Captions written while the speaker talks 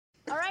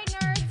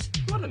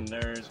not a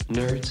nerd.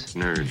 Nerds.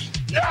 Nerds.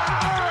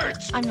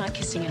 Nerds! I'm not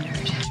kissing a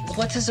nerd.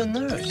 What is a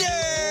nerd?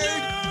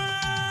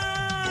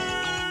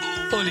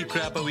 Holy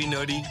crap, are we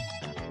nerdy?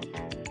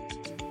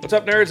 What's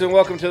up, nerds, and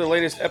welcome to the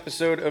latest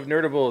episode of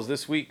Nerdables.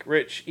 This week,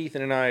 Rich,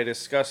 Ethan, and I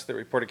discuss the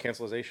reported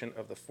cancellation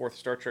of the fourth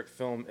Star Trek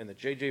film in the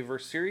JJ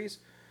Verse series,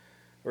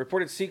 a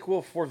reported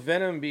sequel for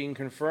Venom being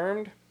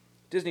confirmed,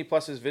 Disney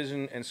Plus's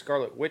Vision and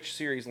Scarlet Witch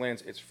series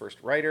lands its first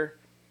writer,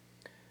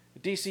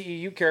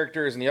 DCEU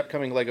characters in the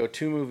upcoming Lego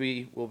 2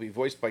 movie will be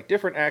voiced by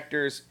different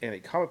actors, and a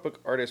comic book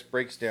artist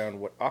breaks down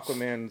what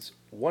Aquaman's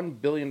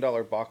 $1 billion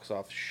box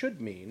office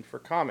should mean for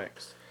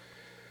comics.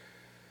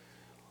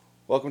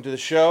 Welcome to the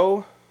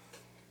show.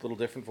 A little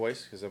different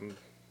voice because I'm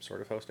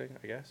sort of hosting,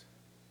 I guess.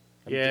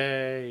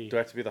 Yay! Do I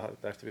have to be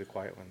the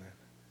quiet one then?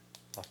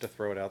 I'll have to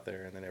throw it out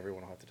there, and then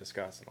everyone will have to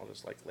discuss, and I'll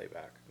just lay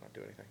back and not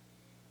do anything.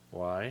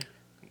 Why?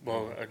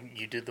 Well,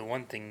 you did the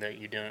one thing that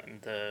you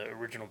didn't. The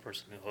original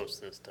person who hosts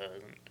this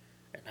doesn't.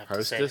 And have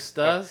Hostess to say,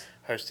 does?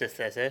 Hostess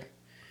does it.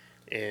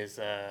 Is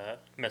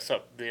mess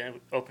up the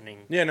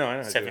opening. Yeah, no, I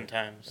know how to do 7 it.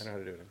 times. I know how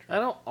to do it. I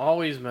don't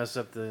always mess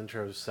up the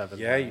intro 7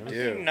 Yeah, you times.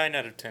 do. 9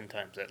 out of 10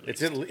 times at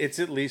least. It's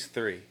at least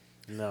 3.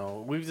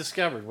 No, we've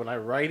discovered when I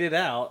write it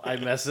out, I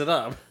mess it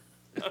up.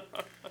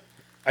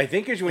 I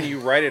think is when you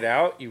write it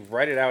out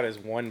as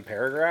one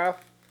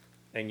paragraph,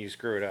 and you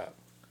screw it up.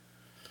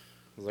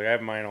 It's like I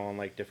have mine all in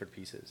like different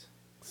pieces.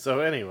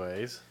 So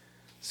anyways,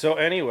 is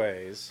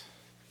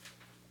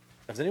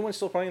anyone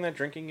still playing that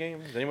drinking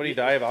game? Does anybody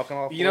die of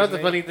alcohol? you know what the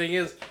poisoning? funny thing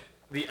is?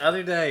 The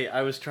other day,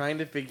 I was trying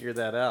to figure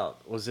that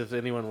out, was if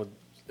anyone would...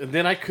 And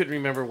then I couldn't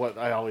remember what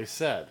I always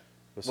said.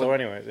 So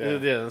anyways,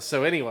 yeah.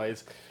 So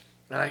anyways,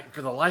 and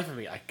for the life of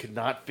me, I could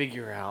not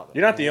figure out...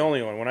 You're not the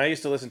only one. When I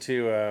used to listen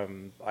to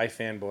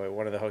iFanboy,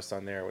 one of the hosts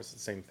on there was the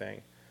same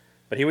thing.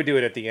 But he would do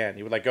it at the end.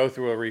 He would like go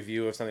through a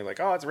review of something like,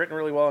 oh, it's written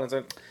really well, and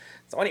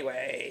so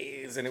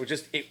anyways, and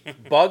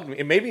it bugged me.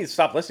 It made me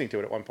stop listening to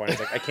it at one point. I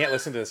was like, I can't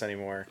listen to this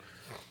anymore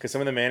because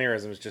some of the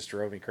mannerisms just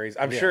drove me crazy.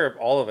 I'm sure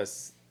all of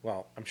us,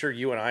 well, I'm sure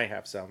you and I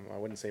have some. I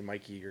wouldn't say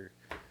Mikey or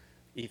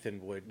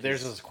Ethan would.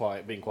 Theirs is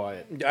quiet, being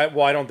quiet. I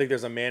don't think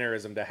there's a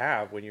mannerism to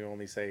have when you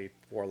only say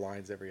 4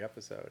 lines every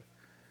episode.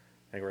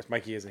 And of course,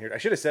 Mikey isn't here. I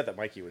should have said that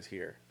Mikey was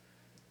here.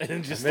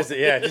 And just Missed it.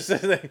 Yeah, just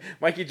like,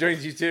 Mikey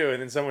joins you too,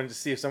 and then someone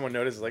just see if someone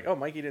notices, like, oh,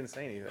 Mikey didn't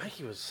say anything.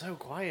 Mikey was so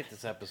quiet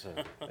this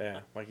episode. Yeah,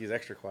 Mikey's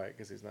extra quiet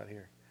because he's not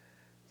here.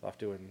 He's off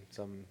doing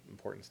some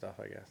important stuff,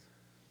 I guess.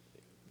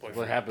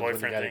 What happens when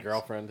you got a things.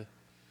 girlfriend?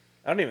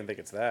 I don't even think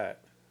it's that.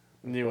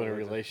 You in a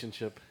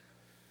relationship?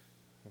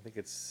 I think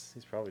he's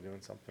probably doing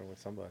something with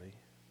somebody,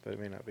 but it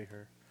may not be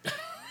her.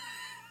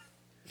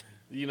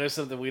 You know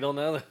something we don't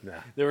know Nah.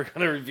 that we're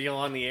going to reveal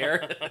on the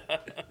air?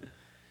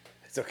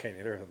 It's okay,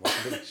 neither of them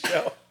listen to the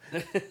show.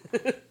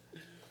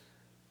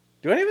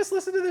 Do any of us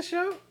listen to this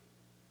show?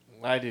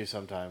 I do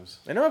sometimes.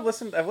 I know I've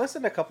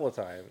listened a couple of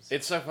times.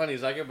 It's so funny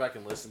as I go back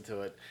and listen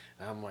to it,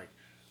 and I'm like,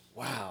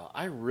 wow,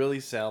 I really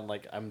sound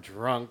like I'm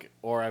drunk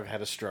or I've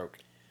had a stroke.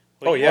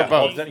 Oh yeah,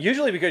 both.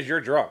 usually because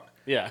you're drunk,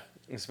 Yeah.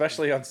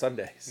 especially on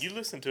Sundays. You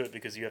listen to it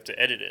because you have to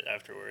edit it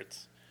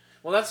afterwards.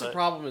 Well, that's the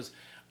problem is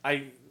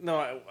I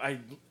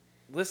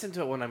listen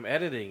to it when I'm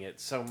editing it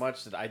so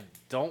much that I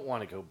don't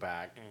want to go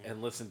back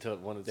and listen to it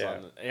when it's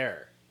on the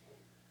air.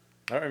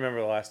 I don't remember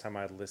the last time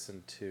I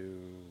listened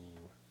to...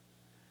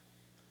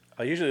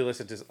 I usually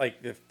listen to, like,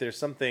 if there's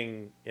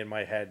something in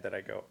my head that I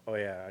go, oh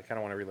yeah, I kind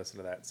of want to re-listen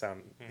to that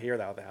sound, hear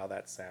how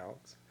that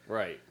sounds.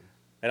 Right.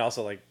 And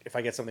also, like, if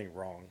I get something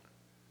wrong,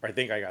 or I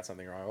think I got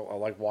something wrong, I'll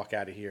like, walk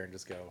out of here and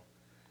just go,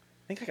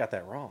 I think I got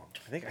that wrong.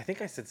 I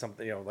think I said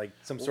something, like,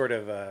 some sort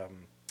of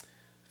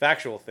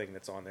factual thing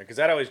that's on there, because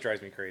that always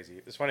drives me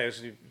crazy. It's funny,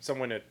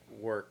 someone at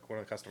work, one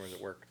of the customers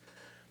at work,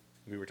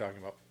 we were talking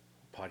about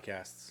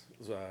podcasts.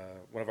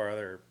 One of our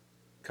other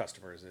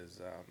customers is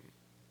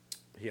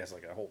he has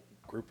like a whole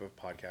group of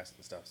podcasts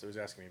and stuff, so he was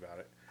asking me about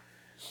it,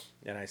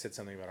 and I said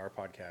something about our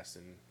podcast,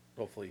 and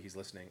hopefully he's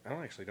listening. I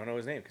don't know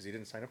his name because he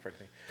didn't sign up for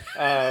anything.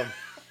 I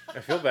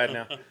feel bad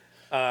now,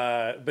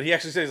 but he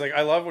actually says, like,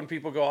 I love when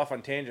people go off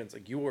on tangents.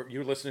 Like,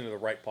 you're listening to the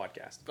right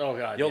podcast. Oh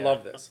God, You'll yeah.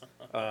 love this.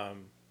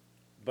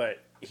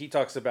 But he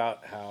talks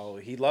about how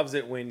he loves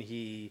it when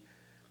he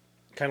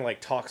kind of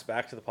like talks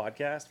back to the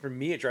podcast. For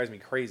me, it drives me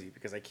crazy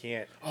because I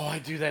can't. Oh, I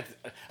do that.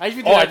 I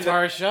even do that to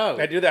our show.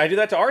 I do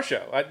that to our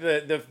show.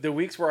 The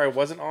weeks where I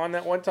wasn't on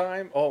that one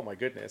time, oh my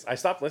goodness, I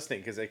stopped listening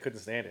because I couldn't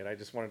stand it. I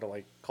just wanted to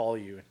like call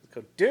you and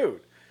go, dude,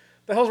 what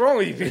the hell's wrong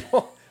with you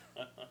people?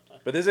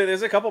 But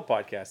there's a couple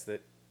podcasts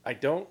that I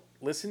don't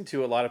listen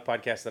to. A lot of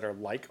podcasts that are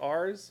like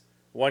ours.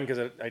 One,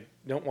 because I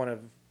don't want to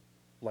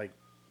like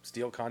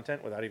steal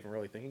content without even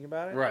really thinking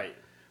about it. Right.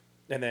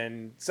 And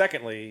then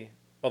secondly,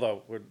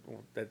 although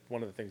that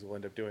one of the things we'll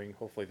end up doing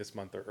hopefully this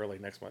month or early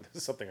next month,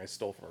 this is something I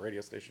stole from a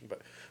radio station,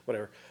 but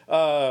whatever.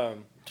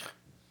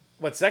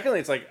 But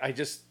secondly, it's like I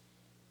just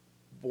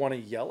want to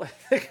yell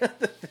at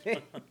the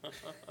thing.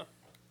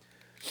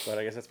 But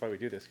I guess that's why we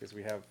do this, because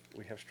we have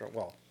strong.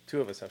 Well,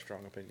 2 of us have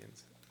strong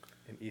opinions,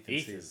 and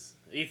Ethan's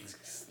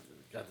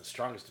got the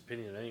strongest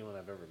opinion of anyone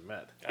I've ever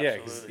met. Yeah,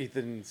 because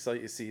Ethan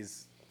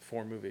sees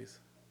 4 movies,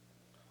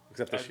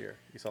 except this year.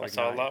 You saw I like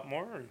saw 9. a lot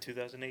more in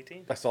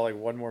 2018. I saw like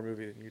 1 more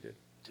movie than you did.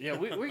 Yeah,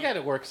 we got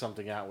to work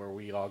something out where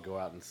we all go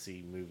out and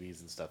see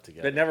movies and stuff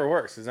together. That never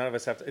works because none of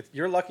us have to.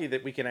 You're lucky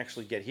that we can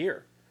actually get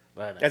here.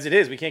 I know. As it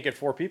is, we can't get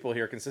 4 people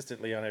here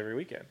consistently on every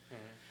weekend.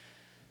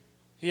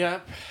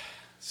 Yeah.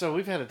 So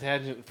we've had a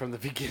tangent from the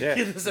beginning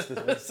Yeah. of this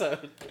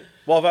episode.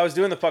 Well, if I was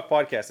doing the Puck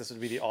podcast, this would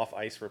be the Off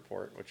Ice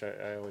report, which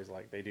I always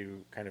like. They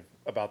do kind of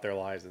about their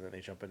lives and then they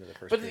jump into the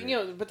first. But period. you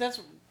know, but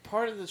that's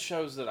part of the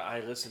shows that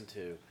I listen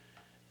to.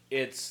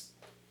 It's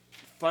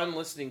fun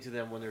listening to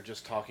them when they're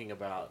just talking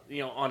about,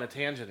 on a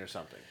tangent or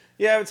something.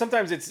 Yeah, but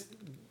sometimes it's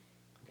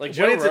Like when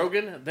Joe it's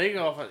Rogan, they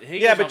go off.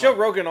 yeah, but Joe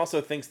Rogan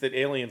also thinks that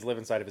aliens live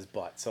inside of his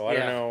butt. So I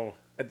don't Yeah. know.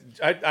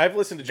 I've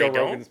listened to They Joe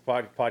don't? Rogan's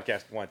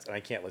podcast once, and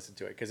I can't listen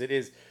to it because it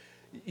is.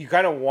 You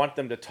kind of want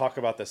them to talk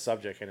about the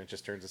subject, and it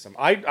just turns to some.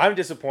 I'm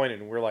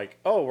disappointed, and we're like,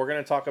 oh, we're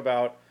going to talk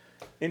about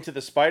Into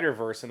the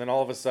Spider-Verse, and then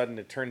all of a sudden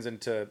it turns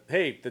into,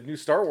 hey, the new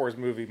Star Wars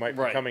movie might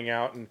be Right. coming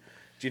out, and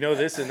do you know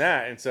this and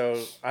that? And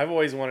so I've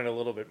always wanted a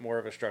little bit more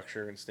of a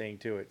structure and staying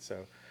to it.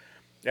 So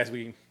as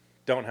we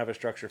don't have a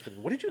structure for,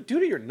 what did you do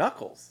to your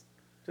knuckles?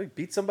 Did you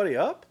beat somebody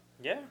up?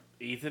 Yeah.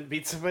 Ethan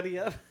beat somebody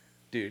up.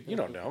 Dude, you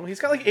don't know. He's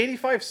got like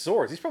 85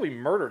 swords. He's probably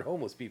murdered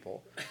homeless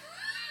people.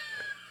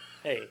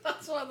 Hey,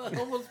 That's why the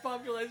homeless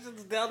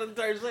population's down in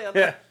Tarzan.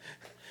 Yeah.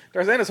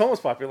 Tarzana's homeless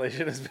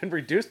population has been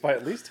reduced by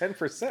at least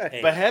 10%.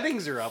 Hey.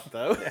 Beheadings are up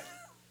though.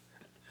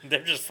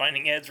 they're just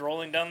finding heads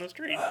rolling down the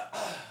street.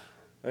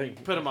 I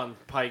think Put them on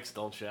pikes,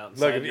 don't you? Look,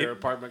 Outside if your you-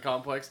 apartment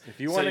complex. if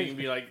you so wanna- you can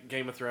be like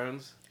Game of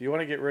Thrones. if you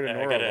want to get rid of I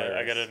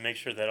norovirus, gotta make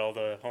sure that all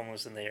the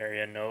homeless in the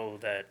area know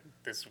that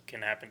this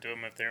can happen to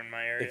them if they're in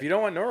my area. if you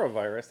don't want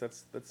norovirus,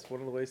 that's one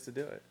of the ways to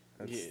do it.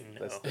 That's, Yeah,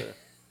 that's no.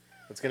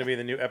 that's going to be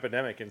the new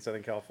epidemic in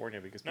Southern California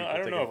because No, people I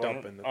don't take know. a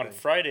dump in the On thing.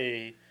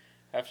 Friday,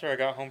 after I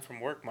got home from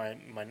work, my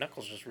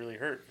knuckles just really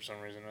hurt for some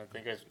reason. I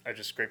think I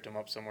just scraped them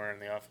up somewhere in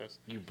the office.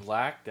 You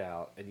blacked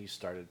out and you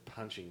started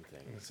punching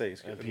things. Let's say,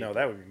 And no, people.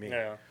 that would be me.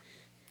 Yeah.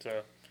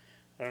 So,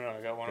 I don't know.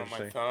 I got one on my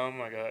Interesting.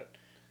 thumb. I got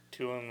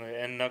 2 on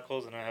the end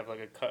knuckles, and I have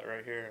like a cut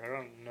right here. I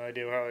don't no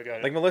idea how I got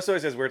it. Like Melissa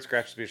always has weird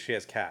scratches because she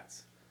has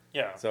cats.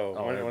 Yeah. So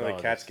Oh, one I of know the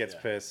cats this, gets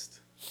yeah. pissed,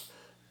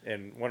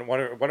 and one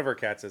of her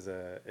cats is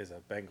a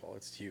Bengal.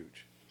 It's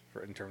huge,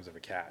 in terms of a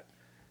cat,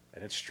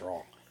 and it's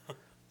strong.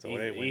 So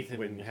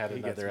Ethan had he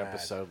gets another mad-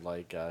 episode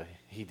like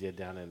he did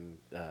down in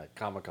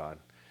Comic-Con.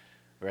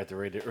 We're at the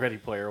Ready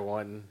Player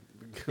One.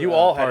 You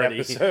all had party.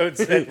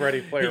 episodes at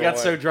Ready Player He got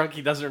One. so drunk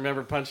he doesn't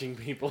remember punching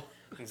people.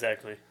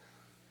 Exactly.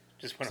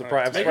 Just went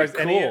Surprise- on. I'm Make surprised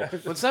it any- cool.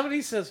 When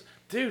somebody says,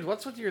 "Dude,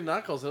 what's with your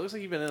knuckles? It looks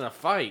like you've been in a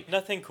fight."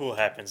 Nothing cool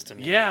happens to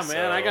me. Yeah,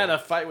 man, I so got in a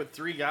fight with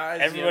 3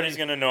 guys. Everybody's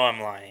gonna know I'm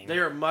lying. They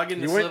were mugging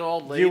You this went, little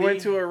old lady. you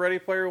went to a Ready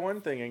Player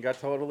One thing and got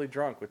totally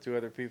drunk with 2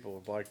 other people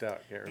and blacked out.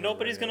 Can't remember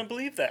Nobody's any gonna of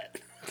believe that.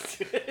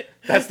 it.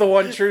 That's the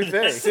one true thing.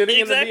 That's- sitting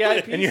in the Exactly.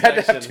 VIP And you had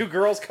to have section. 2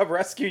 girls come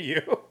rescue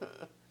you.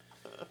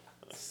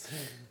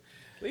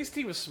 At least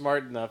he was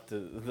smart enough to.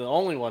 The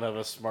only one of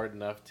us smart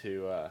enough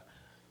to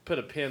put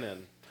a pin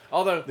in.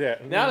 Although, Yeah.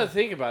 now to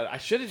think about it, I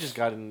should have just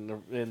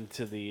gotten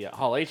into the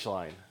Hall H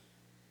line.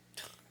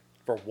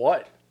 For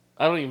what?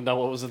 I don't even know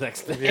what was the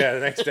next day. Yeah, the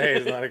next day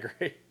is not a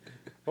great.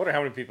 I wonder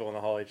how many people in the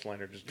Hall H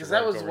line are just Because that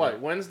drunk was overnight.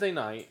 what, Wednesday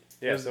night?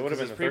 Yeah, so it would've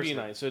 'cause been it's the preview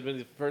first night, so it'd been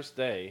the first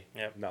day.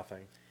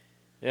 Nothing.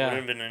 Yeah. Wouldn't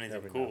have been anything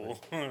That'd be cool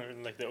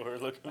like that we're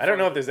looking. I don't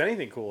know for. if there's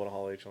anything cool in a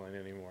Hall H line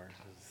anymore.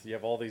 You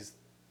have all these.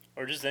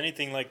 or just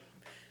anything like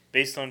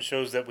based on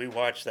shows that we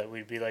watch that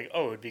we'd be like,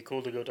 oh, it'd be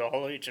cool to go to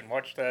Hall H and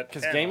watch that.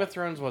 Because panel. Game of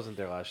Thrones wasn't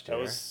there last year.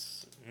 that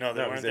was no, they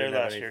No, 'cause weren't they there didn't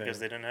have last year anything. because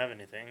they didn't have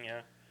anything.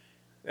 Yeah,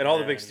 And all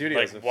the big And, studios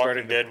like have Walking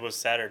started to- Dead was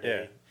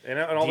Saturday. Yeah, and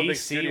all the big DC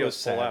studios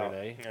was pull out.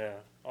 Saturday. Yeah,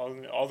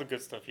 all the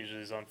good stuff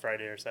usually is on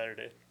Friday or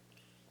Saturday.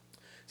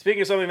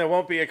 Speaking of something that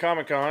won't be at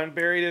Comic Con,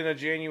 buried in a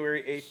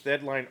January 8th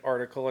deadline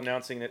article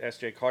announcing that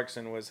S.J.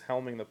 Clarkson was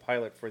helming the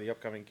pilot for the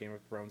upcoming Game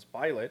of Thrones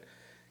pilot,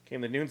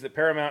 came the news that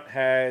Paramount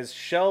has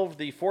shelved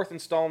the 4th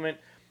installment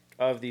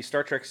of the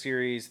Star Trek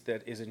series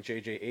that is in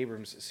J.J.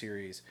 Abrams'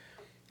 series.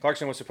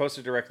 Clarkson was supposed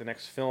to direct the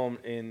next film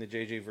in the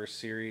J.J. verse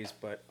series,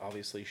 but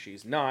obviously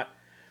she's not.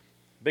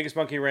 Biggest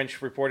monkey wrench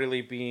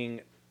reportedly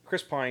being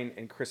Chris Pine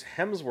and Chris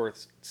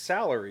Hemsworth's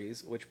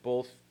salaries, which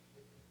both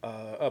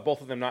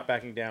of them not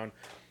backing down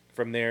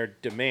from their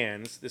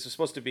demands. This was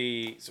supposed to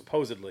be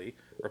supposedly,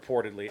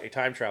 reportedly, a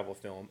time travel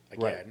film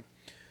again,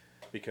 Right.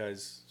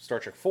 because Star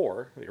Trek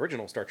 4, the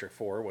original Star Trek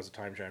 4, was a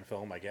time travel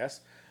film, I guess.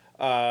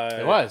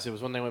 It was. It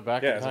was when they went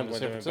back Yeah, in it's time to when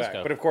San they went Francisco.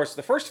 back. But of course,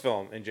 the first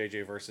film in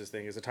JJ Versus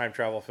thing is a time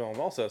travel film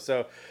also.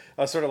 So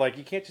I was sort of like,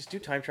 you can't just do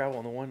time travel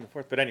on the one and the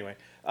fourth. But anyway,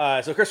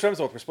 so Chris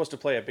Hemsworth was supposed to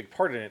play a big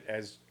part in it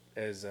as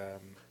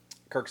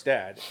Kirk's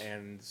dad,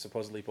 and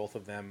supposedly both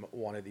of them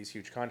wanted these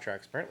huge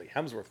contracts. Apparently,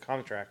 Hemsworth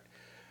contract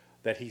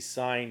that he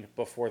signed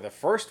before the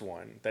first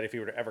one, that if he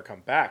were to ever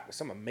come back, was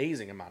some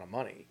amazing amount of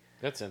money.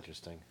 That's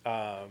interesting.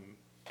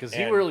 Because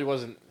he and- really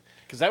wasn't.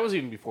 Because that was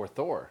even before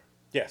Thor.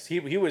 Yes, he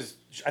was.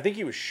 I think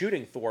he was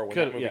shooting Thor when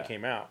that movie yeah.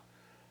 came out.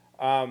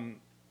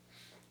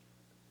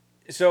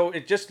 So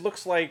it just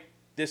looks like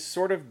this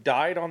sort of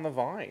died on the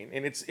vine,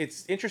 and it's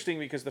interesting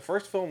because the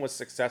first film was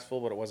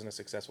successful, but it wasn't as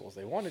successful as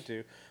they wanted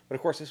to. But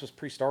of course, this was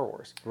pre-Star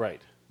Wars,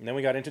 Right. and then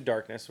we got into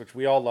Darkness, which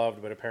we all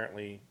loved, but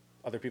apparently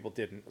other people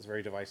didn't. It was a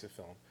very divisive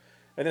film,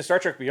 and then Star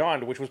Trek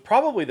Beyond, which was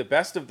probably the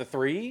best of the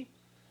three,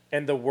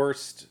 and the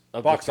worst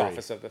Of the box three.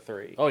 office of the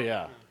three. Oh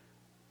yeah.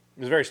 It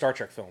was a very Star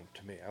Trek film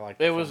to me. I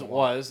liked It the was film a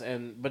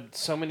lot. but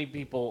so many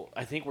people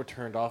I think were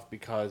turned off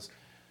because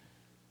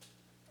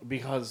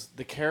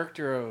the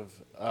character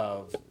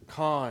of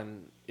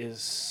Khan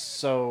is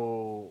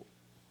so.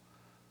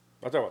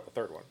 I'll talk about the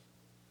third one.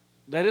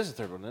 That is the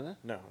third one, isn't it?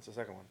 No, it's the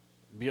second one.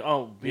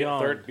 Beyond.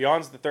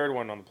 Beyond's the third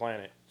one on the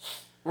planet.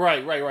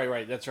 Right.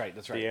 That's right.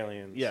 The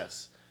aliens.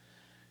 Yes.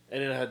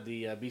 And it had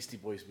the Beastie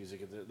Boys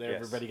music that Yes.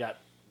 everybody got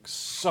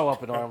so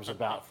up in arms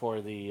about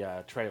for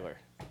the trailer.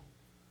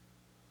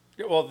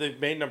 Yeah, well, they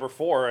made number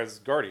 4 as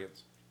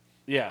Guardians.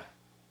 Yeah.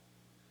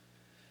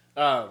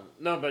 No,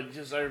 but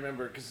just I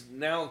remember because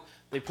now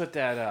they put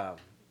that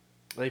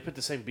they put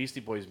the same Beastie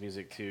Boys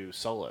music to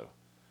Solo.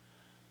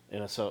 They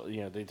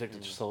took the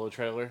Solo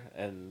trailer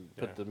and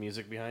put Yeah. the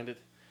music behind it.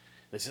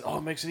 They said, "Oh,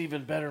 it makes an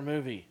even better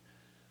movie."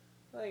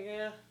 Like,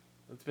 yeah,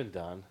 it's been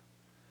done.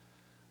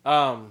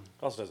 Also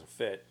doesn't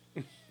fit.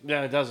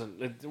 Yeah, it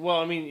doesn't. Well,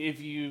 I mean, if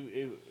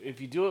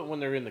you do it when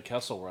they're in the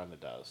Kessel Run, it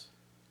does.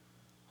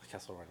 The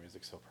Kessel Run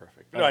music's so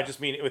perfect. Oh. No, I just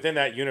mean within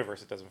that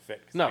universe, it doesn't fit.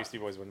 Because No. the Beastie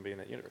Boys wouldn't be in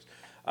that universe.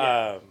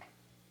 Yeah.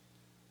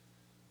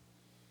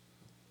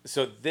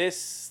 So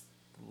this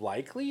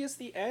likely is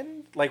the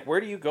end? Like,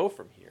 where do you go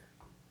from here?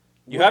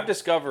 You have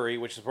Discovery,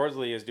 which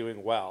supposedly is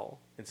doing well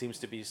and seems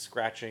to be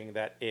scratching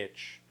that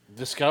itch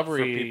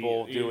Discovery for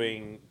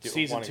people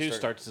season wanting 2 Star-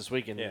 starts this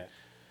weekend. Yeah,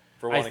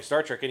 for wanting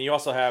Star Trek, and you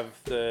also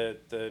have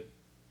that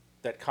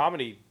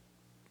comedy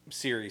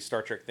series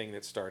Star Trek thing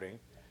that's starting.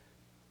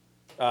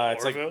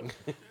 It's like Orville?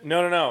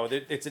 no.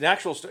 It's an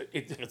actual.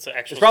 It's an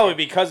actual It's probably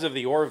story. because of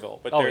the Orville,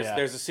 but Oh, there's yeah.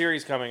 there's a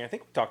series coming. I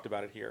think we talked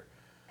about it here,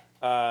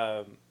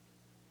 about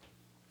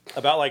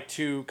like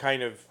two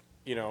kind of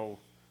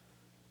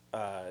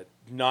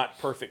not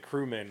perfect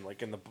crewmen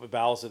like in the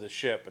bowels of the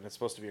ship, and it's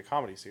supposed to be a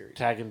comedy series.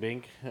 Tag and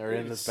Bink are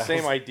in this. Same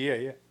battle. idea,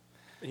 yeah.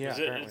 Yeah, Is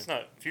it, apparently. it's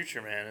not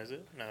Future Man, is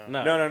it? No.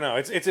 No. No.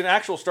 It's an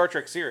actual Star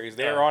Trek series.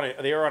 They Oh.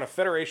 are on a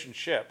Federation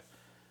ship,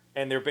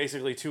 and they're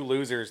basically two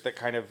losers that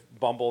kind of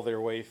bumble their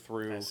way I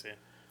through see.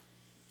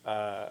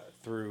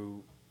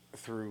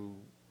 through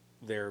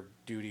their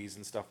duties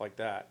and stuff like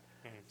that.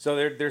 So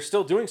they're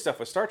still doing stuff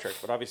with Star Trek,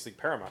 but obviously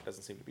Paramount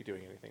doesn't seem to be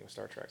doing anything with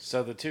Star Trek.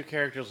 So the two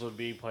characters would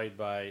be played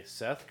by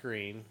Seth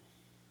Green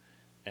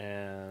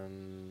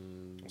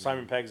and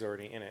Simon Pegg's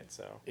already in it,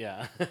 so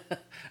Yeah,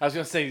 I was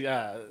gonna say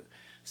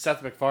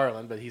Seth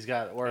MacFarlane, but he's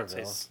got I'd say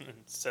Orville.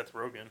 Seth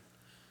Rogen.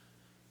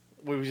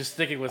 We were just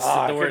thinking with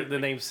I the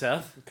couldn't- name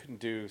Seth. couldn't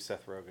do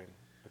Seth Rogen,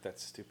 but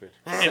that's stupid.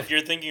 If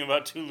you're thinking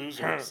about two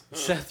losers,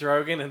 Seth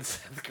Rogen and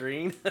Seth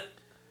Green.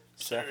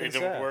 Seth it and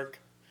don't Seth. work.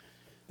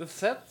 The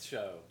Seth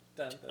Show.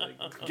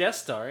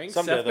 Guest starring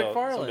Someday Seth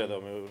MacFarlane.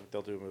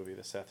 they'll do a movie,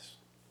 the Seths,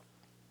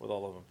 with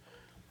all of them.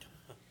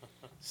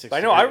 6 But I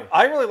know Degrees-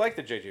 I really like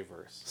the JJ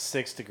verse.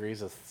 6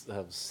 degrees of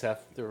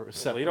Seth.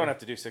 Well, you don't have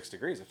to do 6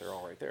 degrees if they're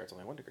all right there. It's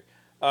only 1 degree.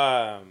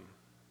 I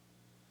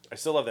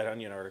still love that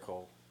Onion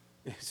article.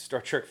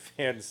 Star Trek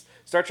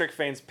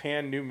fans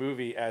pan new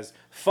movie as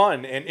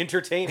fun and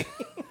entertaining.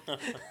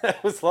 I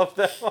always loved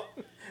that one.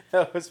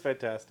 That was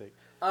fantastic.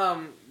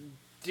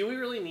 Do we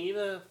really need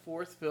a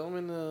fourth film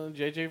in the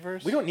JJ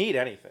verse? We don't need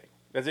anything.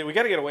 That's it. We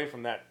got to get away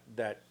from that.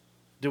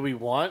 Do we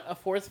want a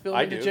fourth film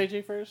I in the do.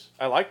 JJ verse?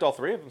 I liked all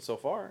 3 of them so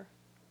far.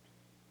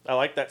 I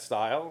like that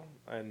style,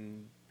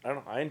 and I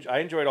don't know. I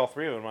enjoyed all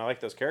 3 of them. I like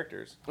those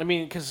characters. I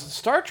mean, because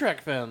Star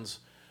Trek fans,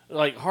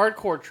 like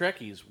hardcore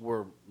Trekkies,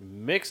 were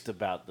mixed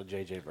about the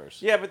JJ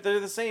verse. Yeah, but they're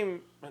the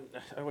same.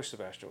 I wish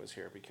Sebastian was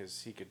here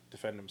because he could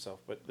defend himself.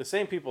 But the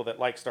same people that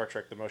like Star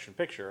Trek the motion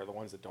picture are the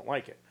ones that don't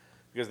like it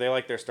because they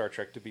like their Star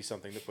Trek to be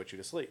something to put you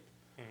to sleep.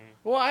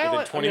 Well,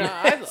 Within 20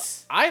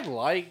 minutes. I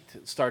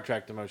liked Star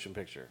Trek the motion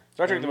picture.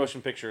 Star Trek the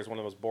motion picture is one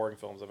of the most boring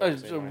films I've ever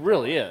seen. It in my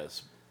really entire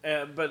life.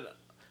 is. But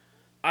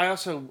I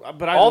also,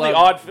 I All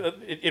love- the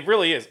odd. It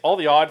really is. All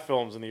the odd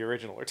films in the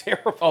original are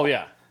terrible. Oh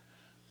yeah,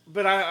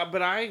 but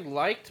I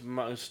liked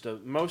most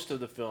of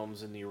the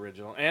films in the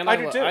original, and I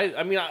do too.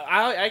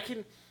 I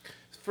can,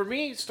 for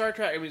me, Star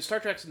Trek. I mean, Star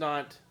Trek's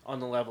not on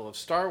the level of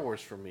Star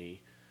Wars for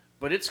me,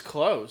 but it's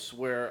close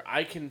where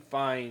I can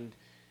find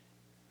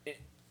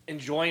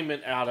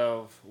enjoyment out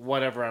of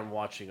whatever I'm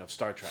watching of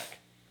Star Trek,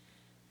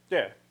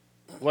 Yeah,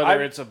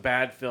 whether it's a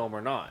bad film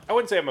or not. I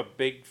wouldn't say I'm a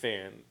big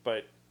fan,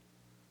 but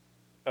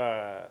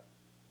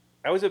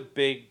I was a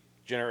big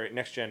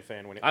next gen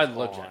fan when it was I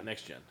love on.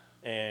 Next Gen.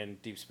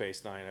 And Deep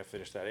Space Nine. I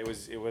finished that. It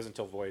was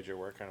until Voyager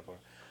where it kind of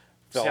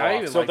fell See, I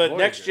off. even So like the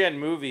Voyager. next gen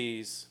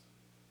movies,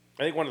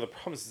 I think one of the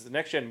problems is the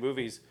next gen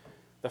movies.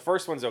 The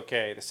first one's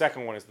okay. The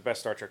second one is the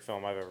best Star Trek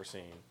film I've ever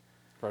seen.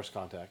 First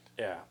Contact.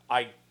 Yeah,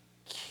 I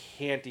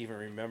can't even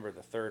remember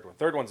the third one.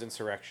 Third one's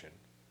Insurrection,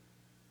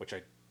 which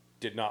I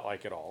did not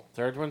like at all.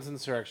 Third one's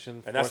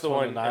Insurrection. And that's the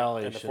one.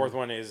 Annihilation. And the fourth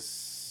one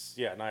is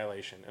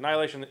Annihilation.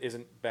 Annihilation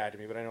isn't bad to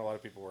me, but I know a lot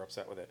of people were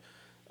upset with it.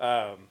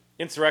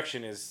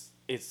 Insurrection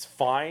it's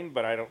fine,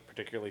 but I don't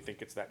particularly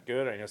think it's that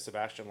good. I know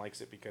Sebastian likes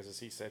it because, as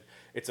he said,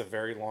 it's a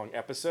very long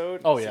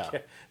episode. Oh, So yeah.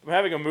 if I'm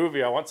having a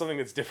movie, I want something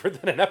that's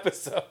different than an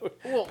episode.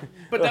 Well,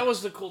 but that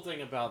was the cool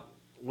thing about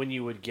when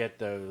you would get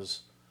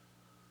those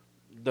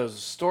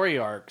story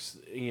arcs,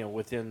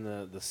 within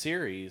the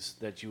series,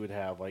 that you would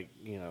have, like,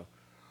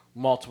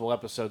 multiple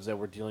episodes that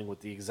were dealing with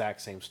the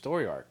exact same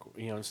story arc.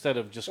 Instead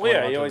of just going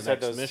on you to always the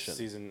had next those mission.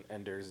 season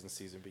enders and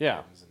season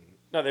begins.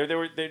 Yeah.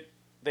 And,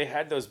 they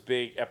had those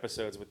big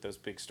episodes with those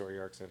big story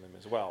arcs in them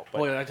as well. But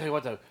Boy, I tell you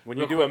what, though, when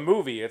real you do quick- a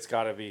movie, it's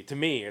got to be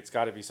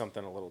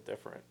something a little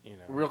different.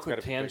 Real It's quick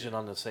gotta be tangent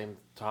on the same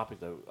topic,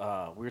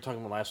 though. We were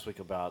talking last week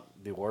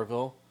about the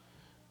Orville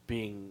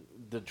being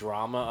the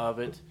drama of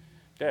it,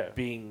 Yeah.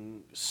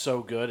 being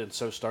so good and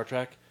so Star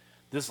Trek.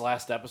 This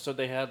last episode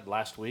they had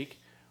last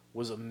week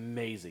was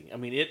amazing. I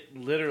mean, it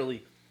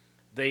literally,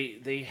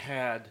 they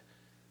had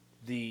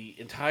the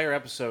entire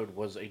episode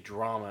was a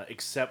drama,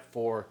 except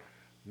for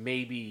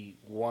maybe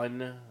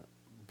one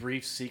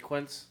brief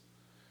sequence,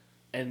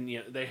 and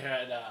they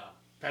had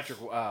Patrick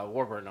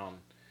Warburton on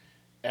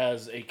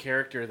as a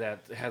character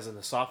that has an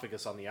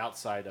esophagus on the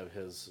outside of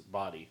his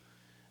body,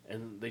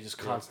 and they just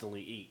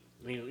constantly eat.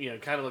 I mean,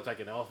 it kind of looked like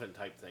an elephant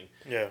type thing.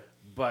 Yeah.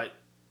 But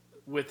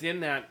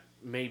within that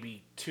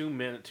maybe 3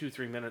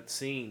 minute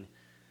scene,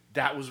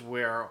 that was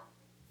where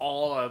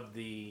all of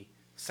the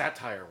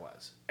satire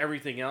was.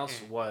 Everything else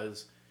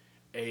was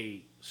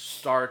a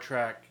Star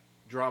Trek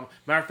drama.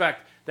 Matter of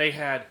fact, they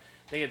had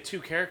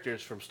 2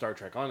 characters from Star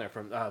Trek on there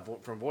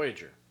from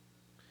Voyager,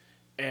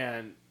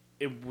 and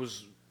it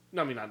was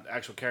not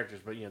actual characters,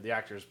 but the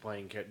actors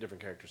playing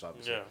different characters,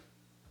 obviously. Yeah.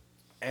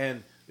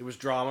 And it was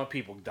drama.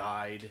 People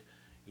died.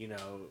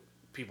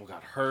 People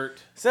got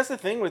hurt. So that's the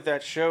thing with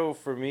that show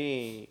for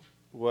me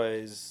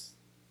was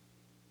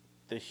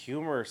the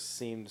humor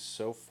seemed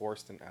so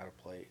forced and out of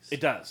place. It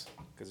does.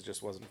 Because it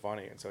just wasn't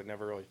funny, and so it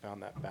never really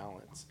found that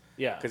balance.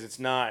 Yeah. Because it's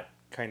not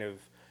kind of...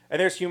 And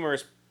there's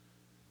humorous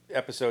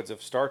episodes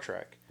of Star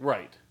Trek,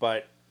 Right.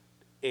 but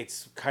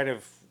it's kind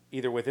of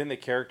either within the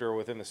character or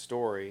within the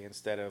story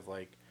instead of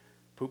like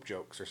poop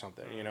jokes or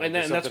something. And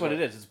that's something what like-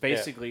 it is. It's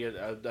basically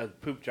a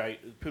poop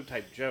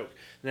type joke.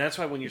 And that's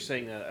why when you're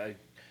saying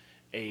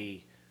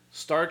a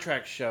Star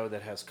Trek show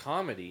that has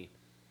comedy,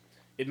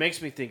 it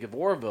makes me think of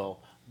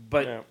Orville,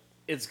 but Yeah.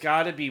 it's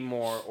got to be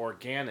more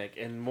organic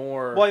and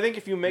more. Well, I think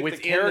if you make the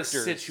within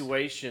characters...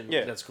 situation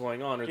Yeah. that's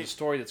going on or the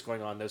story that's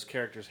going on, those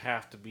characters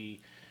have to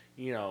be,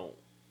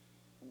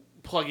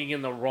 plugging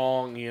in the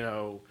wrong,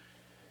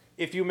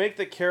 If you make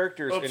the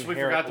characters Oops, we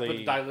forgot to put the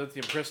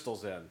inherently... dilithium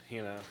crystals in,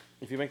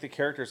 If you make the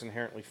characters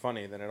inherently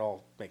funny, then it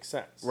all makes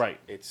sense. Right.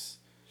 It's,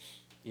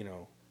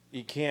 you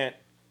can't...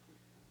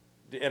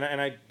 And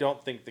I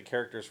don't think the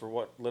characters, for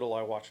what little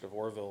I watched of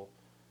Orville,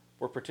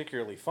 were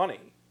particularly funny.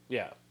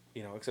 Yeah.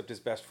 Except his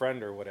best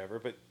friend or whatever.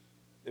 But,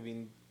 I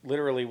mean,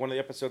 literally, one of the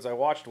episodes I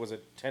watched was a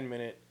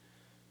 10-minute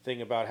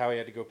thing about how he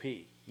had to go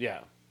pee.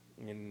 Yeah.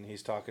 And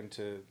he's talking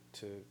to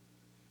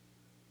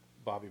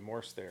Bobby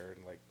Morse there,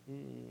 and like,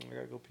 I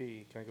gotta go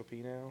pee. Can I go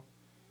pee now?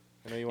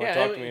 I know you want to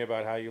Yeah, talk to me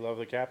about how you love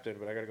the captain,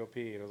 but I gotta go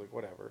pee. And I was like,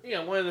 whatever.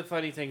 Yeah, one of the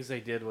funny things they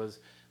did was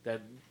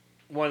that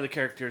one of the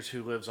characters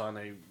who lives on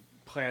a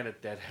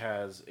planet that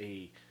has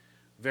a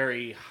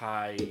very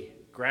high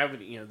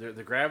gravity,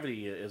 the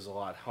gravity is a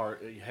lot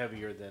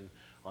heavier than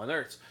on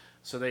Earth's.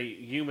 So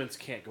humans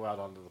can't go out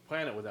onto the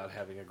planet without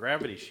having a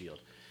gravity shield.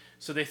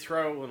 So they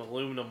throw an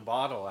aluminum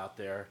bottle out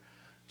there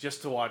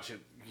just to watch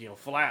it,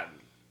 flatten.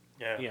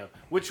 Yeah.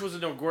 Which was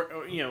an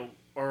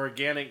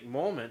organic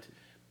moment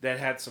that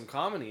had some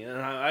comedy.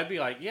 And I'd be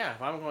like, yeah,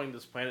 if I'm going to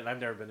this planet and I've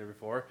never been there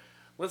before,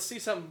 let's see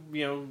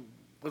something,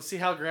 let's see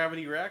how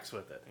gravity reacts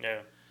with it. Yeah.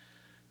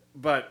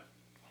 But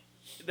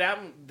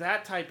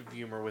that type of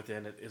humor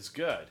within it is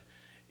good.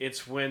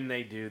 It's when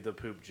they do the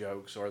poop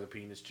jokes or the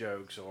penis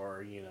jokes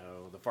or,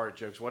 the fart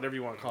jokes, whatever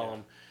you want to call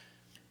them.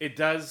 It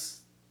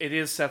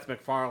is Seth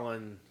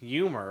MacFarlane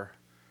humor,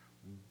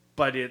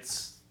 but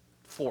it's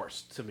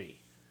forced to me.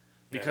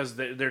 Because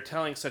they're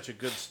telling such a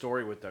good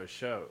story with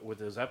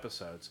those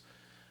episodes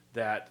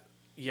that,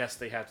 yes,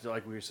 they have to,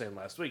 like we were saying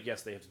last week,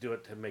 yes, they have to do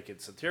it to make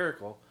it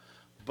satirical,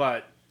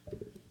 but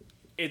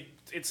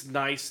it's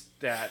nice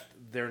that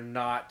they're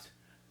not...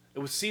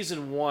 With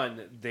season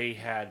 1, they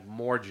had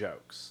more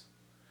jokes.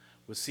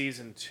 With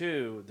season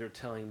 2, they're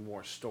telling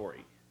more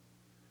story.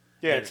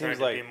 Yeah, They're it trying seems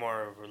to like be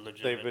more of a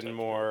legitimate they've type been of-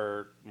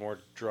 more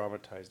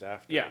dramatized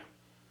after. Yeah.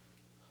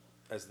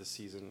 As the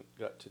season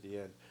got to the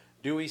end.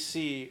 Do we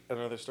see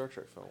another Star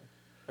Trek film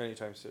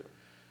anytime soon?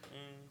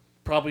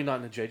 Probably not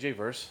in the JJ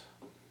verse.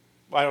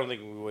 I don't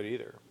think we would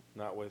either.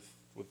 Not with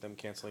them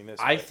canceling this.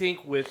 I but-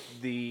 think with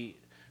the...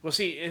 Well,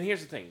 see, and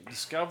here's the thing.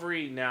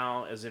 Discovery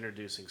now is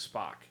introducing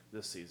Spock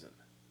this season.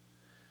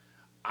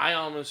 I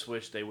almost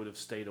wish they would have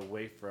stayed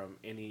away from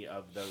any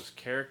of those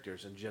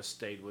characters and just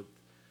stayed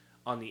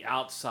on the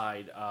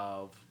outside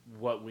of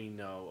what we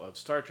know of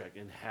Star Trek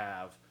and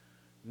have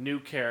new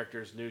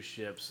characters, new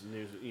ships,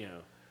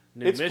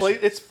 new its mission.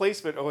 its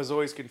placement has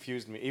always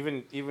confused me.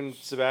 Even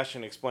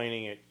Sebastian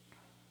explaining it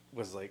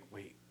was like,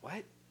 wait,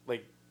 what?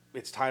 Like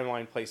its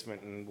timeline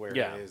placement and where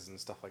Yeah. it is and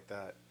stuff like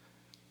that.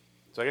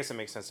 So I guess it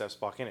makes sense to have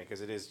Spock in it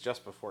because it is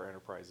just before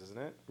Enterprise, isn't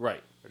it?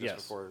 Right. Or just Yes.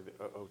 before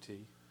the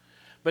OT.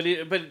 But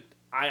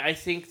I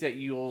think that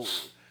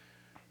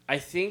I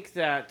think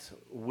that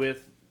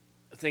with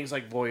things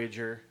like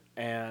Voyager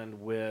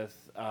and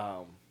with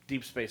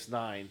Deep Space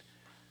Nine,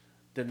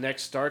 the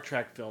next Star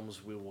Trek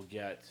films we will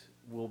get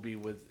will be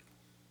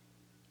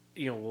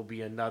will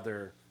be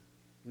another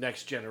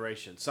next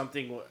generation,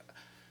 something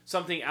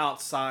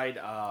outside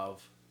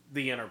of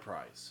the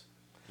Enterprise.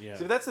 Yeah.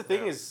 See, but that's the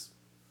thing is,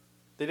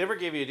 they never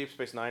gave you a Deep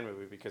Space Nine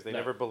movie because they No.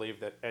 never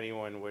believed that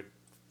anyone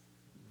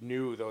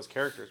knew those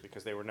characters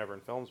because they were never in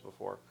films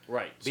before.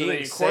 Right. So Being they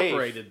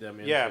incorporated them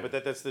into Yeah, but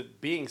that's the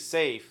being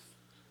safe.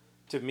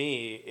 To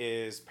me,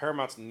 is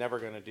Paramount's never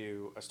going to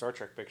do a Star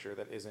Trek picture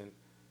that isn't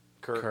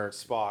Kirk,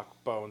 Spock,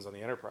 Bones on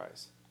the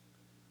Enterprise.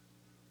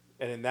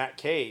 And in that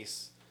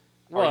case,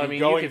 Well, are I mean, you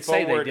going could say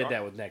they forward- did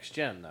that with Next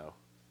Gen, though.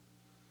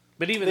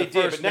 But even They the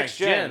did, first but Next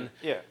Gen,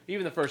 yeah.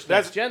 even the first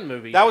That's- Next Gen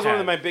movie, That was one had-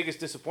 of my biggest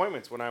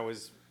disappointments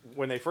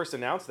when they first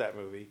announced that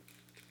movie,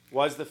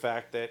 was the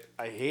fact that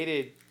I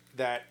hated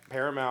that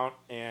Paramount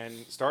and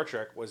Star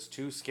Trek was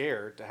too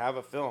scared to have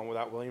a film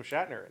without William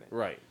Shatner in it.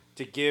 right.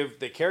 To give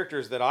the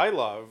characters that I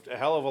loved a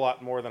hell of a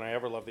lot more than I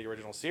ever loved the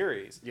original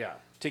series. Yeah.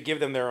 To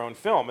give them their own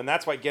film. And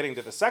that's why getting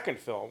to the second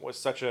film was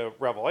such a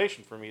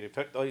revelation for me, to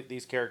put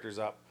these characters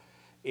up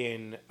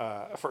in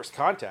First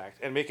Contact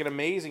and make an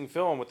amazing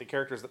film with the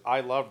characters that I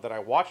loved, that I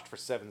watched for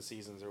 7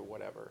 seasons or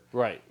whatever.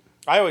 Right.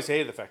 I always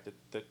hated the fact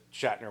that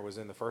Shatner was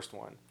in the first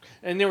one.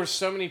 And there were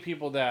so many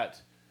people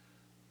that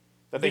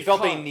That they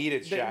felt they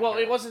needed Shatner. Well,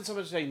 it wasn't so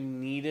much they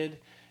needed;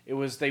 it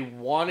was they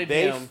wanted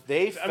They- him.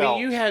 they I felt-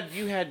 mean, you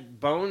had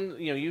Bones.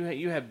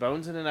 You had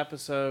Bones in an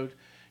episode.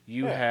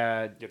 You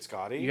had Get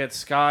Scotty. You had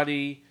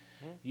Scotty.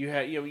 You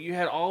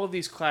had all of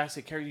these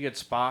classic characters. You had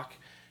Spock.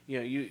 You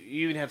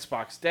even had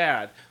Spock's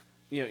dad.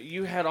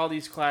 You had all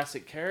these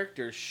classic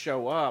characters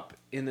show up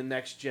in the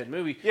Next Gen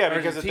movie. Yeah, Or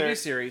because the if TV they're-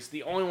 series,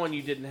 the only one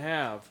you didn't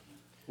have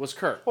was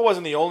Kirk. Well, it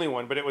wasn't the only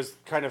one, but it was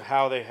kind of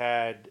how they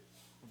had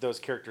those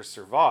characters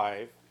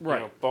survive.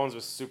 Right. Bones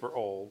was super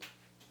old.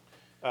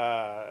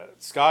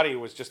 Scotty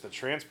was just a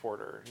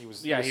transporter. He was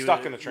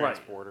stuck in the right.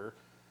 transporter.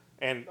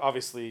 And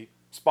obviously,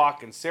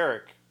 Spock and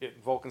Sarek,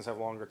 Vulcans have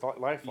longer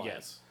lifelines.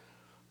 Yes.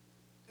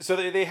 So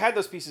they had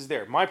those pieces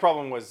there. My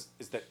problem is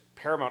that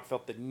Paramount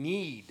felt the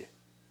need.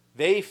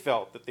 They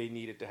felt that they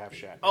needed to have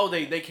Shatner. Oh,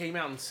 they came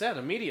out and said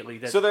immediately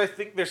that. So I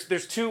think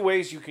there's 2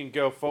 ways you can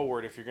go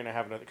forward if you're going to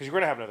have another, because you're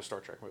going to have another Star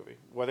Trek movie.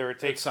 Whether it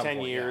takes some 10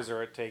 point, years yeah.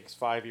 or it takes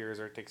 5 years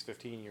or it takes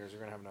 15 years, you're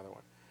going to have another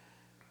one.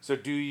 So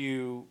do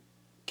you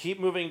keep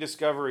moving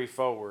Discovery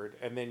forward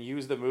and then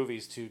use the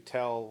movies to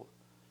tell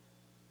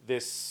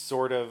this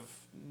sort of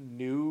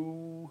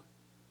new...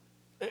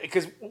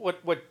 Because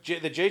what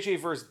the JJ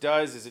verse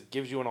does is it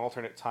gives you an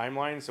alternate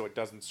timeline so it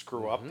doesn't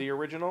screw up the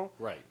original.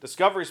 Right.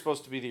 Discovery is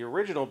supposed to be the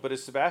original, but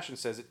as Sebastian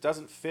says, it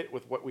doesn't fit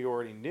with what we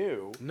already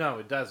knew. No,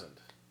 it doesn't.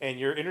 And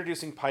you're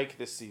introducing Pike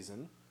this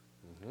season.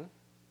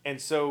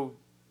 And so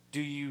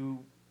do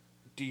you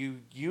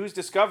use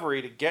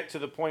Discovery to get to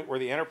the point where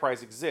the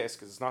Enterprise exists,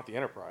 because it's not the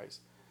Enterprise,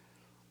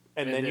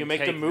 and then you make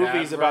the take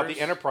movies that about verse?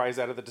 the Enterprise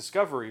out of the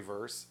Discovery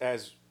verse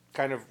as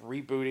kind of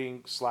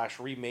rebooting /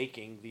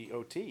 remaking the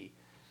OT?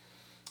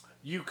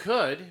 You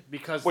could,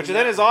 because Which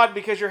then is odd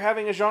because you're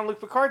having a Jean-Luc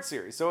Picard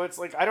series. So it's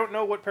like, I don't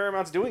know what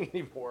Paramount's doing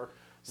anymore.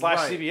 / Right.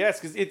 CBS.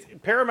 Because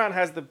Paramount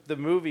has the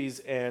movies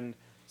and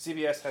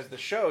CBS has the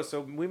show.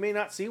 So we may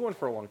not see one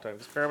for a long time.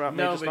 Because Paramount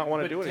may just not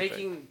want to do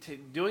anything.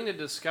 Doing the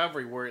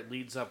Discovery where it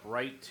leads up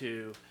right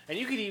to, and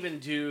you could even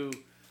do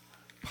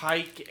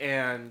Pike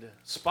and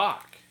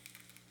Spock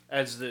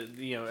as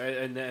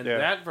and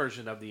that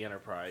version of the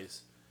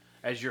Enterprise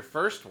as your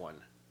first one,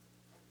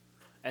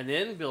 and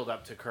then build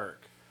up to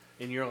Kirk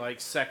in your like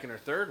second or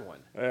third one,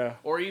 Yeah.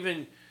 or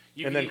even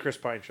And then Chris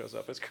Pine shows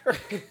up as Kirk.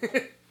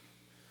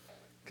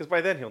 Because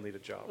by then he'll need a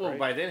job, Well, right?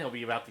 by then he'll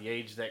be about the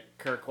age that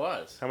Kirk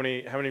was. How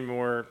many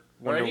more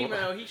Right,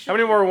 Wonder he should How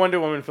many be- more Wonder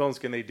Woman films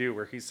can they do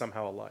where he's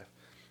somehow alive?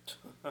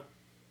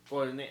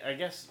 Well, I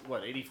guess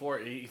 84.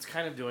 He's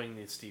kind of doing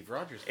the Steve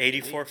Rogers thing.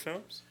 84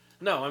 films?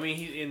 No, I mean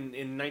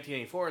in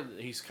 1984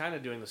 he's kind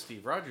of doing the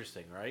Steve Rogers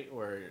thing, right?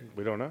 Where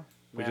We don't know.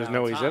 We Man just Out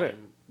know of he's in it.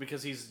 Time,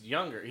 because he's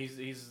younger.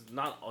 He's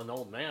not an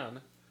old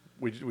man.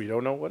 We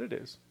don't know what it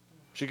is.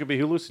 She could be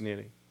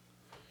hallucinating.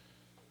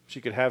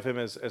 She could have him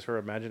as her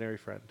imaginary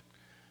friend.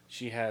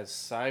 She has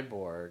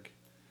Cyborg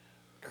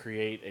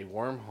create a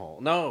wormhole.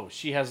 No,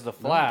 she has the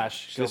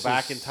Flash go this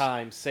back is- in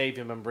time, save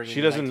him, and bring him.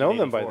 She to doesn't know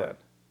them by 1984. then.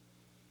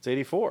 It's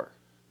 84.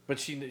 But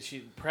she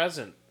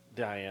present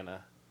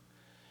Diana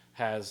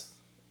has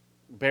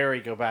Barry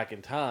go back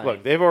in time.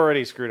 Look, they've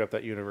already screwed up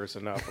that universe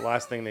enough. The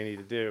last thing they need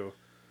to do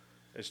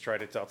is try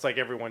to tell. It's like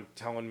everyone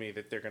telling me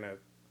that they're gonna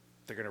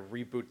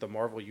reboot the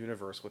Marvel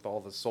universe with all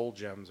the soul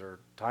gems or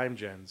time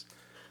gens.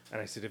 And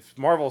I said, if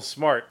Marvel's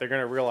smart, they're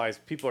gonna realize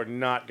people are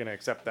not gonna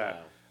accept that.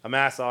 No. a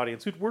mass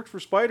audience. It worked for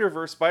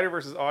Spider-Verse.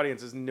 Spider-Verse's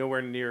audience is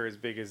nowhere near as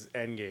big as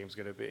Endgame's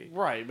going to be.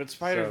 Right, but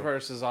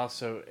Spider-Verse is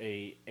also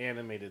a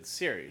animated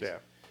series. Yeah.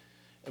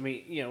 I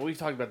mean, we've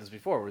talked about this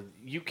before. Where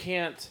you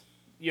can't,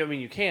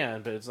 you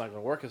can, but it's not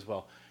going to work as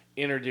well.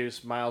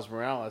 Introduce Miles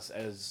Morales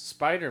as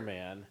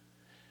Spider-Man,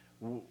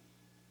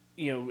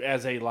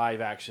 as a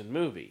live-action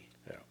movie.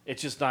 Yeah.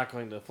 It's just not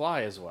going to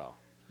fly as well.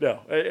 No,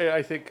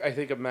 I think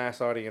a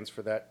mass audience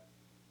for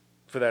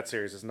that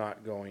series is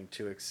not going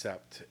to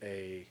accept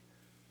a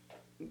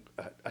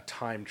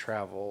time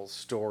travel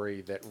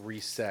story that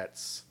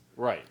resets.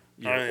 Right.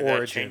 Not only that,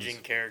 origins.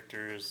 changing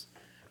characters,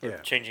 or Yeah.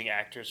 changing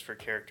actors for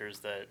characters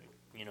that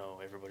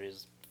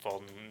everybody's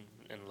fallen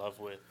in love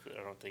with.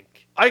 I don't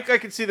think. I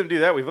can see them do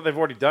that. They've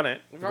already done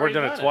it. They've already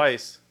done it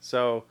twice.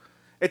 So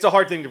it's a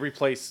hard thing to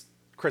replace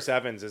Chris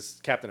Evans as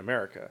Captain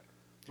America.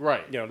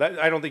 Right.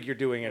 I don't think you're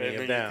doing any And of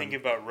then them. you think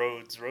about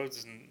Rhodes.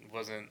 Rhodes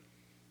wasn't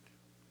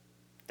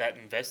that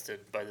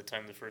invested by the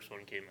time the first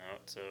one came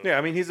out. So Yeah,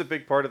 I mean he's a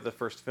big part of the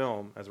first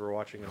film as we're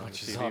watching it on the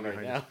Which TV is on right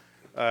behind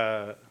now.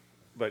 us.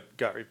 But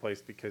got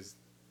replaced because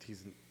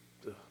he's.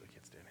 Ugh, I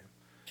can't stand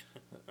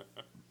him.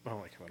 I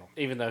don't like him at all.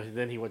 Even though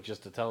then he went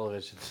just to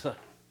television. So.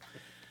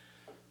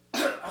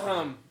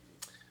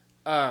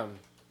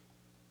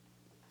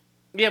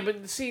 Yeah,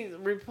 but see,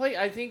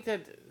 I think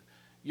that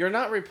you're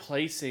not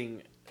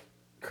replacing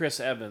Chris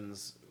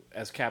Evans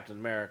as Captain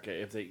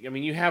America.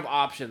 You have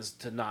options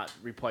to not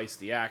replace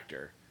the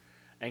actor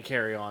and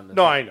carry on.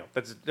 No, I know.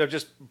 They're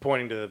just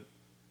pointing to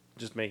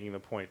just making the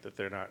point that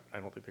they're not. I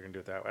don't think they're gonna do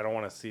it that way. I don't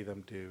want to see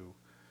them do.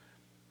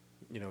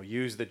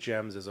 Use the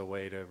gems as a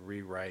way to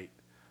rewrite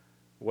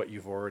what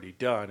you've already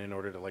done in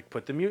order to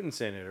put the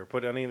mutants in it or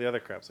put any of the other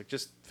craps.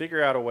 Just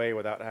figure out a way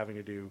without having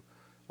to do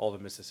all the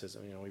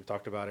mysticism. We've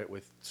talked about it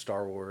with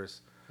Star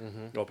Wars.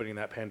 Mm-hmm. Opening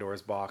that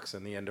Pandora's box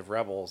and the end of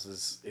Rebels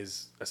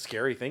is a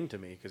scary thing to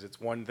me because it's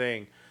one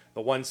thing,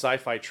 the one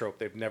sci-fi trope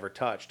they've never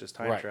touched is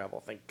time travel.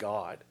 Thank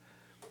God.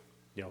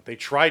 They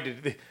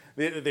tried to.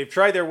 They've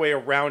tried their way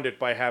around it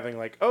by having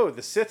the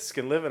Siths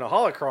can live in a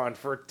holocron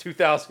for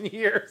 2,000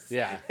 years.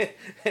 Yeah,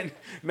 and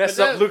mess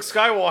up Luke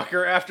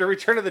Skywalker after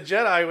Return of the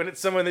Jedi when it's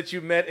someone that you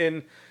met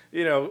in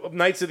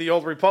Knights of the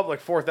Old Republic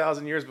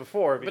 4,000 years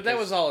before. But that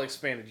was all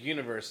expanded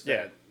universe.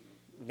 That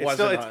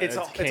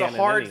it's a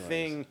hard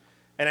thing,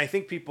 and I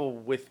think people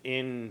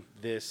within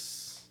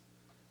this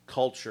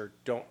culture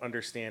don't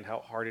understand how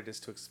hard it is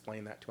to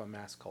explain that to a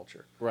mass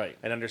culture. Right.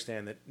 And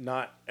understand that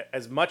not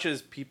as much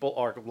as people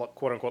are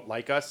quote unquote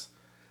like us,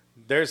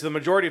 there's the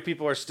majority of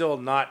people are still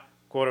not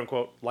quote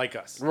unquote like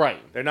us. Right.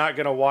 They're not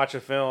going to watch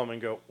a film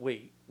and go,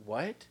 "Wait,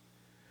 what?"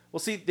 Well,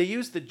 see, they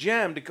used the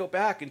gem to go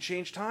back and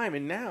change time,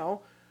 and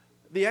now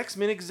the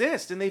X-Men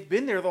exist, and they've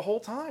been there the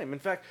whole time. In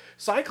fact,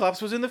 Cyclops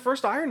was in the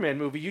first Iron Man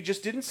movie. You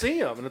just didn't see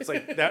him. And it's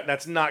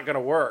that's not going to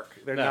work.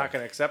 They're not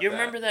going to accept that. You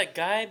remember that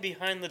guy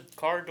behind the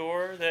car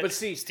door? But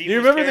see, Steve do you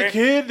was remember the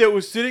kid that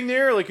was sitting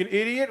there like an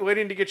idiot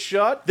waiting to get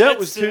shot? That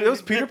was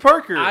Peter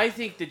Parker. I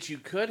think that you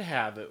could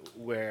have it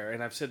where,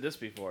 and I've said this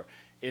before,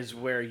 is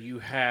where you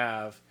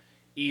have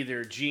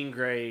either Jean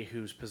Grey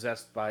who's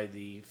possessed by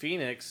the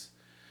Phoenix,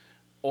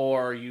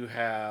 or you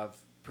have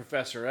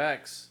Professor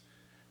X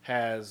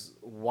has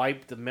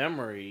wiped the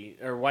memory,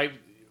 or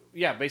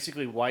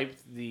basically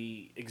wiped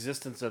the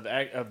existence of the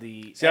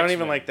See, X-Men. I don't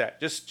even like that.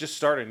 Just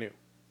start anew.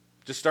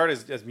 Just start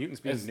as mutants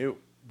being new.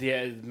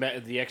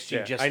 The X gene.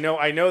 Yeah. Just I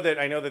know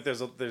that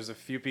there's a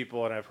few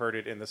people, and I've heard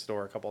it in the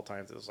store a couple of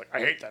times. It was I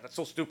hate that. It's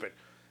so stupid.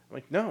 I'm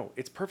like, no,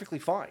 it's perfectly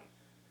fine.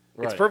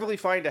 Right. It's perfectly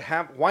fine to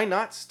have. Why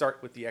not start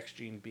with the X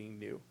gene being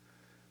new?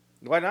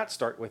 Why not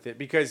start with it?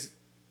 Because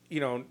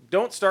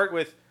don't start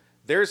with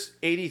there's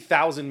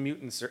 80,000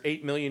 mutants or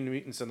 8 million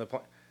mutants on the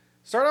planet.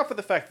 Start off with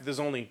the fact that there's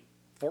only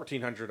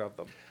 1,400 of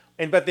them,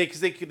 but they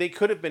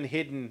could have been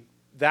hidden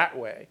that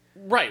way.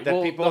 Right.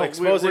 That people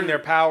exposing their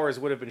powers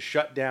would have been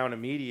shut down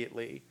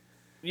immediately.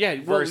 Yeah.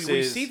 Well,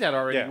 we see that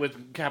already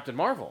with Captain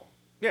Marvel.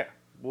 Yeah.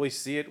 We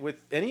see it with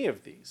any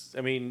of these.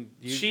 I mean,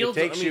 Shield,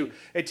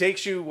 it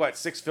takes you what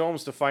 6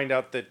 films to find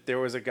out that there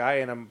was a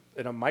guy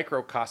in a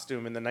micro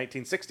costume in the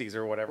 1960s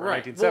or whatever,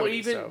 right?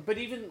 1970s. But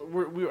even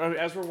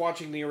as we're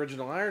watching the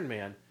original Iron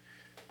Man,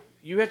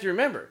 you have to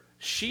remember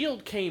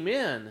Shield came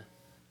in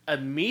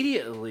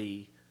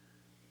immediately,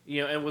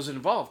 and was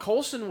involved.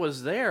 Coulson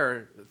was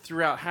there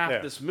throughout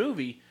half this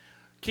movie,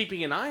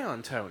 keeping an eye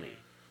on Tony.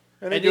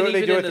 And they do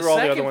it through all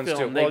the other ones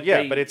too.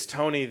 But it's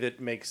Tony that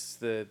makes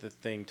the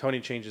thing. Tony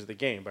changes the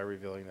game by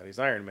revealing that he's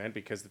Iron Man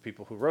because the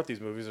people who wrote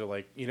these movies are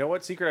like, you know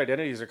what? Secret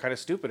identities are kind of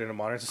stupid in a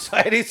modern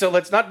society, so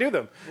let's not do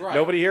them. Right.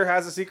 Nobody here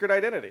has a secret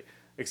identity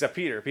except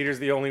Peter. Peter's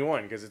the only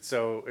one because it's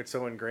so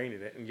ingrained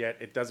in it, and yet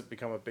it doesn't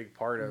become a big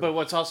part of. But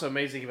what's also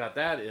amazing about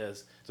that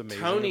is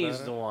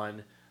Tony's the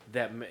one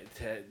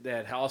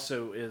that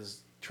also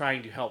is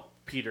trying to help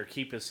Peter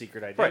keep his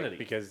secret identity, right?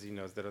 Because he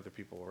knows that other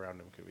people around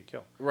him could be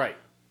killed. Right.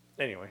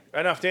 Anyway,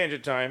 enough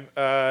tangent time.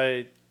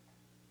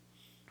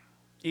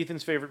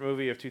 Ethan's favorite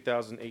movie of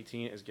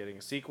 2018 is getting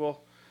a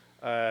sequel.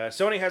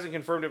 Sony hasn't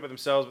confirmed it by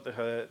themselves, but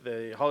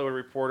the Hollywood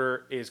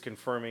Reporter is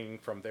confirming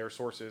from their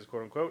sources,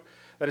 quote unquote,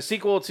 that a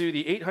sequel to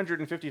the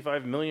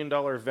 $855 million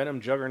Venom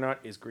juggernaut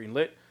is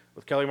greenlit,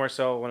 with Kelly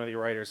Marcel, one of the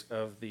writers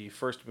of the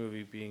first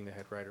movie, being the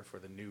head writer for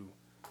the new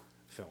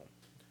film.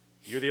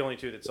 You're the only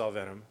two that saw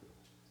Venom.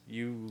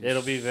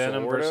 It'll be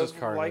Venom sort versus of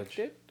Carnage. Liked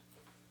it?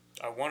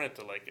 I wanted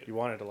to like it. You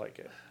wanted to like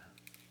it.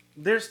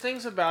 There's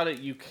things about it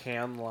you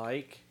can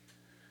like.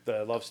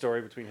 The love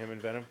story between him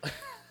and Venom.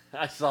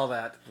 I saw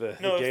that. The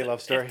No, gay if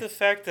love story. If the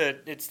fact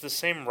that it's the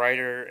same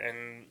writer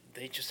and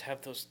they just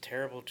have those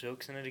terrible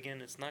jokes in it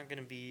again, it's not going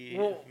to be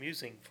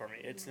amusing for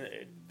me.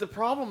 The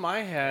problem I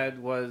had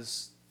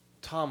was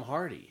Tom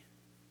Hardy.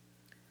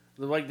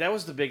 Like, that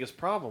was the biggest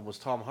problem, was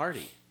Tom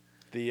Hardy.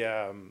 The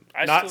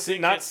I not still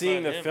think not it's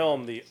seeing not the him.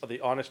 film, the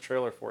honest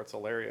trailer for it's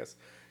hilarious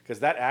because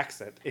that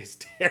accent is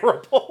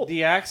terrible.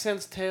 The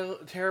accent's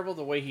terrible.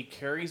 The way he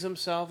carries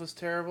himself is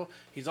terrible.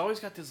 He's always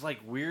got this like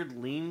weird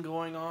lean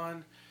going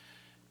on,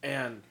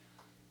 and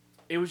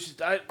it was just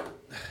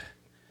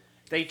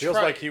they Feels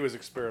tried. like he was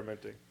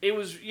experimenting. It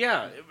was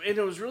and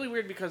it was really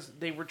weird because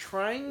they were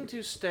trying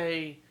to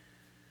stay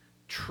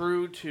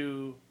true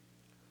to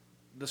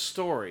the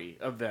story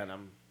of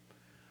Venom,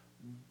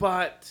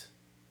 but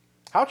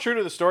How true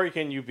to the story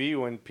can you be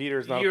when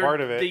Peter's not a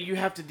part of it? You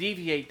have to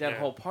deviate that Yeah.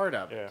 whole part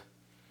of it. Yeah,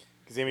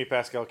 because Amy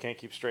Pascal can't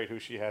keep straight who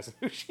she has and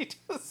who she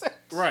doesn't.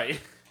 Right.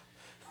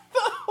 The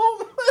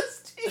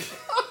homeless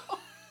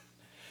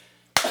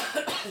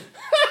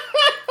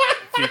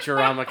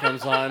Futurama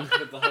comes on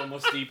with the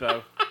Homeless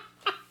Depot.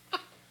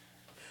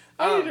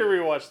 I need to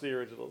rewatch the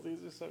originals.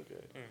 These are so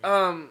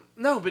good.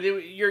 No, but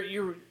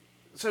you're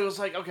so it was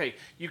like, okay,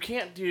 you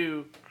can't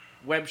do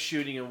web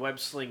shooting and web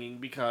slinging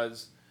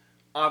because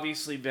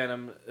obviously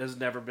Venom has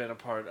never been a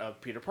part of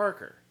Peter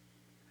Parker.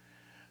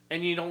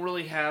 And you don't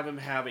really have him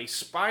have a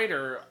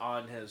spider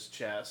on his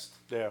chest,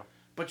 Yeah.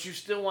 but you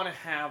still want to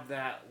have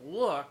that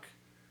look.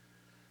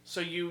 So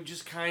you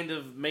just kind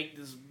of make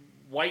this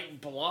white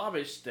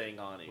blobbish thing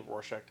on him. The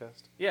Rorschach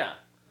test. Yeah.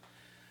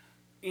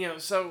 You know,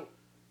 so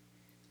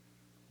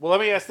Well, let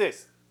me ask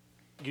this.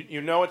 You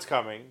know it's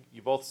coming.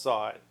 You both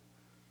saw it.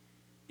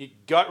 You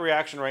gut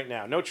reaction right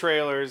now. No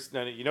trailers.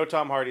 None. You know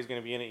Tom Hardy's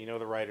going to be in it. You know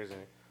the writer's in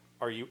it.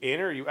 Are you in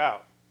or are you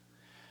out?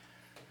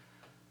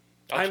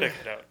 I'll check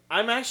it out.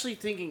 I'm actually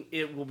thinking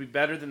it will be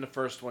better than the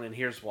first one, and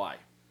here's why.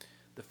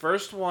 The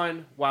first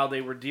one, while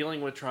they were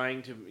dealing with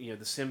trying to,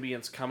 the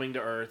symbionts coming to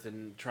Earth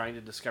and trying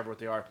to discover what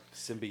they are,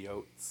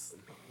 Symbiotes.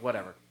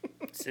 whatever.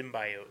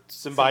 Symbiotes.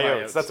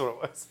 Symbiotes. That's what it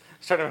was. I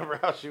was trying to remember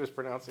how she was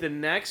pronouncing The it.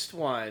 next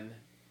one,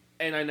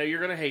 and I know you're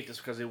going to hate this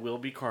because it will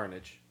be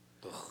Carnage.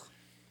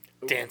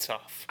 Dance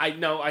off. I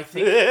know, I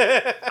think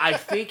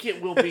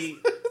it will be,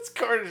 It's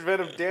Carnage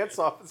Venom Dance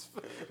Off. It's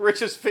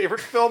Rich's favorite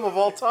film of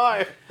all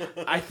time.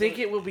 I think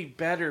it will be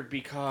better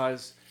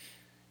because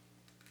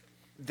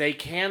they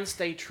can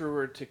stay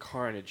truer to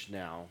Carnage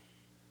now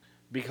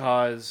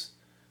because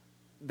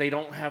they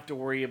don't have to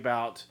worry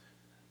about,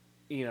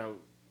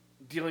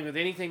 dealing with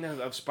anything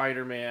of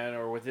Spider-Man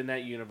or within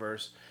that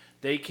universe.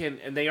 They can,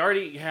 and they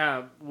already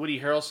have Woody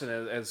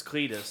Harrelson as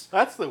Cletus.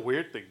 That's the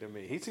weird thing to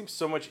me. He seems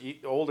so much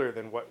older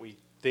than what we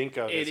think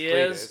of It as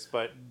is. Cletus,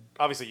 but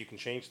obviously you can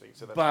change things.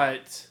 So that's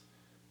But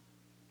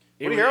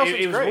Woody it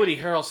Harrelson's was great. Woody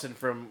Harrelson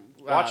from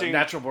Watching-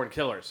 Natural Born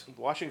Killers.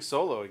 watching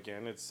Solo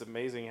again. It's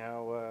amazing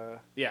how.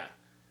 Yeah.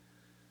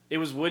 It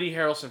was Woody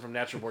Harrelson from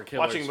Natural Born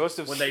Killers. Watching most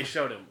of- when they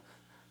showed him.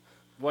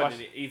 What Watch-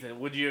 did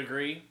Ethan? Would you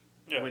agree?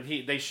 Yeah. When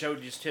they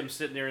showed just him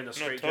sitting there in the No,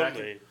 straight totally.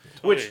 jacket,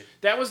 Totally. which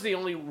that was the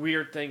only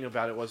weird thing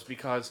about it was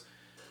because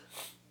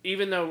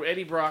even though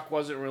Eddie Brock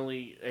wasn't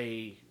really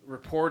a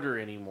reporter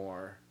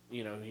anymore,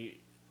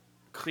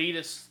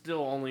 Cletus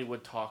still only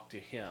would talk to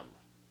him.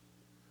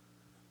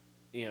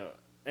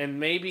 And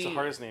maybe It's the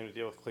hardest name to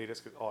deal with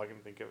Cletus because all I can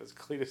think of is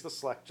Cletus the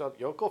Slack-jawed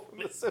yokel from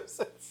The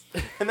Simpsons.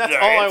 And that's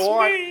all I It's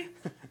want.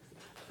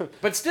 me.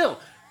 But still,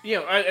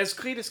 as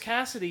Cletus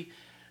Cassidy,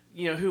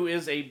 who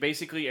is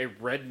basically a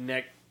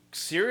redneck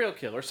serial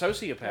killer,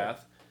 sociopath,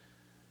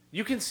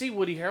 you can see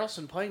Woody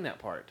Harrelson playing that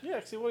part. Yeah,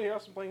 see Woody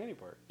Harrelson playing any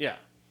part. Yeah.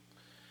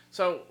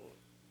 So,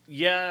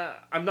 yeah,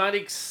 I'm not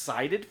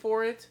excited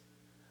for it,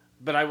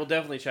 but I will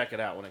definitely check it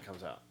out when it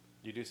comes out.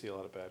 You do see a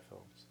lot of bad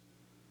films.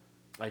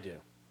 I do.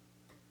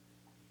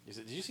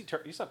 Did you see?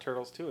 You saw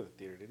Turtles 2 in the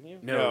theater, didn't you?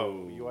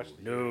 No, you watched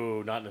it.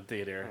 No, not in the I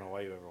theater. don't know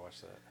why you ever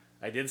watched that.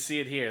 I did see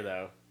it here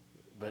though,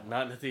 but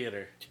not in the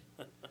theater.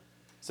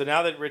 So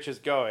now that Rich is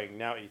going,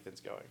 now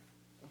Ethan's going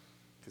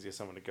because he has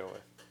someone to go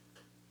with.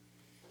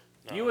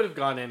 No. You would have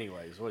gone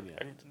anyways, wouldn't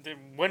you?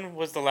 When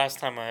was the last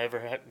time I ever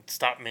had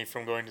stopped me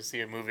from going to see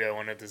a movie I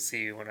wanted to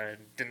see when I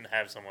didn't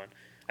have someone?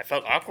 I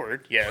felt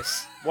awkward,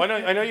 yes. Well,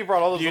 I know you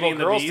brought all those Beauty little and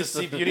the girls to Beast.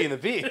 see Beauty and the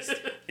Beast.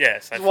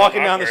 Yes. I Just felt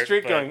walking down the awkward,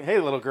 street but, going, hey,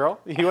 little girl,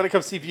 you want to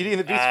come see Beauty and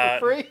the Beast for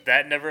free?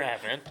 That never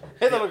happened.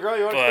 Hey, little girl,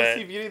 you want to But- come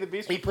see Beauty and the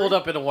Beast for He free? pulled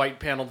up in a white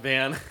paneled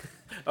van,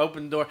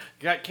 open door,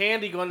 got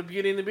candy going to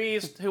Beauty and the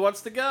Beast. Who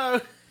wants to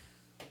go?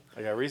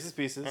 I got Reese's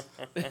Pieces.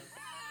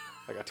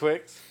 I got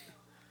Twix.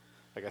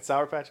 I got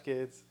Sour Patch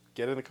Kids.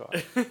 Get in the car.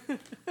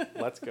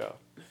 Let's go.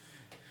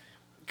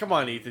 Come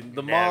on, Ethan.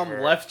 The mom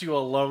Never. left you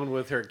alone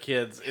with her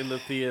kids in the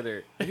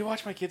theater. Will you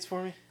watch my kids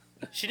for me?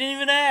 She didn't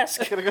even ask.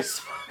 I gotta go.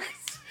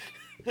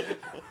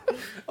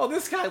 Oh,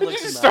 this guy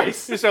looks Just nice.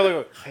 start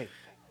looking.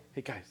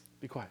 Hey guys,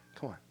 be quiet.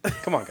 Come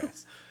on,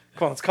 guys.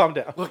 Come on, let's calm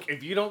down. Look,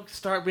 if you don't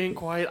start being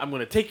quiet, I'm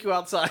going to take you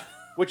outside.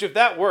 Which, if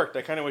that worked,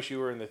 I kind of wish you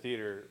were in the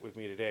theater with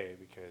me today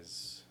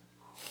because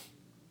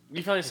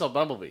You finally saw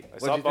Bumblebee. I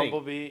saw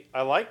Bumblebee.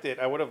 I liked it.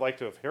 I would have liked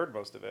to have heard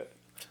most of it.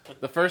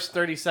 The first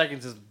 30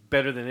 seconds is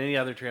better than any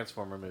other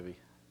Transformer movie.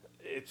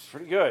 It's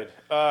pretty good.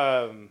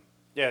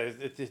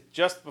 It's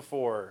just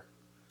before,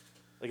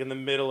 like in the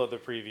middle of the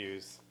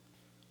previews,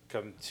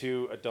 come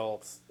 2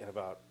 adults and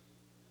about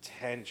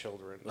 10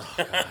 children,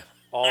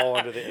 all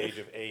under the age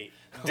of 8.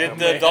 Did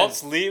the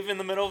adults leave in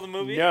the middle of the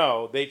movie?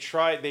 No, they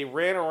tried. They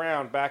ran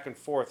around back and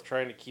forth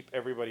trying to keep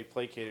everybody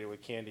placated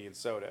with candy and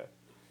soda.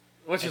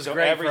 Which And is so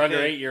great for under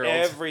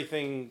 8-year-olds.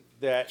 Everything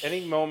that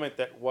any moment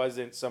that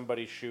wasn't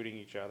somebody shooting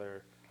each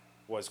other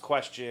was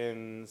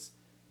questions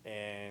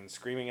and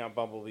screaming out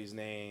Bumblebee's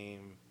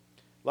name.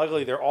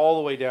 Luckily, they're all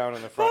the way down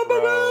in the front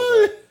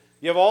row. But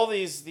you have all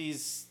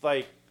these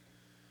like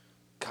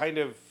kind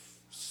of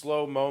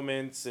slow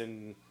moments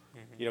and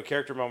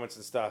character moments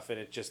and stuff, and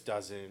it just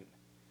doesn't.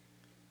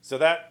 So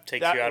that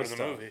Takes that you out was of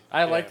the tough. movie.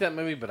 I like Yeah. that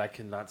movie, but I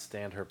could not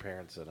stand her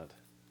parents in it.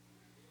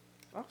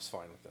 I was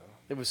fine with that.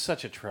 It was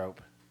such a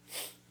trope.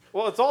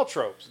 Well, it's all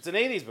tropes. It's an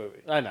 '80s movie.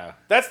 I know.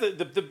 That's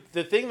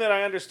the thing that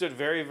I understood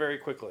very, very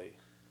quickly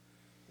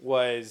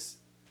was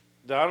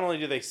not only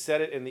do they set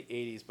it in the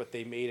 80s, but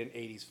they made an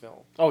 80s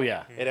film. Oh,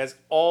 yeah. It has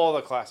all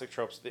the classic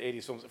tropes of the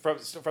 80s films.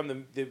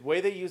 From the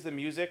way they use the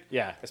music,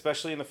 Yeah.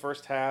 especially in the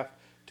first half,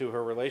 to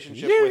her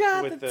relationship You with,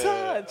 got with the the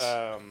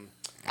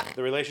touch.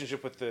 the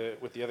relationship with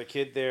the other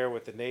kid there,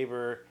 with the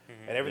neighbor,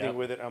 and everything Yep.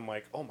 with it. I'm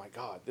like, oh my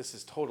god, this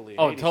is totally an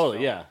Oh, 80s totally,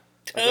 film. yeah.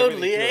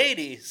 Totally everything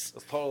to 80s.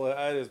 It's totally,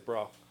 it is,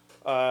 bro.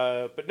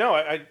 But no,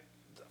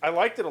 I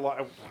liked it a lot.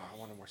 I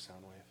wanted more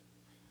Soundwave.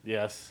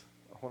 Yes.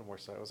 I wanted more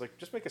Soundwave. I was like,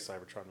 just make a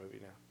Cybertron movie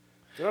now.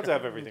 You don't have to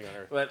have everything on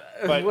Earth. But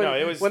But when, no,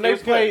 it was- when it they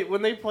was played good.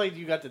 when they played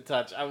You Got the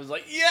Touch, I was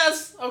like,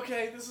 yes,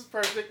 okay, this is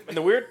perfect. And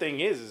the weird thing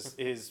is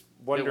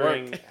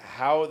wondering worked.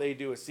 how they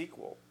do a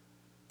sequel,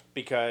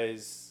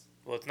 because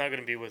Well, it's not going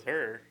to be with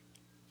her.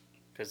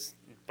 Because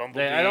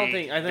Bumblebee I don't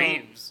think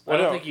leaves. I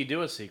don't no. think you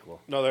do a sequel.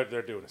 no,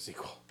 they're doing a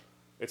sequel.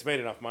 It's made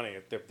enough money.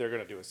 They're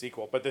going to do a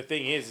sequel. But the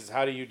thing is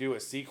how do you do a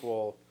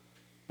sequel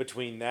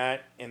between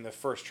that and the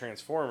first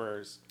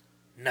Transformers,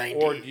 90s.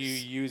 or do you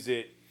use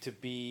it to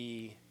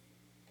be?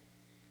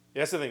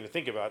 That's the thing to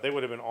think about. They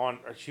would have been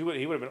he would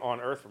have been on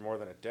Earth for more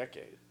than a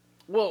decade.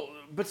 Well,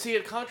 but see,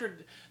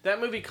 that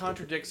movie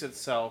contradicts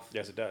itself,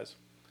 Yes, it does.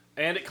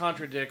 and it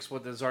contradicts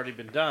what has already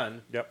been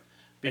done. Yep.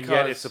 Because And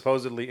yet it's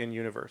supposedly in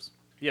universe.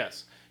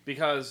 yes,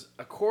 because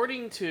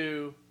according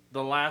to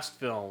the last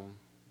film,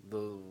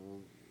 the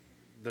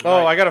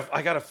Oh, night,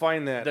 I gotta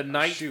find that. the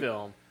night Shoot.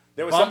 film.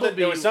 There was something. There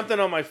Bumblebee- was something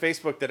on my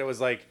Facebook that it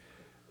was like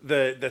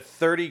the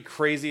 30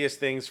 craziest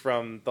things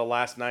from the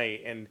last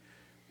night, and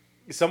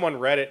someone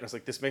read it and was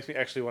like, "This makes me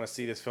actually want to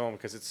see this film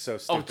because it's so Oh,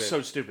 stupid." it's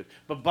so stupid.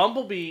 But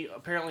Bumblebee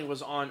apparently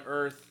was on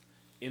Earth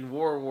in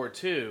World War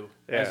II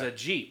as Yeah. a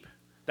Jeep.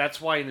 That's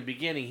why in the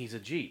beginning he's a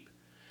Jeep.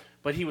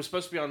 But he was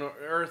supposed to be on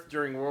Earth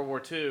during World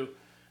War II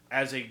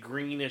as a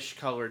greenish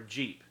colored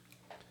Jeep,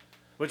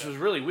 which was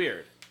really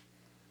weird.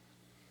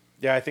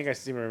 Yeah, I think I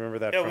seem to remember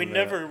that. Yeah, from we the-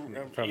 never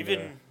from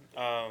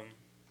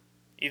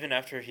even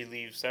after he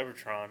leaves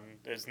Cybertron,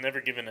 there's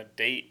never given a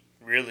date.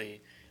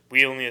 Really,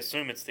 we only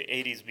assume it's the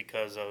 '80s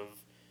because of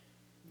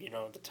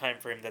the time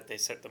frame that they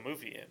set the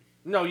movie in.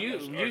 No, Or you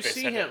they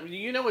see said him.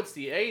 You know it's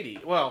the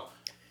 80s. Well,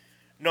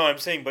 No, I'm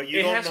saying, but you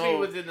it don't has to know. be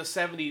within the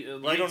 70s,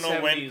 late you don't know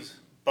 70s. when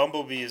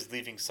Bumblebee is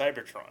leaving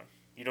Cybertron.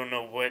 You don't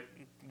know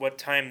what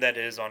time that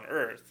is on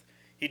Earth.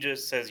 He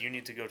just says you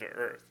need to go to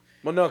Earth.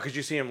 Well, no, because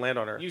you see him land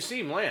on Earth. You see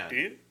him land. Do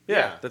you? yeah,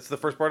 yeah. that's the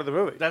first part of the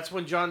movie. That's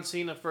when John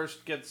Cena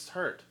first gets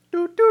hurt.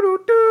 Do, do,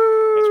 do,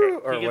 do, That's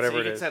right. or He whatever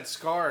he it gets is. that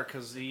scar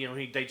because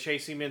they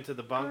chase him into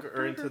the bunker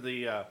or into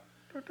the.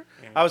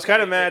 I was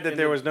kind of mad that in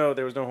there the-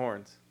 was no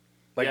horns.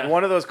 Like Yeah.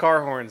 one of those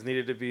car horns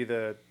needed to be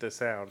the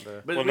sound.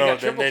 But Well, we no, got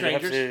then triple they'd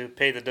have changers. to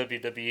pay the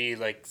WWE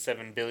like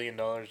 $7 billion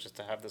just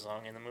to have the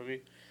song in the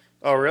movie.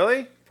 Oh,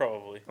 really?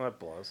 Probably. Well, that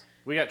blows.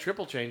 We got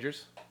triple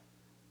changers.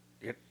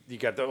 You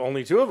got the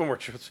only 2 of them were.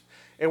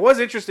 It was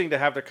interesting to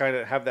have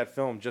that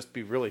film just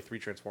be really 3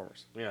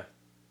 Transformers, Yeah.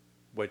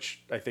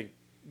 which I think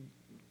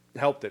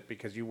helped it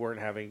because you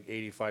weren't having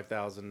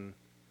 85,000.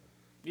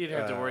 You'd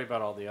have to worry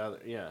about all the other.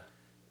 Yeah.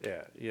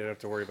 Yeah, you didn't have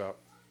to worry about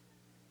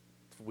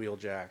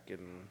Wheeljack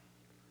and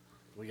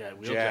We got Wheeljack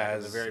in the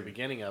Jazz very and-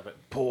 beginning of it.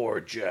 poor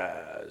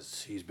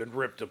Jazz. He's been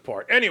ripped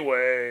apart.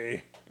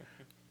 Anyway,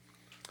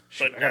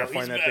 But I gotta now he's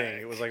find that back.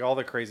 thing. It was like all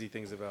the crazy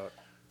things about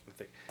the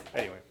thing.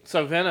 Anyway,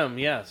 So Venom,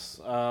 yes,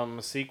 a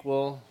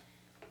sequel.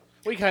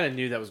 We kind of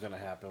knew that was going to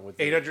happen with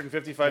the-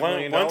 $855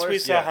 million. Once we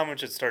saw Yeah. how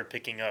much it started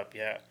picking up,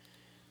 yeah.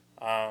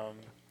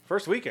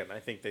 First weekend, I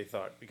think they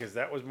thought, because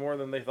that was more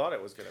than they thought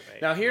it was going to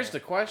make. Now here's the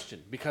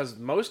question, because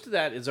most of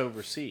that is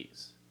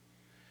overseas.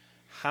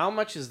 How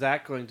much is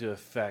that going to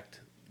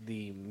affect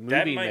the movie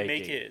That might making.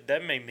 make it.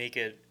 That may make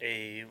it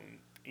a.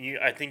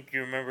 I think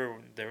you remember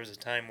there was a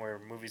time where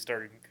movies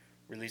started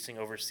releasing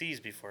overseas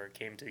before it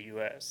came to the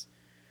U.S.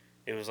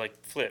 It was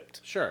like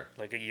flipped, Sure.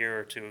 like a year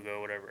or two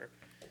ago, whatever.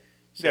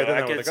 Yeah, I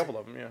I with could a couple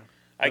of them. Yeah,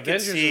 I could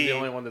Avengers see. is the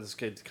only one that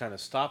could kind of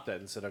stop that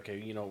and said,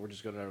 okay, we're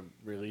just going to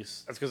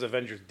release. that's because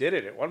Avengers did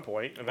it at one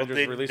point. Well, Avengers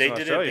they released they in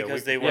did Australia it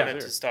because a they week wanted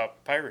later. to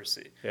stop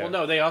piracy, Yeah. Well,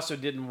 no, they also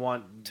didn't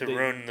want to they-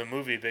 ruin the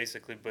movie,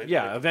 basically. But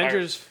Yeah, with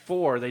Avengers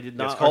 4, they did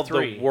not. It's called or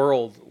 3. the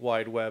World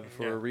Wide Web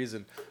for Yeah. a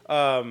reason.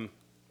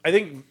 I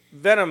think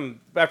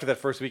Venom, after that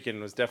first weekend,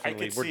 was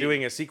definitely could we're see-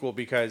 doing a sequel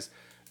because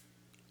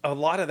a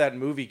lot of that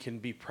movie can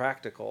be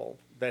practical.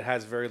 That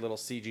has very little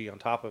CG on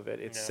top of it.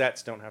 Its Yeah.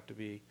 sets don't have to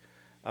be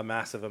a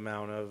massive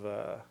amount of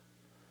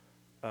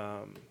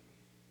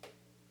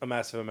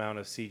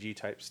CG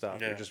type stuff.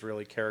 Yeah. They're just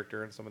really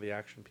character and some of the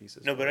action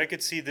pieces. No, but I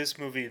could see this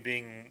movie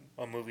being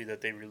a movie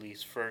that they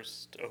released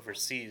first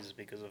overseas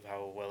because of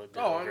how well it did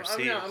Oh,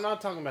 overseas. I'm not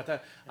talking about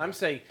that. I'm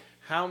saying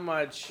how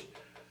much,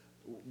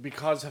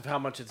 because of how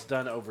much it's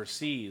done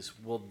overseas,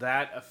 will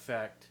that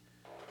affect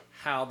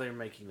how they're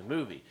making the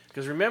movie?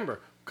 Because remember,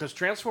 because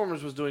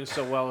Transformers was doing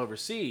so well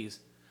overseas,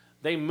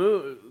 they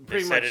moved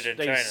pretty set much. it in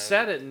They China.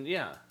 set it, and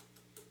yeah,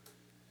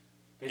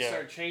 they Yeah.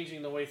 started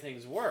changing the way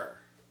things were.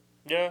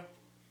 Yeah.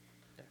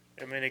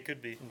 I mean, it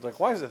could be. Like,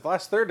 why is the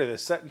last third of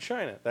this set in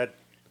China?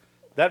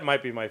 That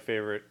might be my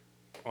favorite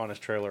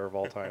honest trailer of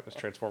all time. Is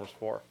Transformers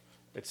 4.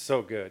 It's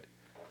so good.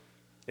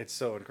 It's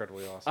so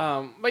incredibly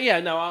awesome. But yeah,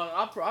 no,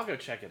 I'll go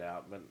check it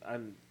out. But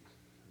I'm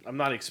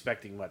not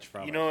expecting much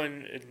from it. You know,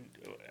 and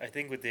I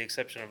think with the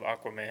exception of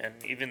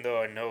Aquaman, even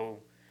though I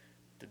know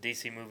the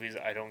DC movies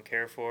I don't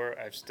care for,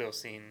 I've still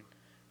seen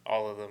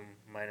all of them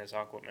minus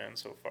Aquaman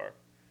so far.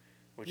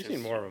 Which You've is,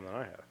 seen more of them than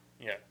I have.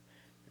 Yeah.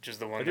 Which is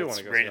the one do that's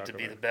wanna go see rated to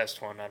be Aquaman. the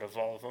best one out of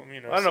all of them.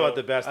 You know, I don't know so about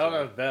the best. I don't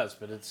one. know if best,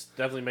 but it's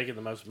definitely making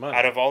the most money.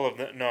 out of all of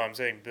them. No, I'm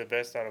saying the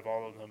best out of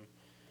all of them.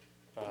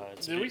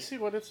 It's, Did we see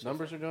what its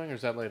numbers are doing, or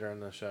is that later in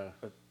the show?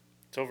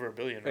 it's over $1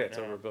 billion Yeah, right it's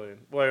now. over $1 billion.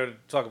 Well, I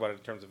would talk about it in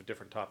terms of a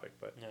different topic,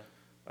 but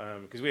Yeah.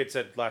 because we had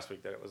said last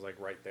week that it was like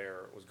right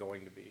there, it was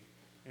going to be.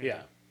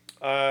 Yeah.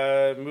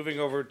 Moving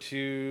over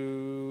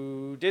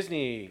to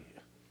Disney.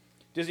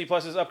 Disney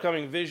Plus's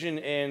upcoming Vision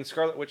and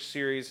Scarlet Witch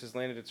series has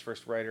landed its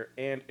first writer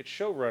and its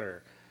showrunner.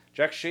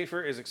 Jack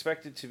Schaefer is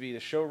expected to be the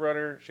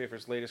showrunner.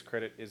 Schaefer's latest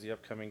credit is the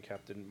upcoming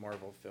Captain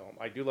Marvel film.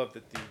 I do love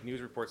that the news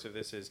reports of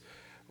this is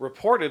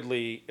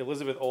reportedly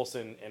Elizabeth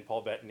Olsen and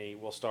Paul Bettany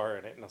will star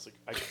in it, and I was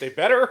like, they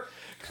better.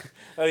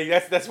 I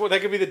think that's what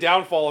that could be the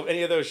downfall of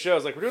any of those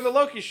shows. Like, we're doing the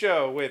Loki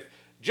show with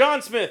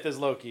John Smith as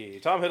Loki.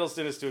 Tom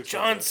Hiddleston is too expensive.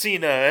 John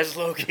Cena as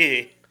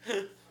Loki.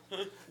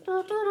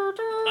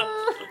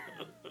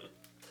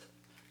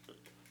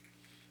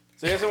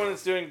 So here's someone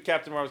that's doing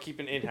Captain Marvel,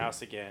 keeping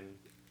in-house again.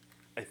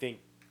 I think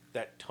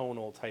that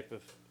tonal type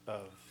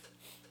of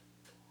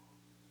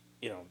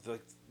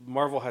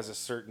Marvel has a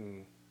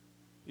certain,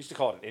 used to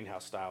call it an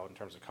in-house style in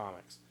terms of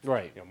comics.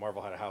 Right.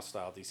 Marvel had a house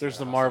style. DC There's had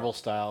the a house Marvel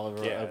style of,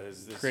 style. Yeah, of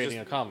it's creating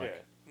just- a comic.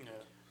 yeah. Yeah.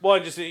 Well,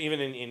 and just even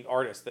in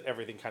artists, that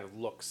everything kind of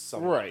looks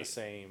somewhat Right. the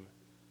same.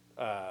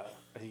 I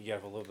think you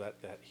have a little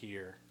bit that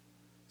here.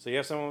 So you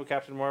have someone with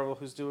Captain Marvel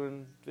who's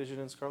doing Vision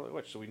and Scarlet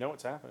Witch, so we know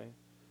what's happening.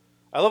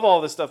 I love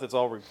all this stuff that's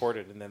all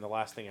reported, and then the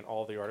last thing in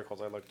all the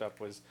articles I looked up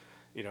was,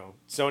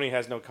 Sony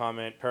has no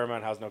comment,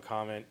 Paramount has no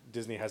comment,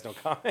 Disney has no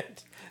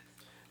comment.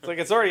 It's like,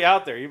 it's already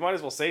out there. You might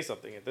as well say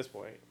something at this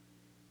point.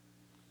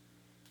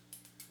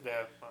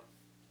 Yeah.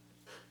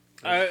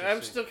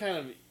 I'm still kind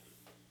of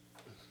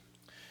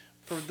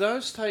for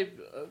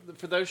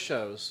those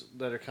shows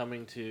that are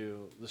coming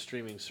to the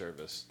streaming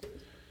service.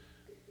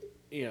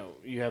 You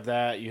have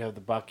that. You have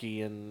the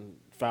Bucky and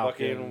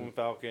Falcon.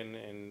 Falcon,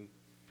 and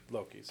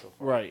Loki so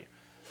far. Right.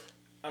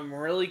 I'm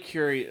really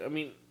curious. I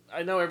mean,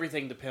 I know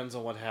everything depends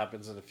on what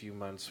happens in a few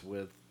months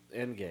with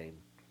Endgame,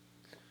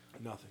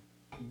 Nothing.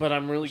 but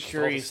I'm really It's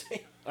all the curious. same.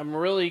 I'm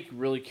really,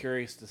 really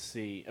curious to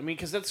see. I mean,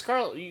 because the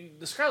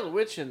Scarlet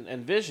Witch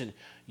and Vision,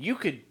 you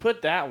could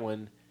put that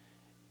one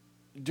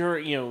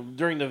during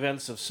the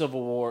events of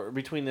Civil War,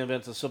 between the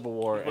events of Civil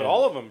War. But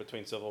all of them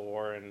between Civil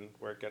War and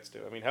where it gets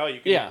to. I mean, hell, you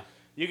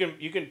can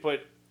you can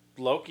put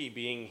Loki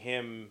being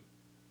him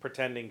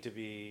pretending to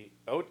be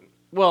Odin.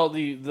 Well,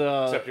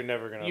 Except you're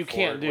never gonna. you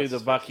can't do the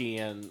Bucky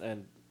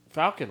and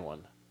Falcon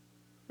one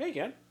Yeah, you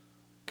can.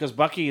 because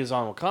Bucky is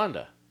on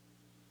Wakanda.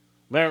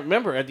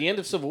 Remember, at the end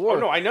of Civil War, Oh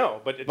no, I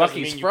know, but it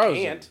Bucky's doesn't mean frozen.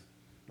 you can't.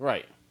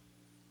 Right?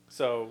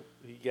 So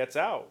he gets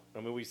out. I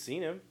mean, we've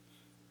seen him.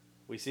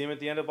 We see him at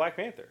the end of Black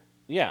Panther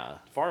Yeah.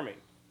 farming.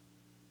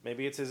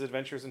 Maybe it's his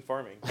adventures in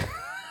farming,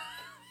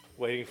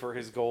 waiting for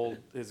his gold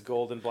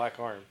and black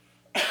arm.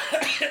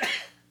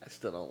 I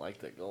still don't like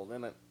that gold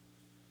in it.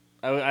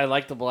 I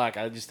like the black.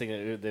 I just think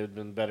it would have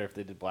been better if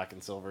they did black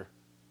and silver.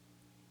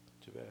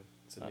 Too bad.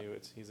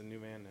 He's a new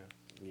man now.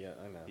 Yeah,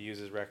 I know. He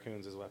uses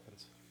raccoons as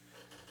weapons.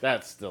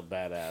 That's still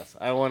badass.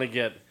 I want to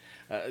get.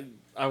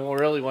 I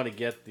really want to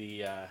get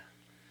the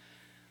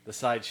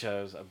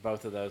sideshows of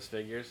both of those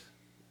figures,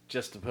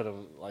 just to put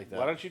them like that.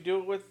 Why don't you do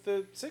it with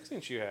the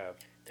 6-inch you have?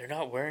 They're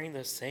not wearing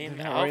the same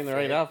They're not outfit. wearing the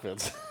right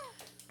outfits.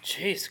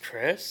 Jeez,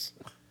 Chris.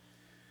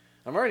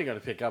 I'm already going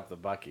to pick up the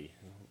Bucky,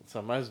 so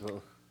I might as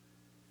well.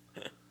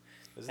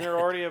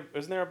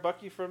 Isn't there a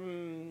Bucky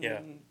from Yeah.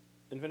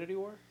 Infinity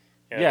War?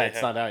 Yeah, they it's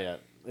have- not out yet.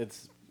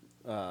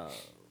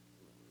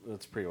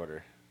 It's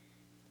pre-order.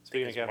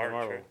 Speaking of it's Captain March,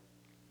 Marvel, right?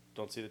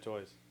 don't see the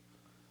toys.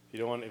 If you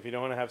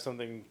don't want to have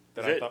something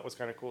that Is I it- thought was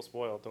kind of cool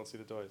spoiled, don't see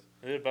the toys.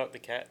 Is it about the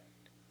cat?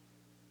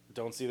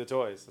 Don't see the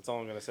toys. That's all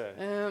I'm gonna say.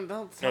 And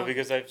don't No, tell-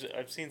 because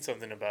I've seen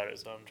something about it,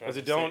 so I'm trying As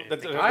to it don't- see-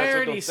 that's- think- I what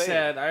already don't say.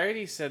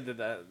 said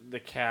that the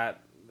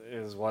cat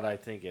is what I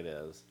think it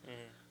is, Mhm.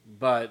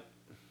 but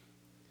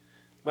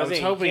I was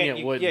saying, hoping you can't-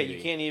 it would. Yeah, be.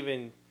 you can't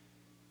even.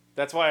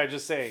 That's why I'm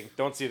just saying,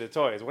 don't see the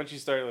toys. Once you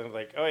start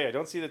like, oh yeah,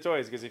 don't see the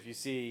toys, because if you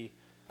see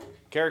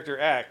character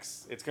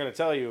X, it's gonna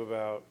tell you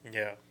about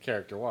Yeah.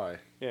 Character Y.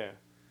 yeah.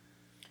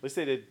 At least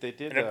they did.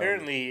 And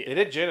apparently- they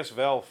did Janice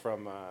Vell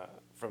from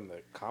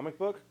the comic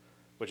book,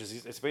 which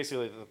is it's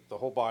basically the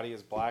whole body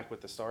is black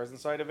with the stars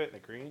inside of it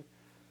and the green.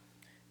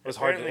 It was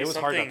hard. Apparently It was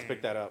hard not to something-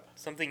 pick that up.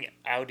 Something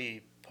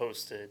Audi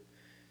posted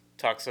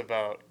talks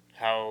about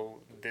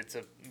how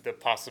the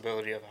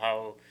possibility of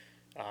how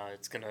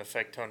it's going to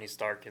affect Tony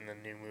Stark in the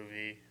new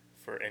movie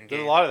for Endgame.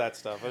 There's a lot of that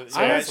stuff. So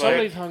I heard it's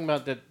somebody like- talking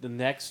about that the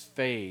next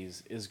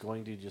phase is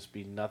going to just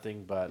be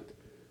nothing but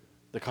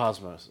the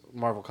cosmos,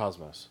 Marvel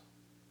Cosmos.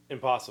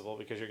 Impossible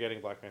because you're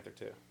getting Black Panther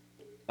too.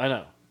 I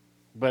know,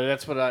 but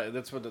that's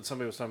what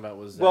somebody was talking about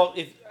was that, Well,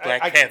 if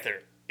Black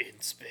Panther in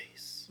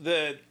space.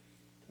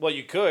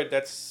 You could.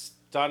 That's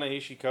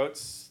Ta-Nehisi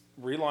Coates'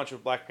 relaunch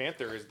of Black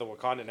Panther is the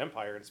Wakandan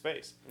Empire in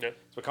space. Yep.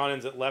 It's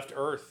Wakandans that left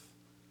Earth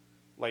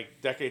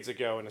like decades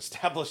ago and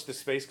established the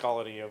space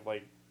colony of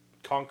like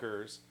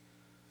conquerors.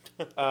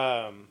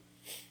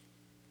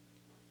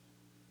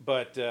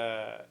 But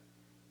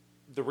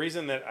the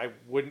reason that I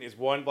wouldn't is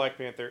one, Black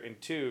Panther, and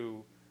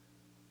two,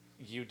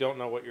 you don't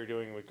know what you're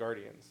doing with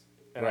Guardians.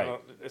 And I Right.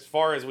 don't, as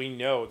far as we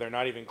know, they're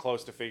not even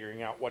close to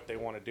figuring out what they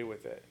want to do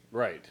with it.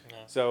 right.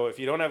 So if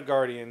you don't have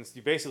Guardians,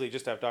 you basically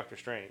just have Doctor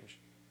Strange.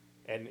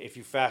 And if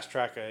you fast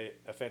track a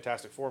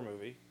Fantastic Four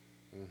movie,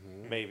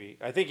 maybe.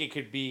 I think it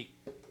could be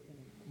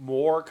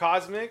more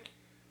cosmic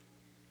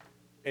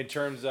in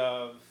terms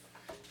of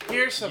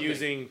Here's something.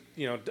 using,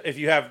 if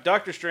you have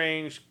Doctor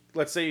Strange,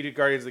 let's say you do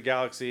Guardians of the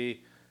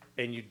Galaxy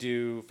and you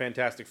do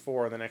Fantastic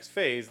Four in the next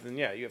phase, then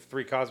yeah, you have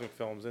 3 cosmic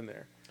films in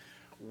there.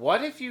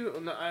 What if you?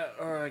 No,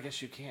 or I guess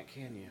you can't,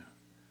 can you?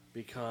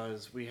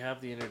 Because we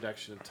have the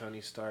introduction of Tony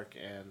Stark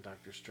and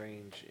Doctor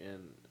Strange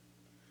in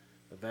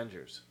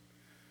Avengers.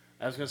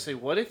 I was going to say,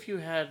 what if you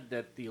had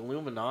that the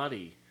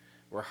Illuminati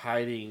were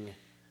hiding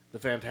the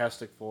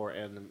Fantastic Four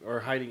or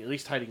at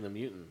least hiding the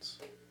mutants?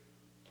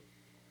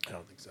 I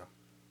don't think so.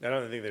 I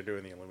don't think they're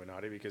doing the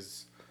Illuminati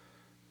because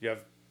you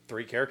have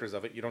 3 characters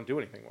of it you don't do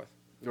anything with.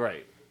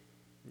 Right.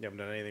 You haven't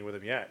done anything with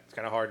them yet. It's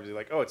kind of hard to be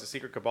like, oh, it's a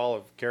secret cabal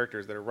of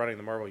characters that are running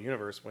the Marvel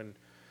Universe when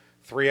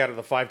 3 out of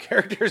the 5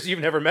 characters you've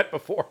never met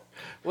before,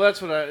 Well,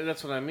 that's what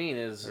I mean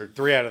is or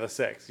 3 out of the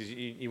 6. 'Cause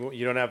you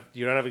don't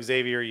have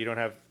Xavier, you don't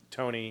have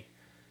Tony,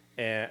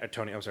 and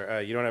Tony. I'm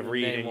sorry, you don't have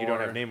Reed, and you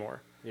don't have Namor.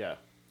 yeah.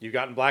 You've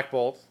gotten Black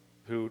Bolt,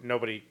 who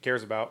nobody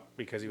cares about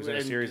because he was in a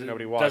And series that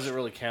nobody watched. Does it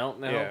really count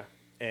now? Yeah,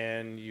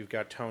 and you've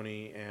got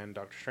Tony and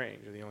Doctor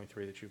Strange are the only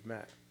 3 that you've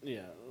met.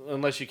 Yeah.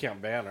 Unless you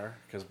count Banner,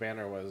 because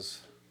Banner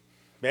was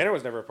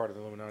was never a part of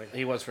the Illuminati.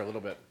 he was for a little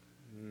bit.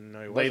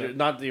 No, he Later, wasn't.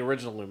 not the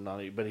original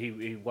Illuminati, but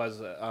he was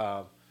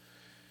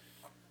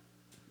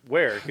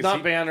Where? 'Cause not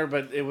he- Banner,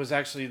 but it was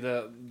actually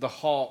the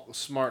Hulk,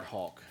 Smart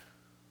Hulk,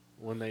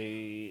 when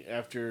they I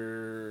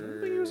after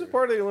don't think he was a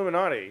part of the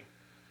Illuminati.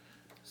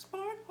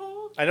 Smart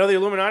Hulk. I know the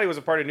Illuminati was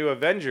a part of New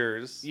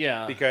Avengers.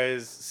 Yeah.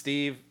 Because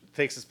Steve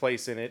takes his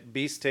place in it.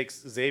 Beast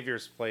takes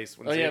Xavier's place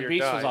when Oh yeah, Xavier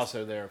Beast dies. was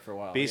also there for a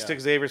while. Beast yeah. took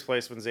Xavier's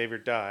place when Xavier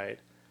died.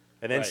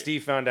 And then Right.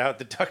 Steve found out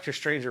that Doctor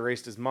Strange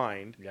erased his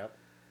mind. Yep.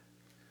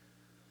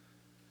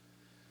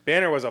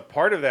 Banner was a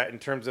part of that in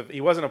terms of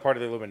he wasn't a part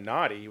of the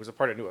Illuminati. He was a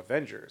part of New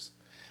Avengers.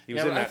 He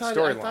was Yeah, in but that I thought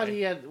storyline.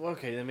 he had. Well,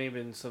 okay, there may have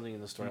been something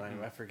in the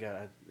storyline. I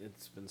forget.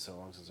 It's been so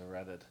long since I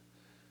read it.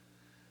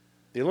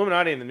 The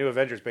Illuminati and the New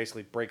Avengers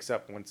basically breaks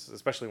up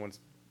especially once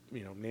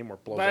Namor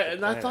blows But up.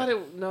 and I thought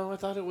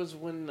it was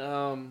when.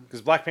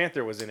 Because Black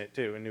Panther was in it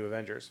too in New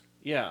Avengers.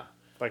 Yeah,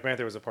 Black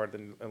Panther was a part of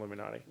the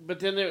Illuminati. but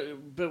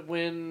but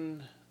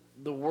when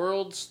the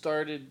world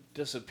started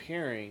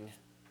disappearing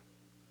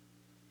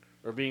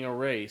or being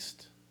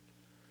erased,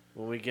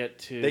 when we get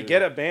to They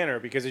get a banner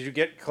because as you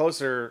get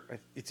closer,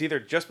 it's either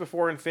just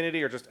before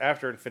Infinity or just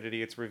after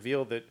Infinity. It's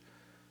revealed that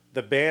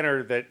the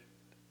banner that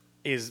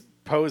is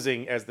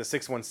posing as the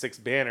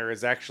 616 banner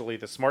is actually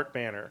the Smart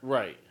Banner,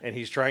 right. and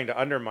he's trying to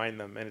undermine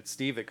them. And it's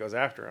Steve that goes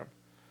after him.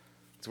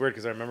 It's weird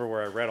because I remember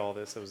where I read all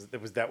this. It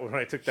was that when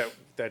I took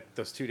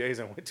those 2 days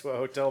and went to a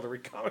hotel to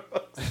read comic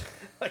books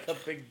like a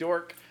big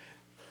dork,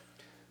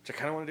 which I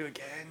kind of want to do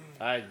again.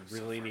 I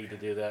really need to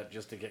do that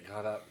just to get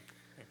caught up.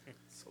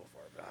 So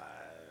far behind.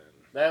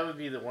 That would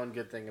be the one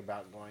good thing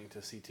about going to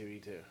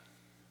C2E2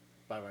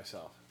 by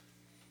myself.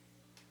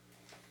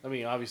 I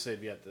mean, obviously,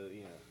 it'd be at the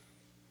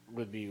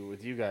would be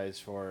with you guys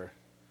for.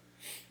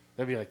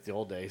 That'd be like the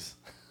old days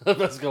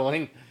of us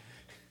going.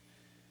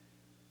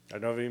 I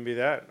don't know if it even be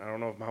that. I don't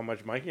know how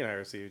much Mikey and I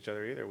will see each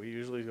other either. We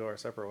usually go our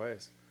separate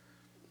ways.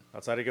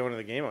 Outside of going to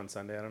the game on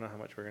Sunday, I don't know how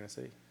much we're going to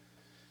see.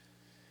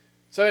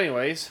 So,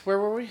 anyways, where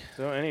were we?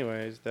 So,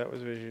 anyways, that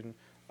was Vision.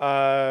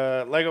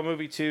 Lego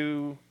Movie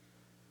 2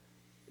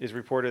 is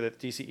reported that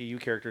DCEU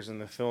characters in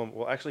the film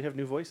will actually have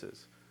new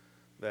voices.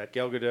 That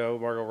Gal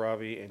Gadot, Margot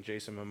Robbie, and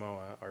Jason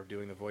Momoa are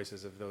doing the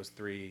voices of those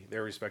three,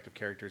 their respective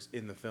characters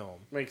in the film.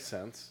 Makes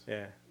sense.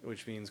 Yeah,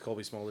 which means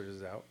Colby Smulders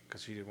is out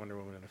because she did Wonder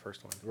Woman in the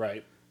first one.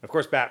 Right. Of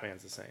course,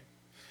 Batman's the same.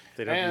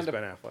 They don't And use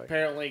Ben Affleck.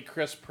 apparently,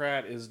 Chris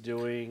Pratt is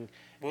doing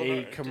Well,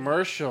 a no,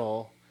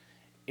 commercial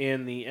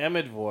in the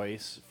Emmett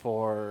voice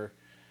for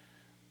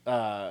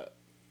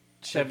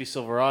Chevy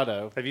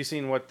Silverado, Have you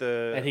seen what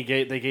the... and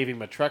they gave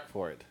him a truck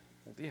for it.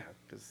 Yeah,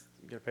 because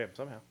you got to pay him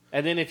somehow.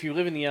 And then if you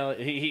live in the LA,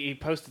 he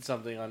posted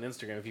something on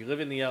Instagram. If you live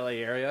in the LA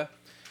area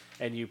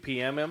and you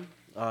PM him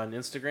on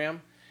Instagram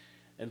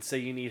and say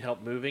you need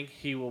help moving,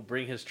 he will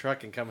bring his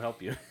truck and come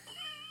help you.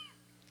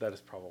 That is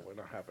probably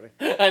not happening.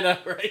 I know,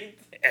 right?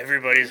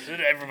 Everybody's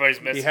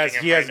messaging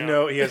He him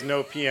right has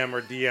no PM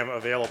or DM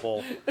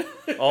available.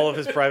 All of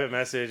his private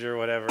message or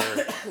whatever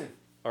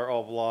are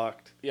all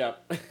blocked. Yeah.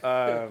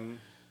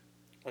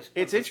 It's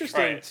Let's interesting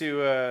try it.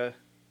 to.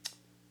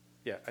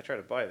 Yeah, I tried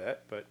to buy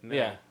that, but no.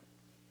 Yeah.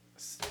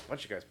 A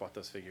bunch of guys bought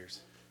those figures.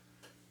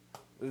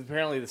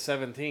 Apparently the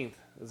 17th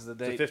is the It's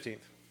date. the 15th.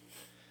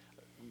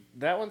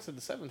 That one said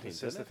the 17th, It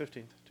says didn't the it?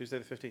 15th. Tuesday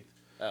the 15th.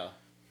 Oh.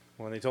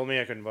 When they told me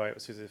I couldn't buy it, it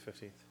was Tuesday the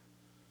 15th.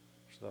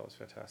 So that was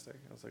fantastic.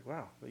 I was like,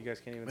 wow, you guys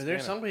can't even But scan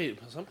there's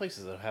it. some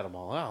places that had them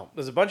all out.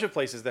 There's a bunch of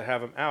places that have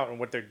them out, and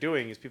what they're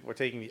doing is people are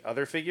taking the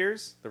other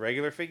figures, the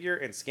regular figure,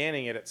 and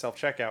scanning it at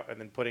self-checkout and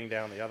then putting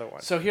down the other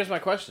one. So here's my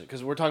question,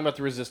 because we're talking about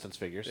the Resistance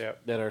figures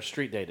Yep. that are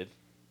street dated.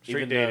 Street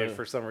Even dated though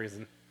for some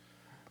reason.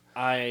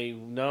 I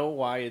know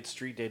why it's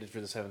street dated for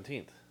the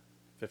 17th,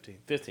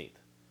 15th.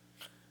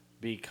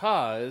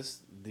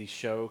 Because the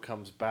show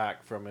comes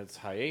back from its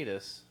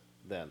hiatus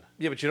then.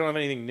 Yeah, but you don't have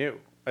anything new.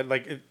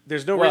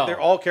 There's no. Well- they're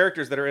all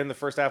characters that are in the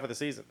first half of the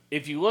season.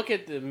 If you look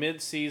at the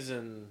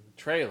mid-season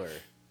trailer,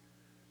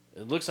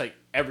 it looks like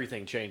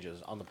everything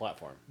changes on the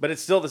platform. But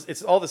it's still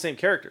it's all the same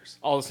characters.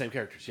 All the same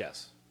characters,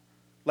 yes.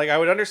 Like I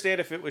would understand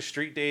if it was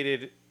street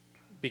dated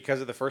because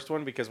of the first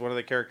one, because one of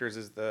the characters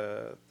is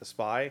the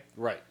spy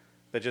Right.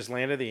 that just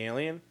landed the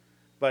alien.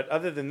 But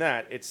other than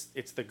that, it's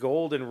the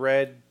gold and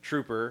red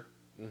trooper.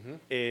 Mm-hmm.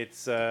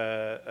 It's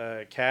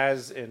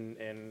Kaz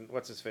and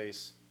what's his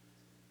face,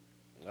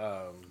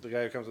 the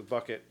guy who comes with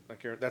Bucket.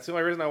 That's the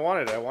only reason I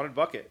wanted it. I wanted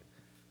Bucket,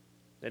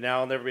 and now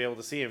I'll never be able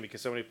to see him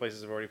because so many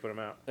places have already put him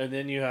out. And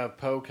then you have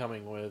Poe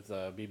coming with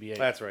BB-8.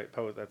 That's right,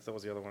 Poe. That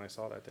was the other one I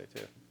saw that day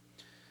too.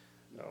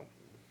 No,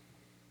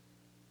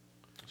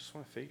 I just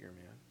want a figure,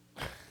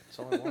 man. That's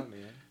all I want, man.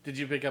 Did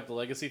you pick up the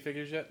Legacy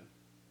figures yet?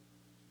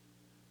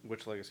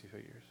 Which legacy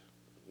figures?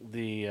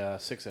 The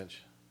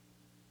 6-inch.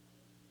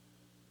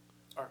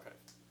 Archive.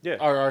 Yeah,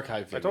 Our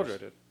archive figures. I told you I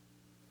did.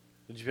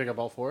 Did you pick up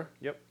all 4?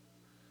 Yep.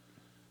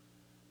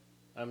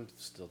 I'm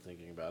still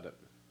thinking about it.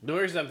 The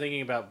reason I'm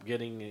thinking about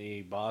getting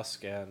the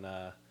Bosk and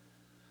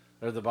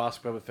or the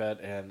Bosk Boba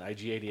Fett and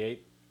IG-88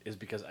 is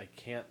because I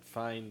can't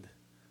find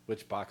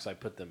which box I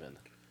put them in.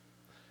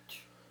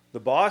 The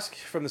Bosk,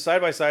 from the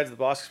side-by-sides, the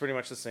Bosk is pretty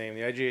much the same.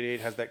 The IG-88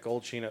 has that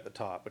gold sheen at the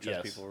top, which Yes.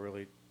 has people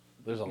really...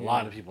 There's a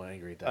lot of people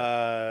angry at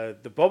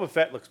that. The Boba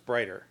Fett looks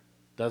brighter.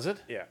 Does it?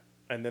 Yeah.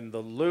 And then the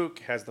Luke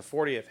has the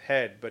 40th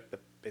head, but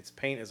its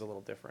paint is a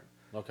little different.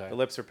 Okay. The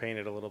lips are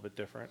painted a little bit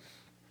different.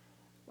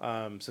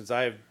 Since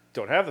I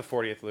don't have the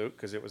 40th Luke,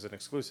 because it was an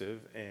exclusive,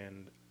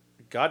 and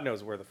God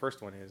knows where the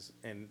first one is,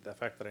 and the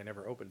fact that I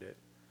never opened it.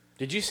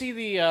 Did you see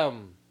the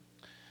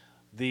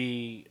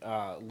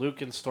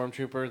Luke and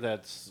Stormtrooper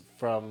that's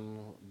from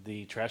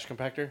the trash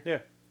compactor? Yeah.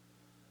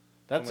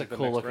 That's From, a the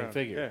cool next looking round.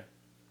 figure. Yeah.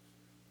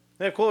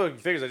 They have cool looking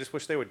figures. I just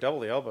wish they would double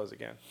the elbows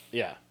again.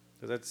 Yeah.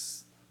 Because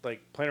that's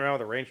like playing around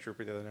with a range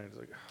trooper the other night. I was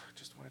like, I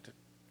just wanted to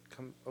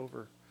come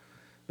over.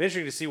 Be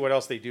interesting to see what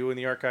else they do in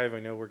the archive. I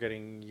know we're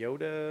getting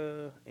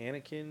Yoda,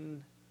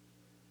 Anakin.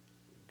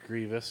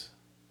 Grievous.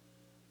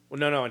 Well,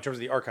 no, in terms of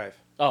the archive.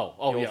 Oh,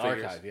 The old yeah,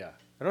 figures. archive, yeah. I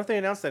don't know if they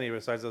announced any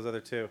besides those other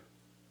two.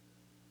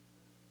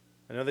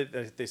 I know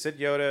they said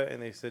Yoda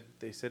and they said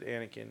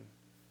Anakin.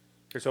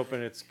 Here's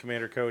hoping it's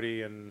Commander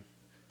Cody and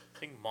I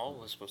think Maul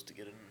was supposed to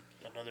get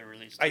another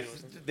release too.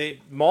 wasn't it?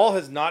 Maul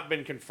has not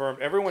been confirmed.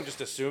 Everyone just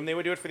assumed they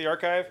would do it for the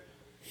archive,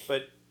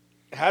 but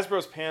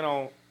Hasbro's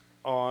panel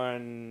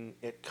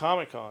at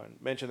Comic-Con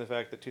mentioned the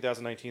fact that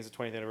 2019 is the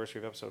 20th anniversary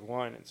of Episode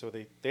 1, and so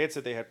they had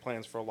said they had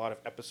plans for a lot of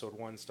Episode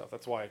 1 stuff.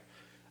 That's why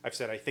I've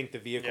said I think the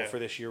vehicle Yeah. for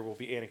this year will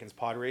be Anakin's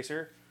Pod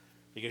Racer,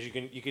 because you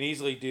can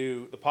easily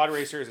do the Pod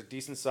Racer is a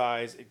decent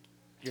size.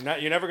 You're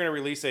never going to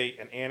release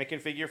an Anakin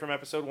figure from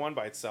Episode 1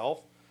 by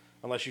itself,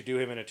 unless you do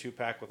him in a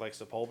 2-pack with like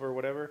Sepulba or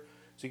whatever.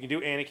 So you can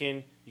do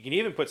Anakin. You can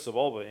even put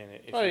Sebulba in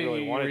it if Well, you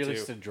really wanted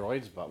released to. the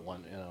droids, but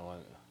one,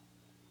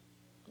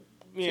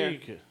 Yeah, you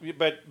could-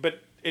 but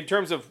in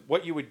terms of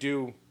what you would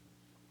do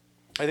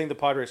I think the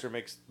pod racer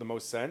makes the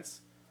most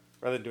sense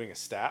rather than doing a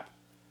stap.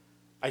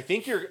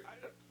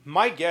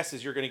 My guess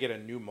is you're going to get a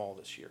new mall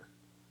this year.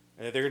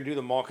 And they're going to do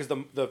the mall, because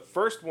the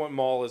first one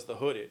mall is the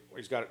hooded, where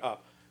he's got it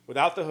up.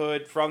 Without the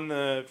hood, from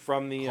the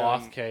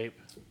Cloth cape.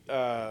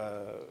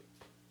 Good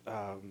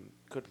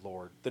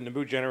lord, the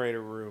Naboo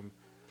generator room,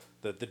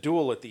 the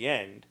duel at the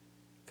end,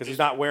 because he's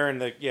not wearing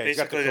the he's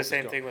got Basically the the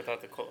same thing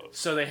without the clothes.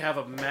 So they have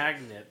a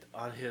magnet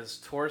on his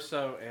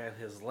torso and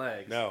his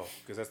legs. No,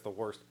 because that's the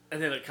worst.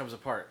 And then it comes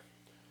apart.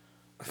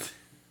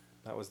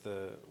 That was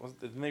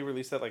didn't they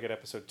release that like at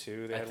episode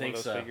 2? They I had one think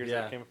of those so, figures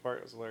yeah. that came apart.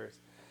 It was hilarious.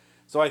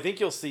 So I think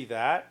you'll see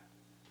that.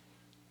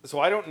 So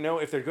I don't know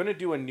if they're going to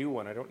do a new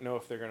one. I don't know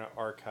if they're going to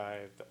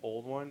archive the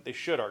old one. They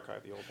should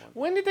archive the old one.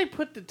 When did they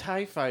put the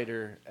TIE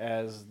Fighter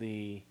as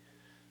the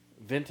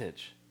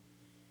vintage?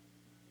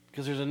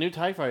 Because there's a new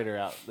TIE Fighter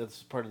out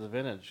that's part of the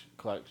vintage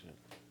collection.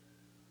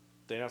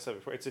 They announced that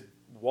before. It's at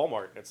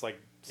Walmart. It's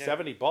like Yeah.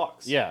 $70.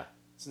 Yeah.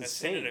 It's I've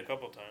seen insane. it a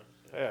couple times.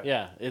 Yeah.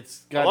 Yeah.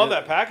 It's I got love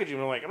that packaging.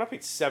 I'm like, I'm not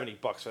paying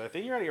 $70 for that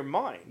thing. You're out of your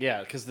mind.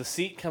 Yeah, because the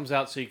seat comes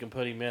out so you can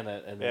put him in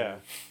it. And Yeah.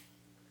 then,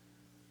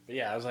 but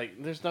yeah, I was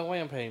like, there's no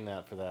way I'm paying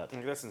that for that.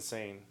 Like, that's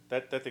insane.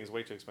 That thing's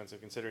way too expensive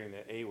considering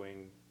the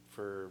A-Wing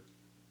for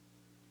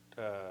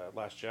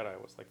Last Jedi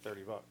was like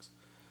 $30.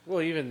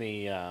 Well, even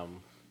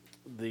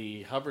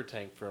the hover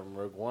tank from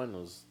Rogue One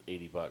was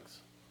 $80,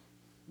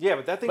 Yeah,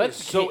 but that thing But is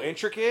so can-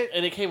 intricate.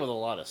 and it came with a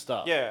lot of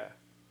stuff. Yeah.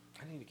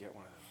 I need to get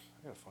one of those.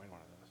 I gotta find one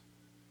of those.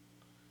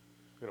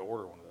 I gotta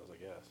order one of those, I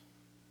guess.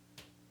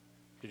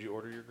 Did you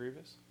order your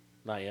Grievous?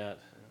 Not yet.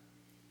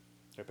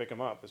 I pick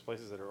them up. There's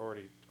places that are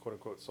already quote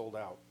unquote sold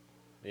out.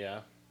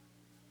 Yeah.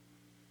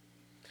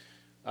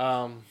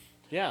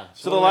 Yeah.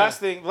 So the last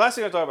thing I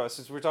talk about,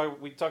 since we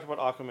talked about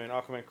Aquaman.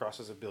 Aquaman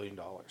crosses $1 billion,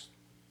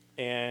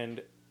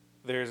 and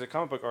there's a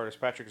comic book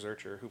artist, Patrick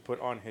Zurcher, who put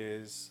on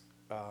his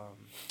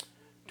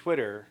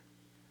Twitter.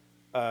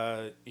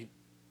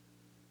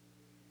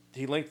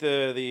 He linked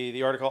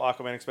the article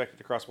Aquaman expected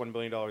to cross $1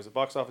 billion at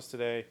box office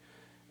today,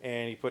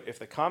 and he put, if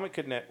the comic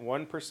could net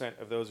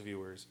 1% of those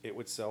viewers, it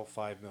would sell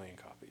 5 million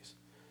copies.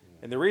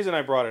 And the reason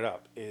I brought it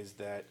up is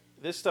that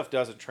this stuff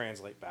doesn't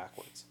translate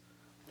backwards.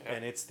 Yeah.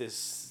 And it's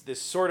this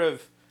sort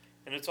of...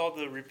 And it's all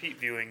the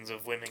repeat viewings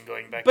of women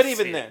going back But to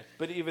even see then,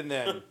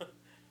 it.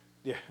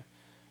 yeah,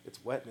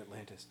 it's wet in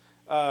Atlantis.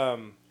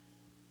 But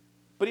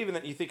even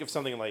then, you think of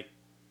something like,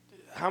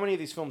 how many of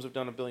these films have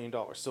done $1 billion?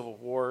 Civil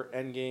War,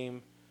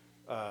 Endgame,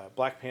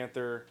 Black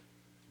Panther,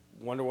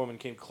 Wonder Woman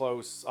came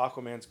close,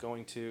 Aquaman's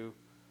going to,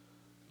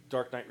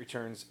 Dark Knight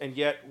Returns, and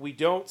yet we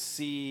don't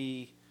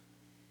see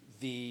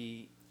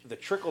the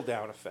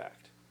trickle-down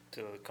effect.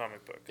 To the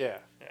comic book. Yeah.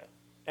 Yeah.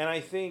 And I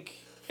think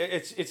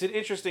it's an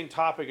interesting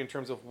topic in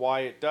terms of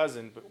why it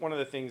doesn't. But one of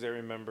the things I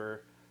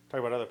remember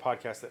talking about other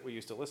podcasts that we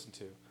used to listen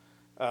to,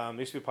 there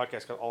used to be a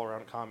podcast called All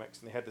Around Comics,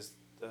 and they had this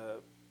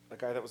a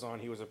guy that was on.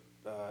 He was a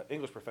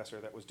English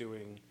professor that was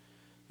doing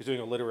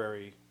a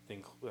literary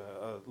thing,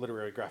 a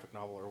literary graphic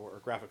novel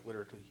or graphic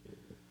literature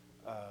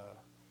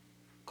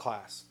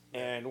class.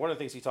 And one of the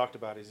things he talked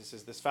about is he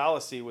says this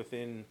fallacy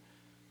within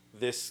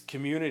this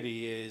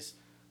community is,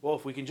 well,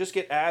 if we can just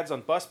get ads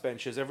on bus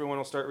benches, everyone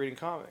will start reading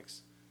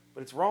comics.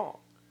 But it's wrong.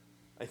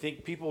 I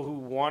think people who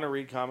want to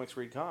read comics,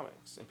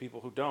 and people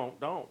who don't.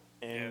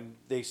 And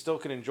they still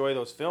can enjoy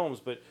those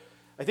films. But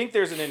I think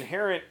there's an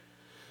inherent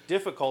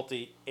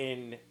difficulty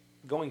in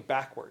going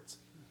backwards.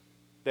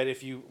 That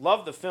if you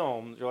love the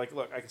film, you're like,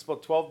 look, I can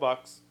spend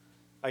 $12.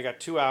 I got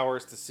 2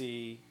 hours to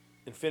see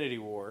Infinity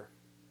War.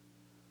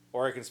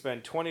 Or I can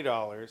spend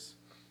 $20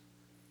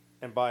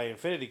 and buy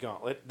Infinity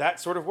Gauntlet. That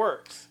sort of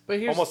works. But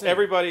here's almost the thing.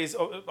 everybody's,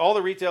 all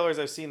the retailers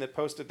I've seen that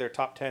posted their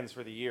top 10s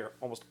for the year,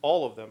 almost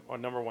all of them are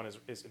number one is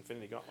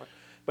Infinity Gauntlet.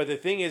 But the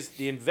thing is,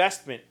 the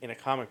investment in a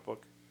comic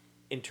book,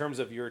 in terms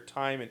of your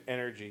time and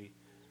energy,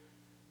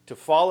 to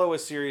follow a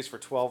series for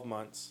 12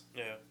 months,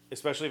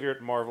 especially if you're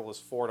at Marvel,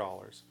 is $4.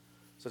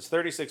 So it's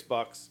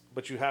 $36,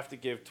 but you have to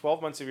give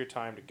 12 months of your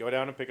time to go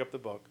down and pick up the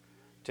book,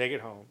 take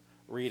it home,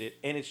 read it,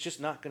 and it's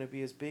just not going to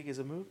be as big as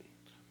a movie.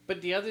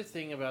 But the other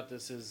thing about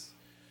this is,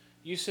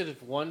 you said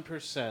if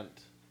 1%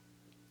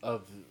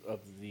 of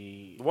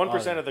the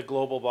 1% of the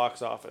global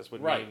box office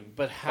would right, mean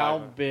but how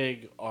 500.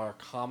 big are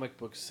comic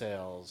book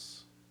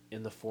sales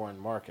in the foreign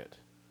market?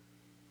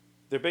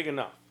 They're big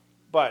enough.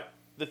 But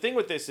the thing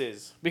with this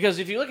is, Because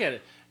if you look at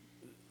it,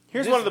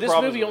 here's this, one of the this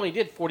problems. movie with only it.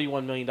 did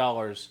 $41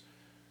 million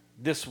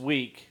this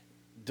week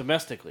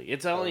domestically.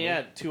 It's only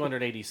at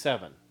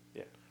 287.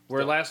 Yeah.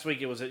 Where Still, last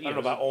week it was at I don't know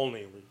about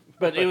only.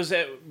 but it was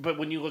but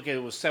when you look at it,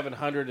 it was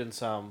 700 and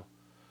some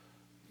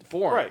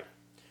foreign. Right.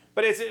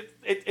 But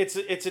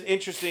it's an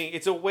interesting,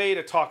 it's a way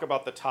to talk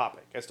about the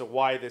topic as to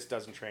why this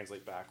doesn't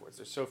translate backwards.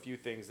 There's so few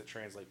things that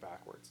translate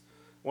backwards.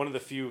 One of the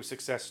few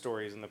success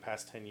stories in the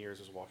past 10 years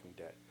was Walking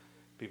Dead.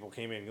 People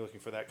came in looking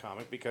for that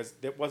comic because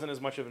it wasn't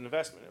as much of an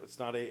investment. It's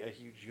not a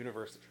huge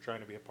universe that you're trying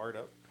to be a part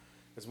of.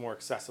 It's more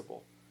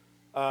accessible.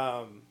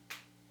 I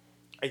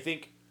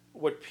think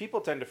what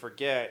people tend to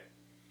forget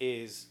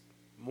is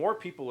more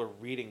people are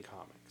reading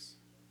comics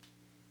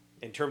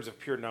in terms of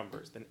pure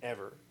numbers than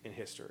ever in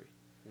history.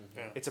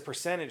 Yeah. It's a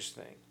percentage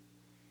thing.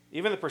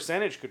 Even the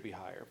percentage could be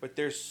higher, but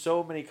there's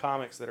so many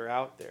comics that are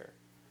out there.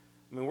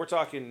 I mean, we're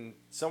talking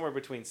somewhere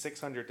between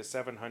 600 to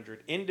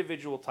 700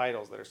 individual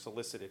titles that are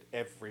solicited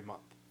every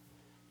month,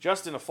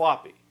 just in a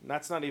floppy. And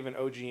that's not even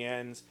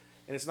OGNs,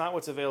 and it's not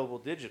what's available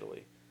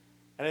digitally.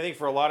 And I think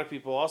for a lot of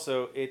people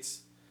also,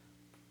 it's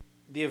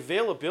the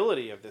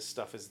availability of this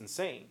stuff is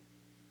insane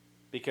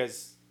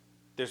because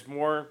there's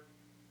more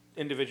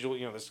individual,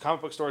 there's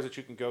comic book stores that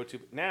you can go to.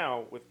 But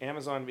now, with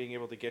Amazon being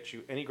able to get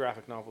you any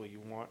graphic novel you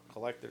want,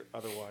 collected or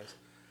otherwise,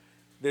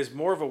 there's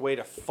more of a way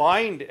to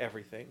find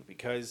everything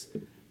because,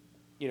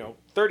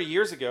 30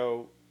 years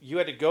ago, you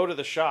had to go to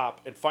the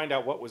shop and find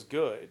out what was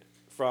good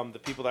from the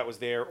people that was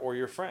there or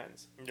your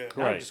friends. Yeah. Now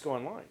you Right. just go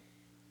online.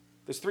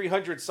 There's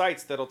 300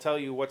 sites that'll tell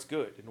you what's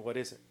good and what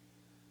isn't.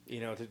 To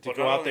Well, go not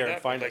out only there that,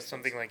 and find but like those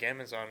something things. like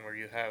Amazon where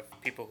you have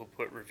people who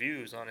put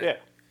reviews on it. Yeah,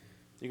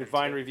 you can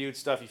find too. reviewed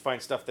stuff. You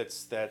find stuff that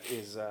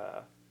is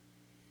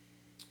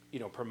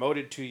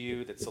promoted to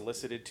you, that's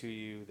solicited to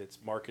you, that's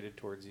marketed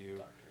towards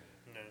you.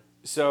 No.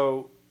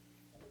 So,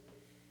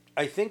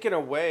 I think in a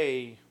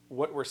way,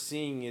 what we're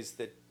seeing is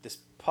that this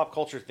pop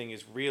culture thing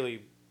is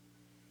really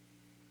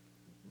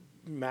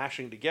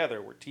mashing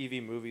together. Where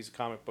TV, movies,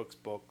 comic books,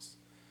 books.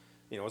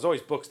 It was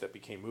always books that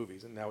became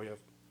movies, and now we have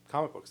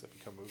comic books that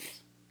become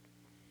movies.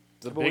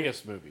 The But we-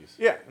 biggest movies.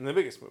 Yeah, and the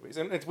biggest movies,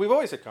 and we've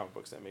always had comic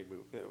books that made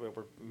that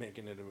were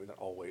making it. Not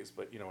always,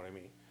 but you know what I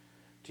mean.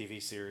 TV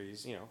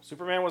series,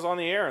 Superman was on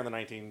the air in the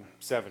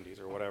 1970s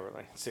or whatever,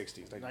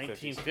 1960s,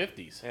 1950s.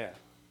 1950s.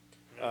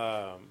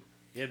 Yeah.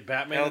 You had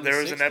Batman. Hell, in the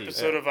there was an 60s.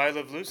 episode of I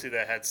Love Lucy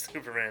that had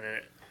Superman in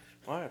it.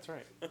 Oh, that's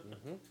right.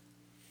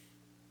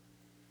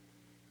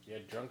 You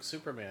had drunk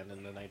Superman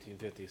in the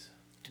 1950s.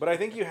 But I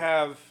think you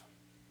have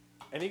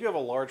a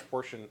large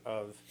portion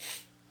of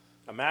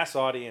a mass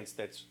audience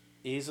that's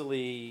can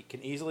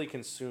easily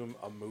consume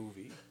a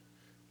movie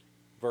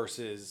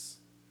versus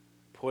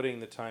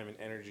putting the time and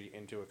energy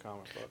into a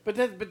comic book.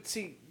 But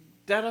see,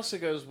 that also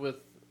goes with,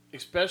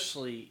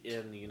 especially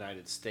in the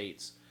United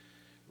States,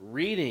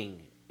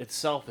 reading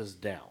itself is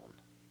down.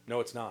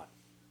 No, it's not.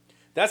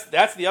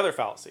 That's the other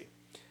fallacy.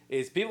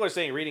 Is people are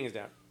saying reading is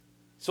down.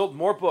 Sold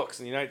more books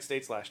in the United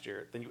States last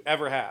year than you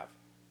ever have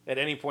at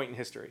any point in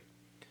history.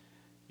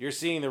 You're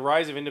seeing the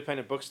rise of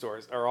independent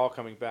bookstores are all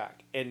coming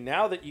back. And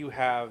now that you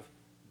have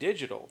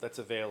digital that's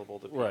available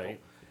to people, Right.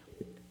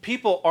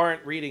 people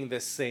aren't reading the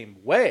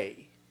same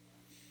way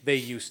they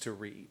used to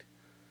read.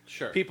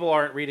 Sure. People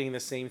aren't reading the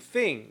same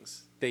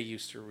things they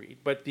used to read.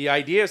 But the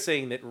idea of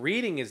saying that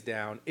reading is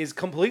down is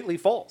completely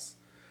false.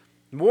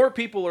 More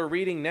people are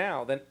reading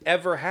now than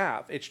ever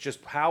have. It's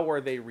just how are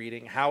they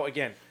reading? How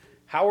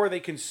are they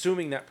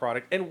consuming that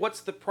product? And what's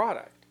the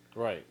product?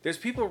 Right. There's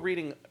people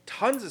reading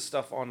tons of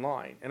stuff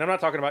online. And I'm not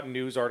talking about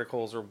news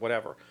articles or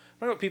whatever. I'm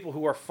talking about people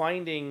who are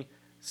finding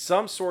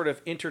some sort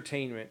of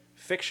entertainment,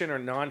 fiction or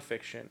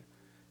nonfiction,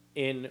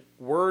 in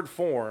word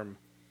form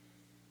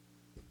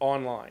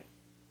online.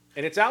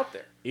 And it's out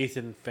there.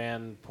 Ethan,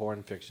 fan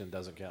porn fiction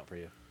doesn't count for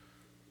you.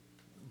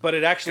 But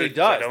it actually Good,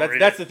 'cause I does. don't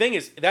read That's it. the thing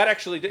is that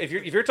actually, if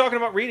you're talking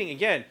about reading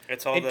again,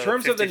 It's all in the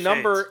terms of the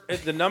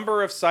 50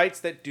 number of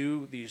sites that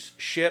do these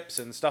ships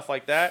and stuff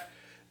like that,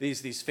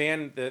 these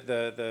fan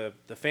the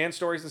fan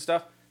stories and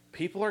stuff,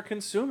 people are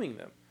consuming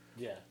them.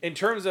 Yeah. In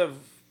terms of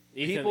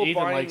people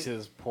Ethan buying, likes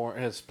his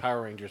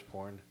Power Rangers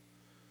porn.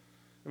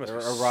 there must or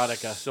be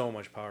erotica. so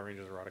much Power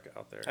Rangers erotica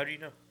out there. How do you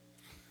know?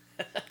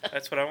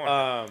 That's what I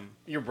want.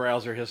 Your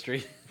browser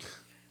history.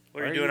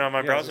 What are you doing on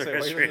my browser Why are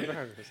you history? looking at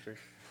browser history?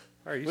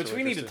 Why are you Which so we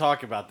need to interested?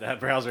 talk about that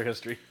browser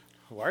history.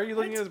 Why are you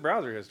looking at his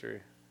browser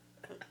history?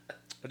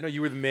 I know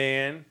you were the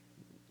man,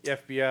 the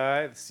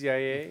FBI, the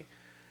CIA.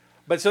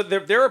 But so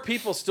there are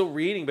people still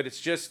reading, but it's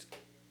just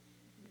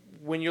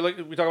when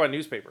we talk about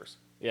newspapers.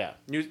 Yeah.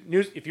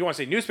 News. If you want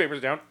to say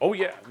newspapers down, oh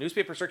yeah,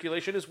 newspaper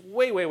circulation is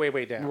way, way, way,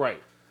 way down.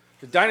 Right.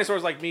 The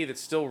dinosaurs like me that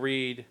still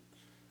read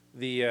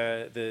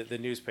the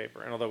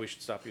newspaper, and although we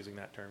should stop using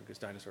that term because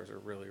dinosaurs are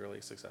really,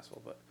 really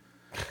successful, but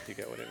you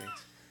get what it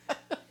means.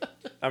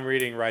 I'm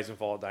reading Rise and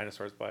Fall of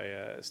Dinosaurs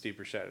by Steve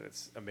Burchett, and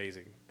it's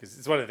amazing because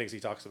it's one of the things he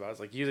talks about. It's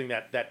like using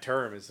that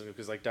term is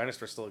because like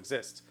dinosaurs still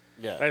exist.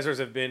 Yeah. Dinosaurs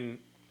have been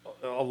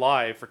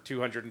alive for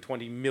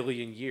 220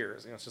 million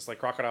years. It's just like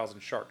crocodiles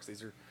and sharks.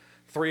 These are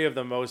three of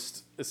the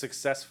most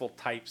successful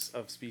types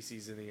of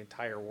species in the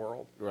entire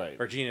world. Right.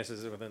 Or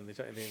genuses within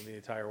the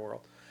entire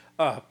world.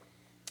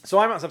 So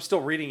I'm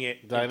still reading it.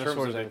 in terms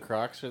Dinosaurs of and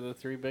crocs are the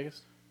three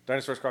biggest?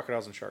 dinosaurs,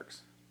 crocodiles, and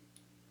sharks.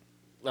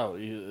 Oh,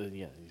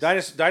 yeah.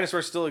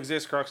 Dinosaurs still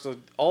exist. Crocs still.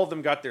 All of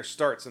them got their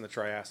starts in the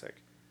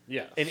Triassic,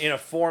 Yeah. in a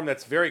form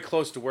that's very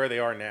close to where they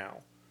are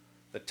now.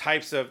 The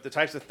types of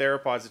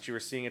theropods that you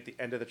were seeing at the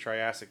end of the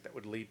Triassic that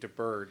would lead to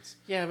birds.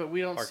 Yeah, but we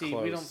don't are see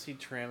close.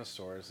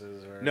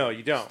 Tyrannosauruses or No,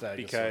 you don't Stegosauruses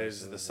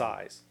because of the and-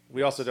 size.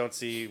 We also don't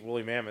see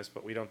woolly mammoths,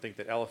 but we don't think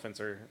that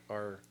elephants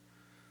are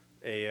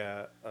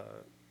a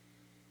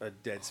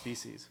dead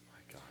species.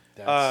 My God,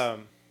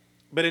 that's,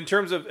 But in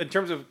terms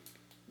of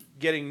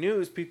getting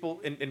news,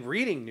 people and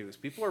reading news,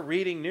 people are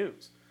reading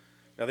news.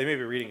 Now they may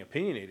be reading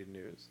opinionated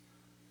news,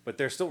 but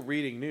they're still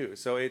reading news.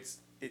 So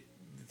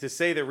to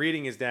say that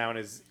reading is down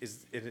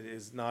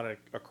is not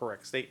a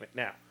correct statement.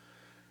 Now,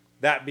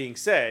 that being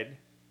said,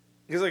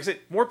 because like I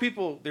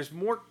said, there's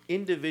more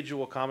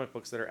individual comic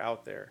books that are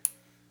out there,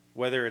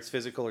 whether it's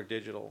physical or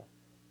digital,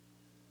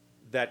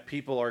 that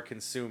people are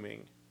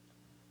consuming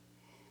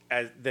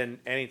than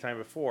any time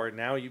before.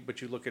 Now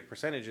but you look at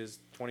percentages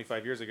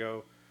 25 years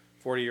ago,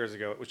 40 years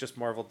ago, it was just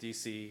Marvel,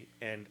 DC,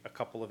 and a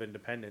couple of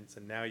independents,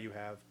 and now you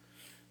have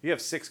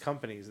 6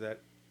 companies that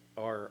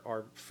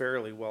are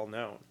fairly well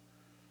known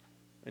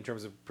in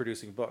terms of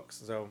producing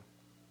books. So,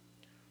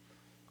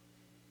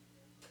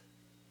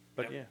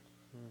 but Yep.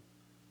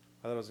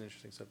 I thought it was an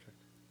interesting subject.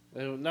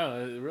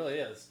 No, it really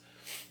is.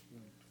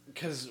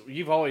 Because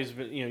you've always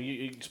been,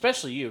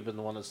 especially you've been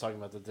the one that's talking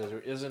about that there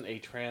isn't a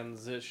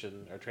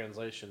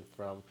translation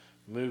from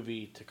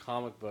movie to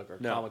comic book or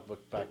No. comic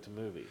book back to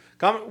movie.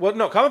 Comic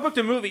book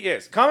to movie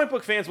is. Comic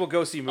book fans will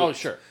go see movies. Oh,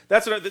 sure.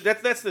 That's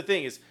the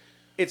thing is,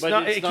 it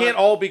can't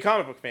all be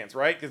comic book fans,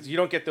 right? Because you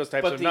don't get those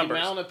types But of the numbers.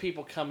 amount of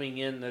people coming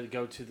in that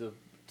go to the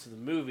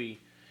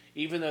movie,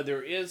 even though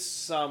there is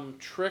some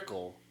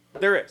trickle,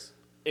 There is.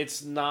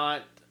 it's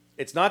not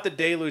It's not the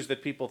deluge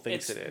that people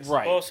think it is.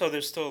 right. Also,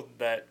 there's still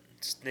that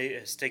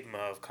stigma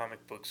of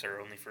comic books are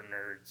only for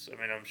nerds. I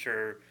mean, I'm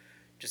sure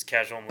just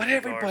casual. But moviegoers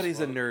everybody's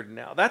a will- nerd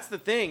now. That's the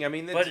thing. I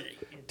mean, But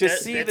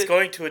it's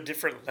going to a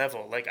different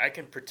level. Like I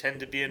can pretend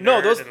to be a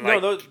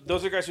nerd.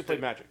 those are guys who play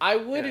Magic. I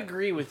would Yeah.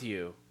 agree with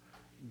you.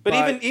 But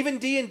But even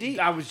D&D.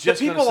 I was just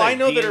the gonna people say I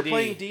know that are D&D.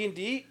 playing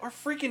D&D are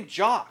freaking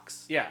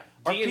jocks. Yeah,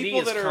 Are D&D people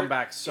has that are- come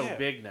back so yeah.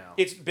 big now.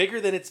 It's bigger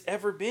than it's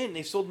ever been.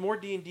 They've sold more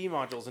D&D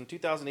modules in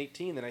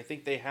 2018 than I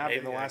think they have in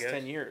Maybe, the I last guess.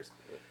 10 years.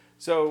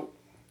 So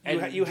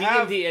And you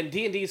have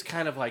D&D is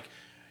kind of like,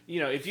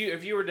 if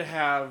you were to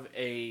have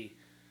a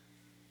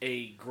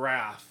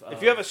graph,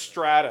 if you have a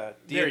strata,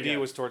 There you D&D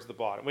go. was towards the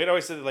bottom. We'd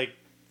always said like,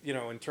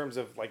 in terms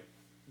of like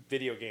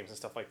video games and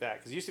stuff like that,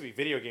 because it used to be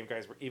video game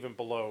guys were even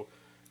below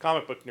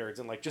comic book nerds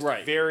and like just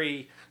Right.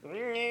 very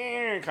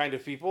kind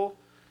of people.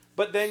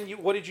 But then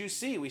what did you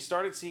see? We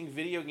started seeing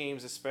video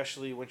games,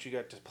 especially once you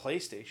got to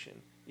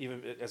PlayStation,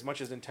 even as much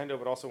as Nintendo,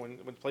 but also when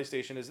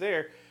PlayStation is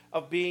there,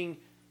 of being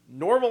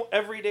normal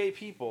everyday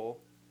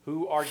people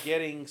who are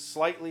getting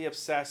slightly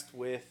obsessed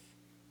with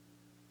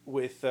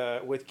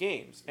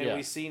games. And Yeah.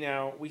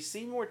 we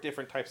see more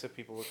different types of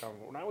people who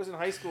come. When I was in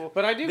high school,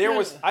 But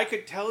I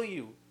could tell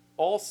you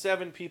all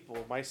 7 people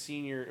in my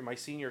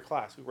senior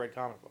class who read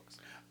comic books.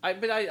 I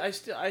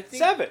think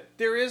 7.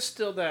 there is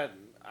still that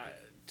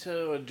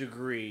to a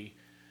degree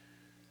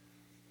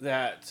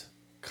that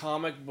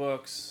comic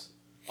books.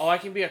 Oh, I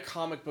can be a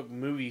comic book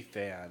movie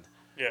fan,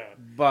 Yeah.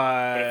 but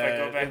But if I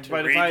go back to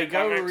but read if I the go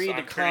comics, to read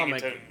I'm the turning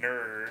comic, into a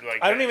nerd. Like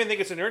I don't even think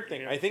it's a nerd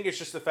thing. Yeah. I think it's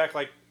just the fact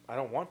like I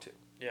don't want to.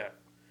 Yeah.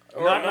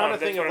 Not a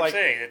that's thing what of I'm like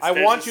saying. I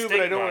There's want a to, but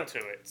I don't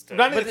stigma want to it. Still.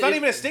 It's But not it-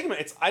 even a stigma.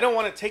 It's I don't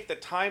want to take the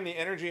time, the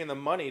energy, and the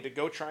money to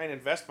go try and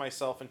invest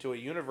myself into a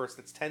universe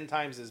that's 10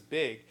 times as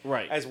big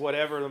Right. as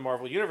whatever the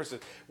Marvel universe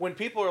is. When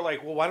people are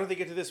like, well, why don't they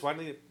get to this?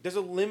 There's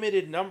a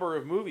limited number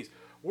of movies.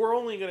 We're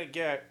going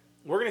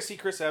to see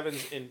Chris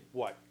Evans in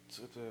what?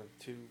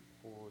 2,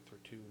 4,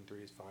 2 and 3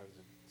 is 5,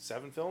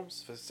 7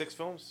 films? 6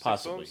 films? 6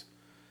 Possibly. films?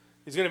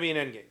 He's going to be in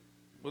Endgame.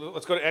 Well,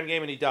 let's go to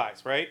Endgame and he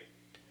dies, right?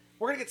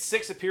 We're going to get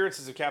 6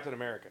 appearances of Captain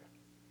America.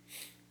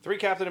 3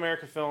 Captain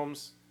America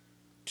films,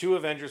 2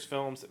 Avengers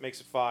films, that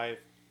makes it 5,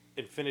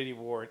 Infinity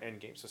War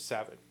and Endgame, so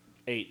 7.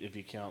 8 if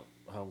you count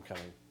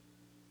Homecoming.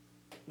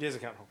 He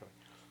doesn't count Homecoming.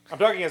 I'm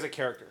talking as a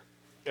character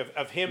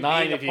of him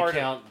 9 being if a you part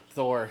count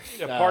Thor.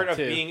 of a part of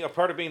 2.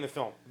 being the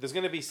film. There's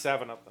going to be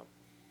 7 of them.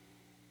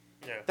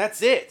 Yeah.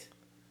 That's it.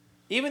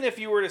 Even if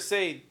you were to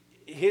say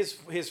his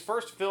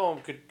first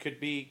film could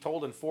be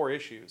told in 4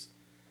 issues,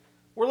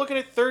 we're looking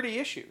at 30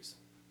 issues.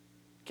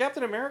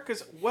 Captain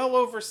America's well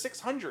over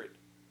 600.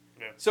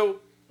 Yeah. So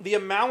the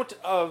amount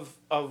of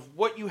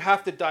what you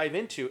have to dive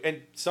into,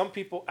 and some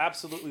people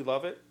absolutely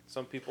love it,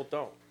 some people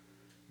don't.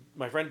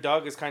 My friend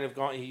Doug has kind of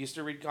gone. He used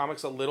to read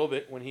comics a little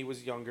bit when he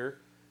was younger,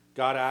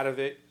 got out of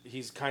it.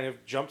 He's kind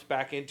of jumped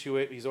back into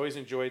it. He's always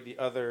enjoyed the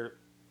other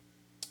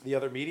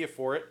media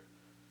for it.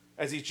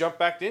 As he's jumped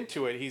back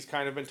into it, he's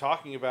kind of been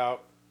talking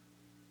about,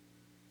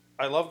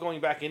 I love going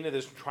back into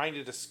this, trying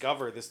to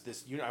discover this.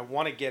 I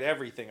want to get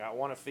everything. I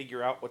want to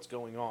figure out what's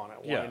going on. I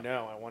want to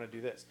know. I want to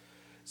do this.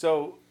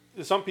 So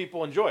some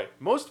people enjoy it.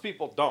 Most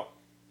people don't,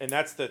 and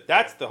that's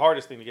the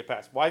hardest thing to get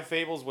past. Why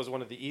Fables was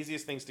one of the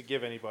easiest things to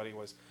give anybody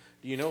was,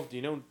 do you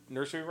know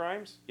nursery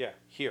rhymes? Yeah,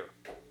 here.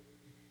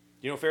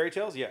 You know fairy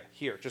tales? Yeah,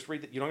 here. Just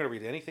read it. You don't got to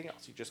read anything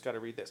else. You just got to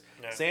read this.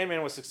 Yeah.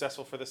 Sandman was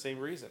successful for the same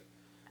reason.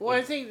 Well,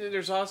 I think that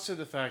there's also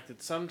the fact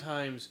that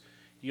sometimes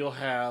you'll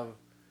have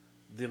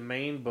the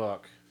main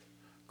book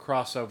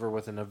cross over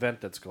with an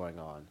event that's going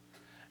on.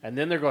 And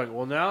then they're going,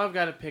 well, now I've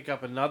got to pick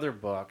up another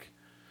book.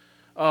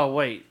 Oh,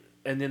 wait.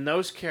 And then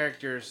those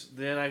characters,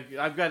 then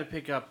I've got to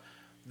pick up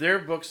their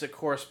books that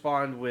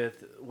correspond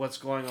with what's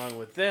going on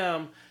with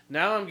them.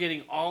 Now I'm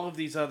getting all of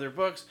these other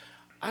books.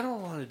 I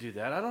don't want to do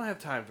that. I don't have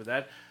time for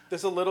that.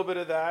 There's a little bit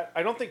of that.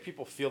 I don't think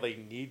people feel they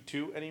need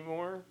to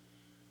anymore.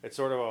 It's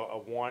sort of a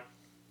want.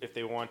 If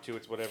they want to,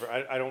 it's whatever.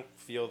 I don't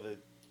feel that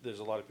there's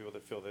a lot of people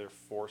that feel they're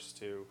forced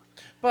to.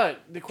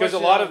 But the Because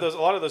question a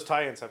lot of those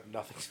tie-ins have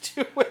nothing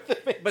to do with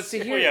it. But see,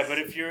 Well, here, yeah, but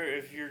if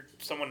you're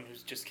someone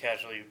who's just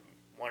casually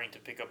wanting to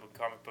pick up a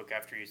comic book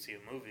after you see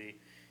a movie,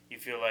 you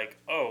feel like,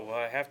 oh, well,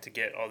 I have to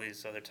get all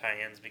these other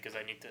tie-ins because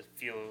I need to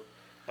feel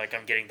like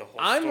I'm getting the whole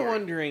I'm story.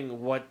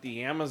 wondering what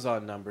the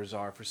Amazon numbers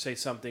are for, say,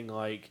 something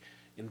like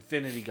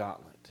Infinity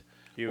Gauntlet.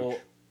 Huge. Well,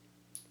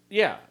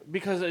 yeah,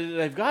 because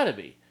they've got to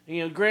be.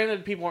 You know,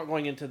 granted, people aren't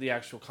going into the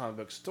actual comic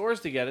book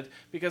stores to get it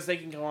because they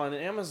can go on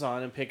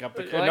Amazon and pick up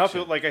the collection.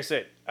 Enough, like I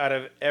said, out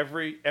of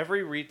every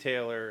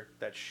retailer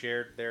that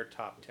shared their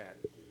top 10,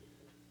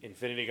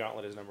 Infinity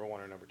Gauntlet is number 1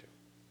 or number 2.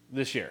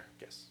 This year.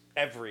 Yes,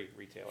 every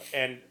retailer,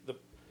 and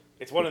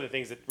it's one of the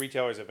things that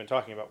retailers have been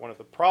talking about. One of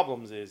the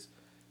problems is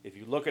if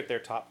you look at their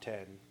top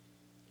 10,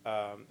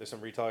 there's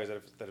some retailers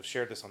that have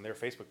shared this on their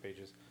Facebook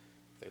pages.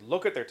 If they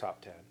look at their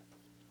top 10,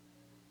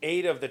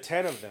 8 of the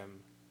 10 of them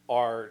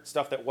are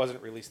stuff that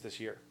wasn't released this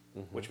year,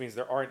 which means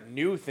there aren't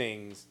new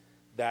things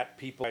that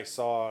people I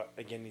saw.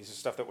 Again, these are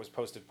stuff that was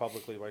posted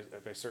publicly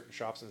by certain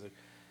shops. And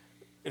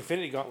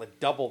Infinity Gauntlet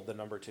doubled the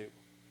number 2.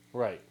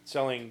 Right.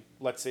 Selling,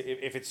 let's say,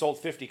 if it sold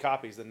 50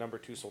 copies, the number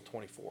 2 sold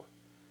 24.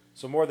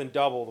 So more than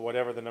double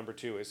whatever the number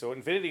 2 is. So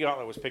Infinity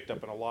Gauntlet was picked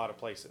up in a lot of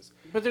places.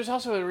 But there's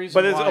also a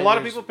reason But why a lot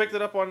of there's people picked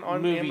it up on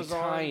movie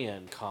Amazon.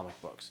 tie-in comic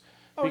books.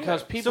 Oh,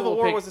 Because yeah. people Civil will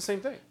War pick, was the same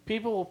thing.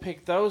 people will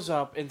pick those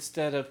up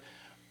instead of,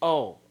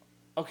 oh,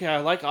 okay, I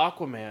like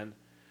Aquaman.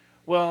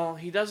 Well,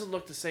 he doesn't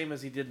look the same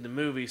as he did in the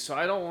movie, so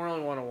I don't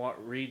really want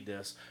to read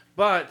this.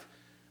 But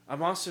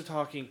I'm also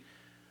talking...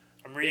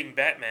 I'm reading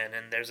Batman,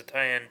 and there's a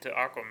tie-in to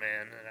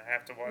Aquaman, and I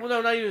have to watch. Well,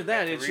 no, not even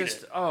that. to It's read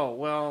just, it. oh,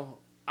 well,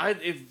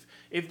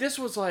 if this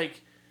was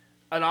like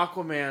an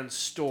Aquaman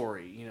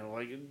story, you know,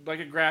 like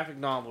a graphic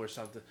novel or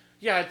something,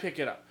 yeah, I'd pick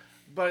it up.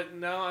 But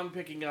now I'm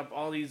picking up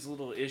all these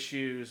little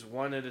issues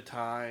one at a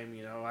time.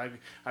 You know,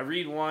 I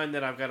read one,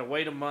 then I've got to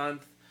wait a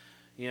month.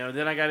 You know,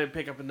 then I got to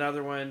pick up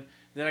another one.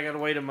 Then I got to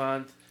wait a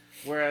month.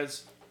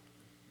 Whereas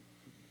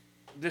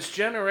this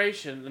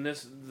generation and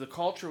the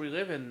culture we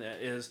live in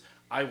is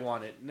I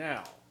want it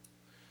now.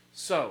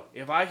 So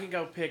if I can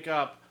go pick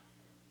up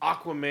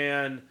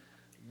Aquaman,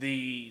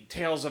 the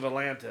Tales of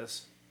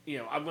Atlantis, you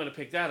know, I'm going to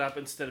pick that up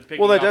instead of picking.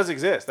 Well, that up does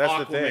exist. That's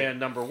Aquaman the thing.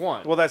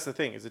 #1. Well, that's the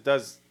thing is it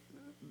does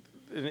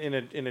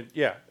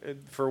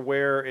for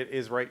where it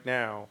is right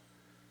now.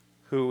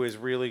 Who is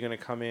really going to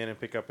come in and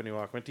pick up a new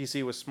Aquaman?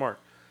 DC was smart.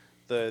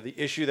 The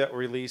issue that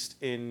released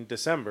in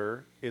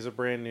December is a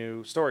brand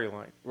new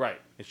storyline.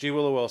 Right. It's G.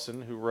 Willow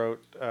Wilson who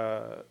wrote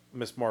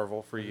Miss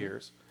Marvel for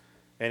years,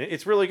 and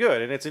it's really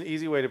good and it's an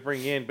easy way to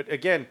bring in. But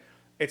again,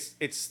 it's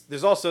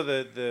there's also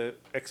the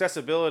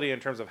accessibility in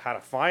terms of how to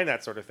find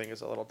that sort of thing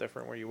is a little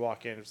different. Where you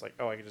walk in, it's like,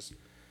 oh, I can just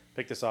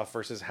pick this off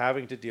versus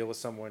having to deal with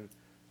someone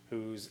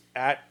who's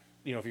at,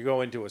 you know, if you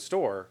go into a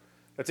store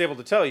that's able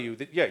to tell you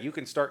that, yeah, you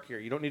can start here.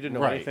 You don't need to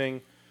know Right.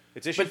 anything.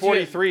 It's issue But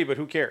 43, but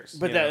who cares?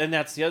 But you know? and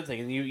that's the other thing,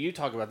 and you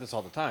talk about this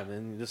all the time,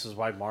 and this is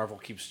why Marvel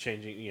keeps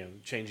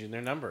changing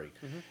their numbering.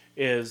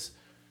 Is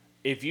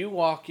if you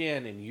walk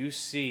in and you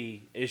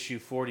see issue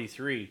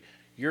 43,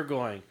 you're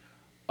going,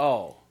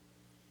 oh,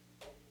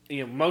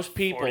 you know, most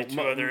people, 42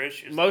 other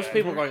issues most that I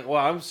people are going,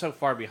 well, I'm so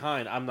far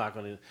behind, I'm not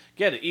going to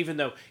get it, even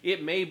though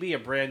it may be a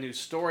brand new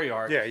story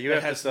arc. Yeah, you that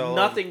have to has sell-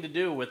 nothing to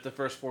do with the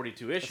first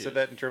 42 I issues. said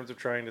that in terms of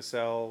trying to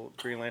sell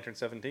Green Lantern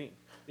 17.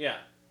 Yeah.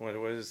 When it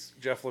was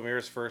Jeff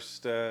Lemire's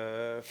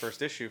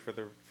first issue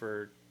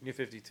for New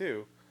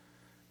 52,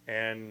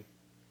 and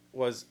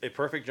was a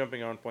perfect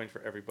jumping on point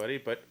for everybody.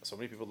 But so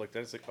many people looked at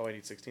it, it's like, oh, I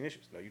need 16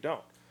 issues. No, you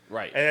don't.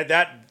 Right. And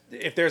that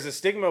if there's a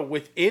stigma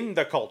within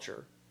the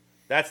culture,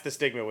 that's the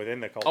stigma within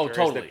the culture. Oh, is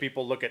totally. that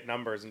people look at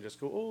numbers and just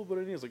go, oh, but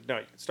it is like, no,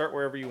 you can start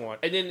wherever you want,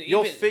 And then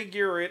you'll even-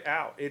 figure it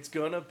out. It's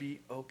gonna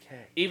be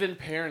okay. Even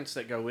parents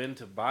that go in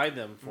to buy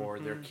them for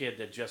their kid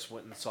that just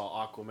went and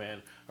saw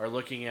Aquaman are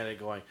looking at it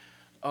going,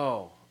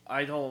 oh,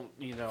 I don't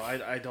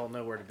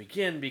know where to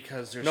begin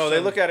because there's No, they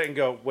look at it and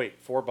go,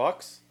 wait,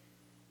 $4?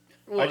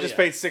 Well, I just yeah.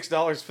 paid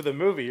 $6 for the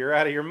movie. You're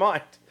out of your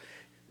mind.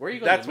 Where are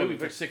you going That's to the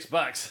movie what for we-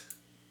 $6?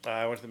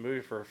 I went to the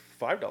movie for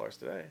 $5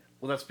 today.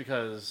 Well, that's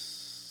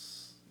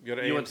because You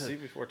go to you AMC went to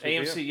before 2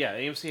 p.m. AMC. Yeah,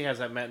 AMC has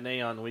that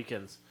matinee on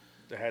weekends,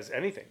 It has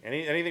anything.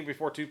 Anything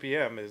before 2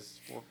 p.m. is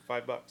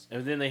 $5.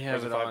 and then they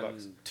have Or it is it on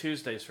 $5?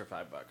 Tuesdays for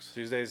 $5.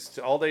 Tuesdays,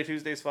 all day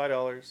Tuesdays,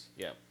 $5.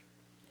 Yeah.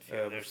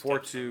 Yeah, there's before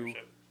Steps 2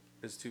 membership.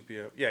 is 2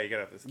 p.m. Yeah, you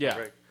gotta have this. Yeah.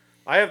 Right.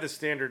 I have the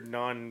standard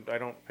I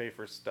don't pay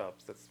for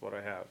stubs. That's what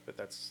I have. But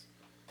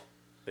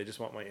they just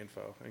want my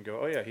info and go,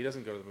 oh yeah, he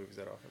doesn't go to the movies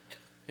that often.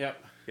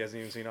 Yep. He hasn't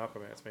even seen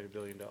Aquaman. It's made $1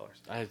 billion.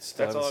 I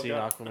still That's all haven't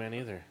I've seen got. Aquaman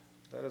either.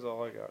 That is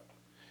all I got.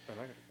 And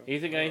I gotta go.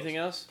 Anything? What Anything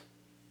else?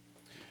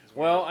 else?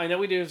 Well, I know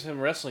we do have some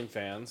wrestling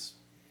fans,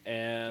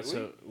 and Do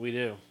so we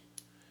do.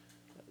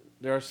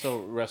 There are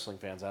still wrestling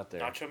fans out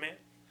there. Nacho Man?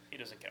 He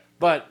doesn't count.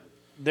 But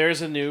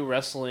there's a new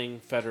wrestling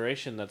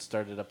federation that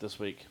started up this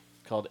week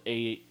called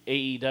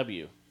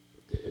AEW,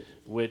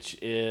 which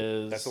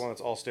is That's the one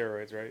that's all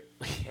steroids, right?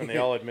 And they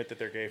all admit that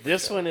they're gay. For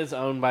This show. one is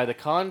owned by the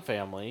Khan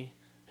family,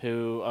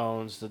 who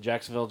owns the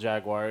Jacksonville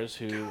Jaguars.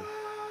 Who,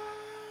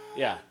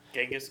 yeah,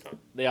 Genghis Khan.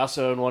 they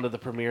also own one of the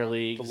Premier the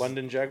Leagues.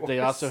 London Jaguars. They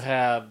also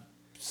have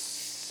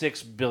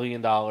 $6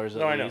 billion at least.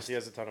 No, I know. He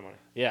has a ton of money.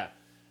 Yeah.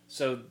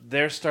 So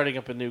they're starting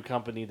up a new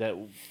company that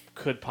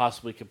could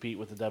possibly compete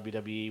with the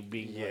WWE,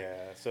 being Yeah.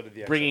 So did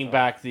the bringing XFL.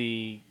 back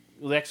the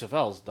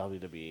XFL's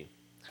WWE.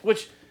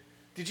 Which,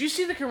 did you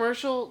see the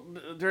commercial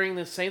during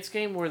the Saints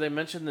game where they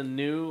mentioned the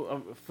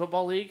new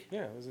football league?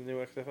 Yeah, it was a new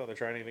XFL. They're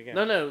trying it again.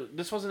 No,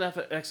 this wasn't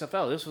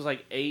XFL. This was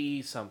like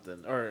AE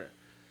something or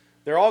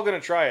They're all going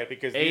to try it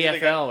because these are the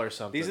AFL guys, or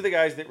something. These are the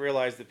guys that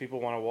realize that people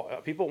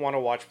want to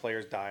watch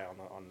players die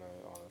on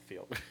the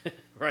field.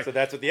 right. So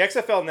that's what the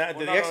XFL now. Well,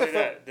 the not only XFL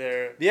that,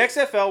 they're the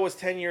XFL was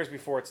 10 years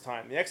before its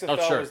time. The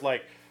XFL sure. was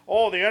like,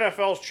 oh, the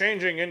NFL's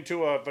changing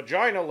into a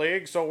vagina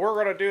league, so we're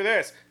going to do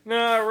this.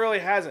 No, it really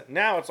hasn't.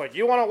 Now it's like,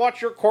 you want to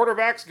watch your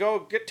quarterbacks go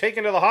get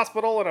taken to the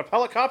hospital in a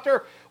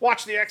helicopter?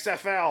 Watch the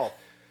XFL.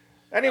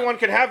 Anyone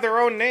can have their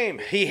own name.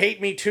 He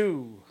hate me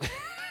too.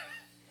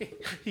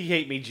 He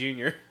hate me,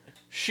 Junior.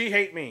 She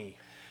hate me.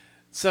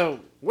 So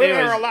Women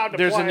anyways, are allowed to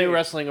there's play. a new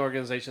wrestling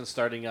organization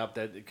starting up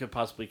that could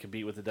possibly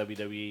compete with the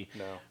WWE,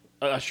 No.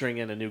 ushering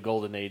in a new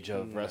golden age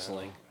of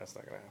wrestling. No, that's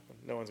not going to happen.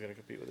 No one's going to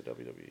compete with the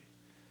WWE.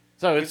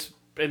 So it's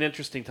an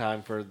interesting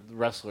time for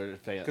wrestler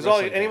fans.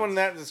 Because anyone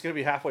that's going to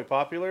be halfway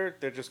popular,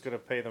 they're just going to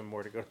pay them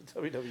more to go to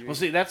WWE. Well,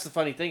 see, that's the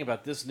funny thing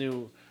about this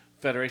new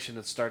federation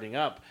that's starting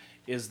up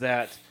is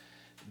that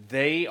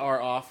they are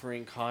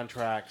offering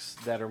contracts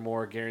that are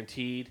more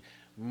guaranteed.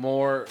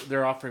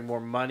 They're offering more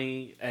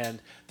money,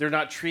 and they're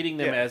not treating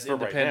them Yeah, as for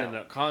right independent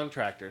now.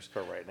 contractors.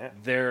 For right now.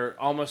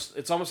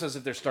 It's almost as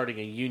if they're starting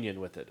a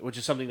union with it, which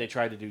is something they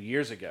tried to do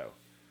years ago.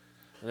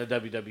 And the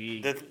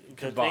WWE the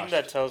thing kiboshed.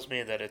 that tells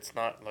me that it's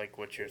not like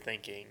what you're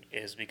thinking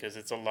is because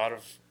it's a lot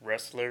of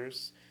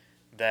wrestlers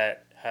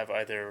that have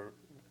either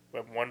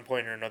at one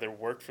point or another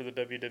worked for the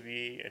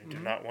WWE and do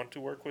not want to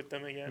work with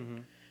them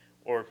again,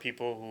 or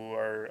people who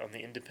are on the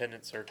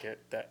independent circuit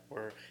that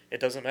were. It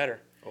doesn't matter.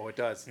 Oh, it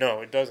does.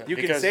 No, it doesn't. You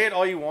can because- say it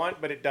all you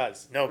want, but it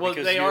does. No, Well,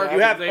 because they you are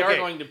have- they are okay.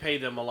 going to pay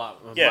them a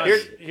lot. Of Yeah, money.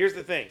 Here's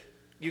the thing.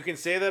 You can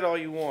say that all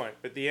you want,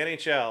 but the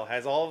NHL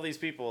has all of these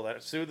people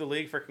that sued the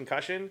league for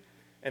concussion,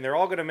 and they're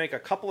all going to make a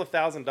couple of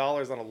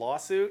 $1,000s on a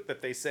lawsuit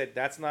that they said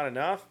that's not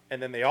enough,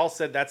 and then they all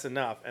said that's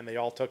enough, and they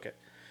all took it.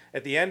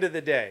 At the end of the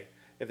day,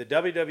 if the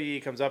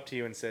WWE comes up to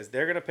you and says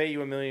they're going to pay you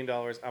 $1 million,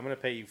 I'm going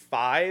to pay you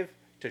 $5 million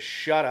to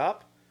shut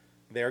up,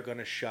 they're going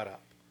to shut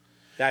up.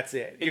 That's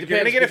it. You're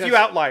going to depends get a few because-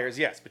 outliers,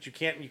 yes, but you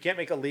can't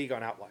make a league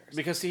on outliers.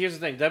 Because see, here's the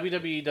thing: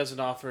 WWE doesn't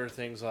offer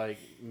things like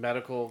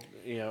medical,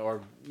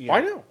 or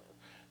I know.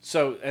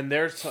 So, and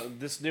there's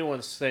this new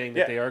one's saying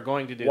that Yeah. they are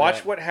going to do. Watch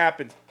that. what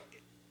happens.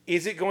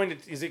 Is it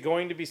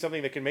going to be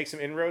something that can make some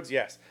inroads?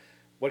 Yes.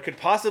 What could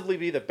possibly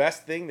be the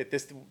best thing that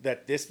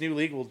this new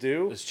league will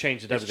do is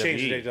change the is WWE.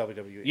 change the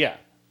WWE. Yeah,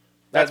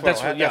 That's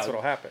That's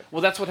what'll happen.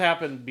 Well, that's what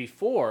happened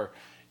before.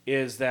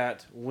 Is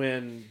that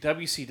when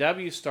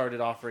WCW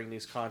started offering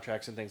these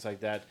contracts and things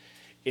like that,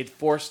 it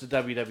forced the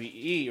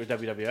WWE or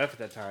WWF at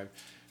that time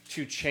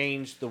to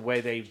change the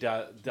way they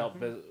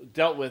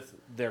dealt with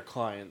their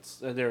clients,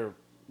 their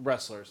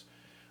wrestlers,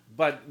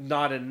 but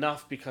not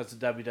enough because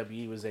the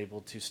WWE was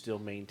able to still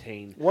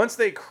maintain. Once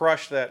they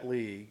crush that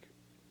league,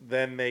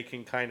 then they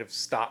can kind of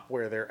stop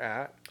where they're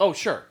at. Oh,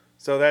 sure.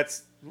 So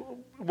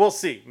we'll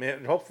see.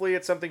 Man, hopefully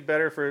it's something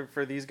better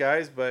for these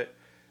guys, but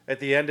at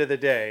the end of the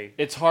day,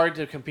 It's hard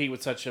to compete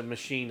with such a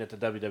machine that the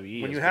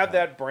WWE. when has you have become.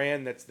 that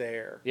brand that's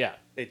there, Yeah.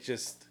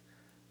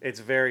 it's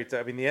very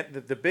tough. I mean,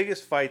 the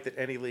biggest fight that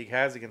any league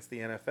has against the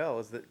NFL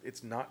is that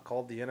it's not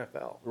called the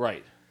NFL.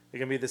 Right. It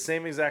can be the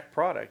same exact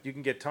product. You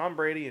can get Tom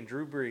Brady and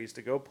Drew Brees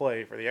to go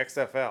play for the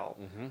XFL,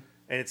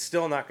 and it's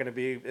still not going to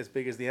be as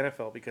big as the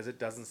NFL because it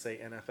doesn't say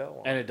NFL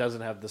on it. And it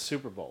doesn't have the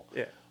Super Bowl.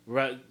 Yeah.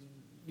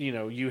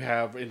 You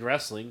have in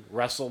wrestling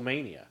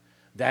WrestleMania.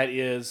 That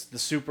is the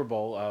Super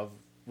Bowl of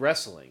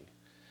wrestling,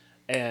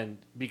 and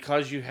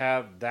because you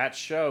have that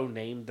show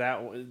named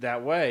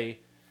that way,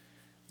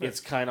 it's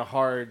kind of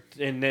hard.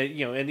 And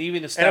and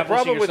even establishing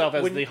problem with- yourself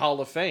as when- the Hall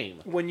of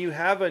Fame. When you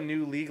have a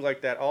new league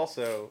like that,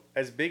 also,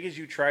 as big as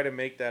you try to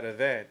make that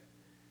event,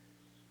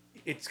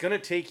 it's going to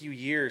take you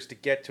years to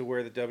get to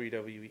where the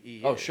WWE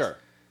is. Oh, sure.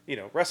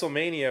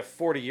 WrestleMania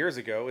 40 years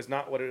ago is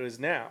not what it is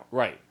now.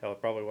 Right. Hell,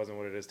 it probably wasn't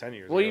what it is 10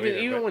 years Well, ago.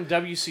 even either, but- when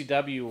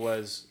WCW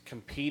was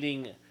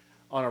competing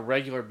on a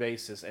regular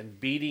basis and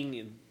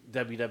beating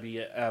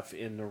WWF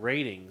in the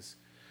ratings,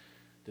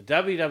 the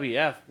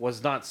WWF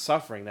was not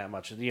suffering that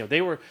much.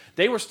 They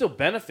were still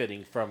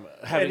benefiting from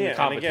having the and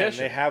competition. again,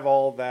 they have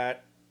all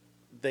that.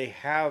 They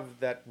have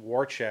that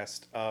war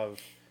chest of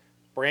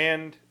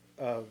brand,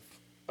 of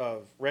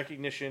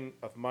recognition,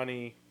 of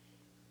money,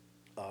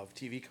 of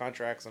TV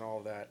contracts, and all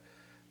of that.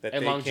 That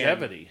And they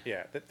longevity.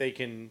 that they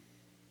can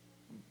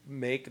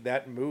make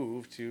that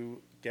move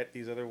to get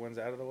these other ones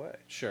out of the way.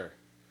 Sure,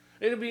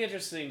 it'll be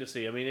interesting to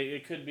see. I mean,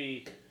 it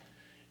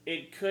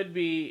could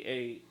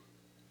be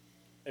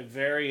a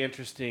very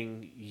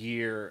interesting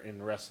year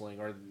in wrestling,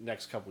 or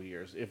next couple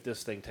years, if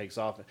this thing takes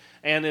off,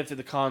 and if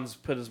the cons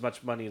put as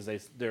much money as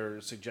they're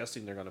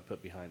suggesting they're going to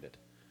put behind it.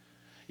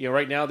 You know,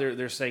 right now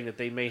they're saying that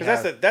they may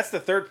have. That's the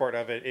third part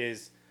of it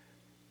is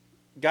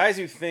guys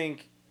who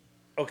think,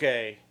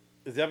 okay,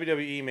 the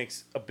WWE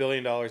makes $1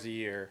 billion a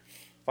year.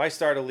 If I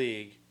start a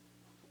league,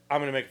 I'm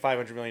going to make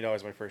 $500 million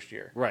my first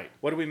year. Right.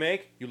 What did we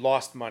make? You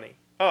lost money.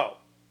 Oh,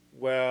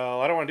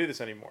 well, I don't want to do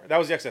this anymore. That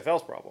was the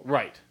XFL's problem.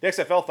 Right. The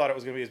XFL thought it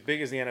was going to be as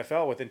big as the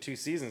NFL within 2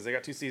 seasons. They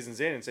got 2 seasons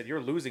in and said,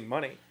 you're losing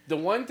money. The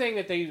one thing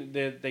that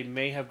they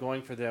may have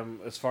going for them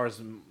as far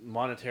as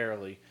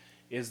monetarily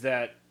is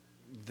that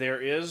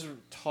there is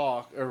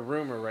talk or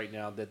rumor right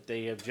now that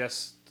they have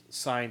just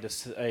signed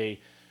a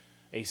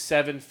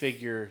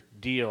 7-figure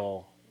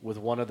deal with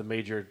one of the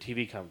major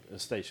TV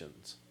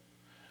stations.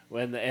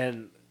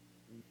 And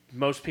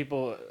most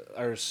people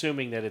are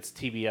assuming that it's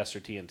TBS or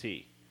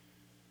TNT.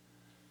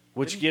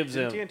 Which gives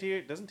them...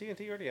 Doesn't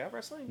TNT already have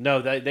wrestling? No,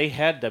 they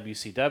had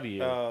WCW.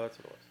 Oh, that's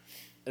what it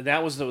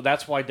was. And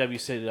that's why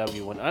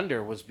WCW went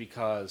under, was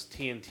because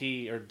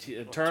TNT or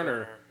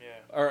Turner,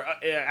 yeah. or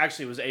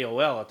actually it was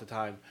AOL at the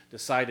time,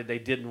 decided they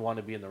didn't want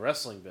to be in the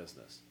wrestling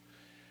business.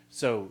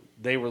 So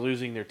they were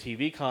losing their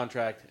TV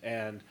contract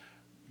and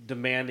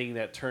demanding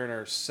that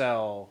Turner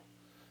sell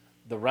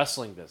the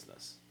wrestling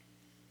business.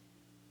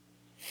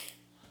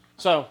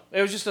 So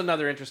it was just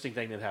another interesting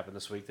thing that happened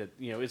this week that,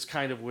 you know, it's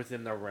kind of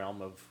within the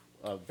realm of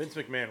Vince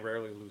McMahon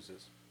rarely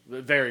loses.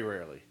 very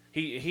rarely.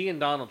 He and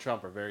Donald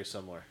Trump are very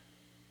similar.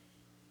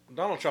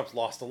 Donald Trump's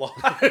lost a lot.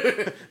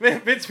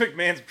 Man, Vince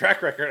McMahon's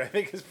track record, I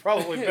think, is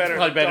probably better.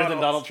 Probably better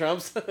than Donald's.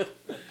 Donald Trump's.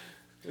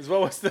 As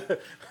well as the...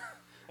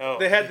 Oh,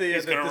 They had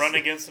he's going to run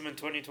against him in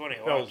 2020.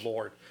 Oh, Watch.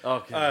 Lord.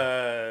 Okay.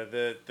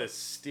 The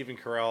Stephen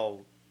Carell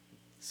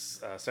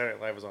Saturday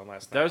Night Live was on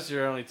last night. Those are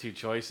your only two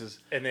choices.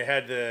 And they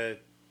had the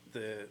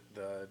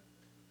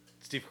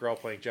Steve Carell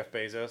playing Jeff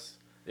Bezos.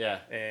 Yeah.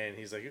 And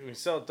he's like, we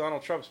sell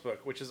Donald Trump's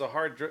book, which is a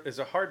hard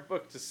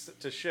book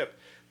to ship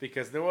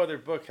because no other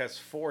book has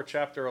 4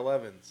 Chapter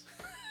 11s.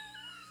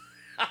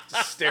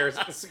 Just stares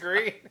at the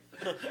screen.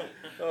 That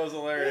was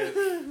hilarious.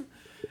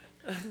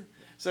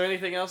 So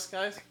anything else,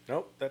 guys?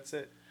 Nope, that's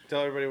it.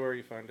 Tell everybody where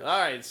you find us. All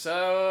right,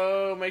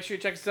 so make sure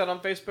you check us out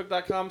on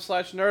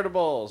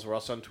Facebook.com/Nerdables. We're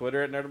also on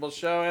Twitter at Nerdables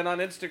Show and on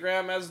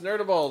Instagram as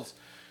Nerdables.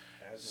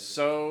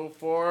 So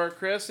for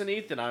Chris and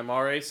Ethan, I'm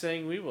RA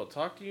saying we will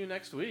talk to you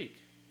next week.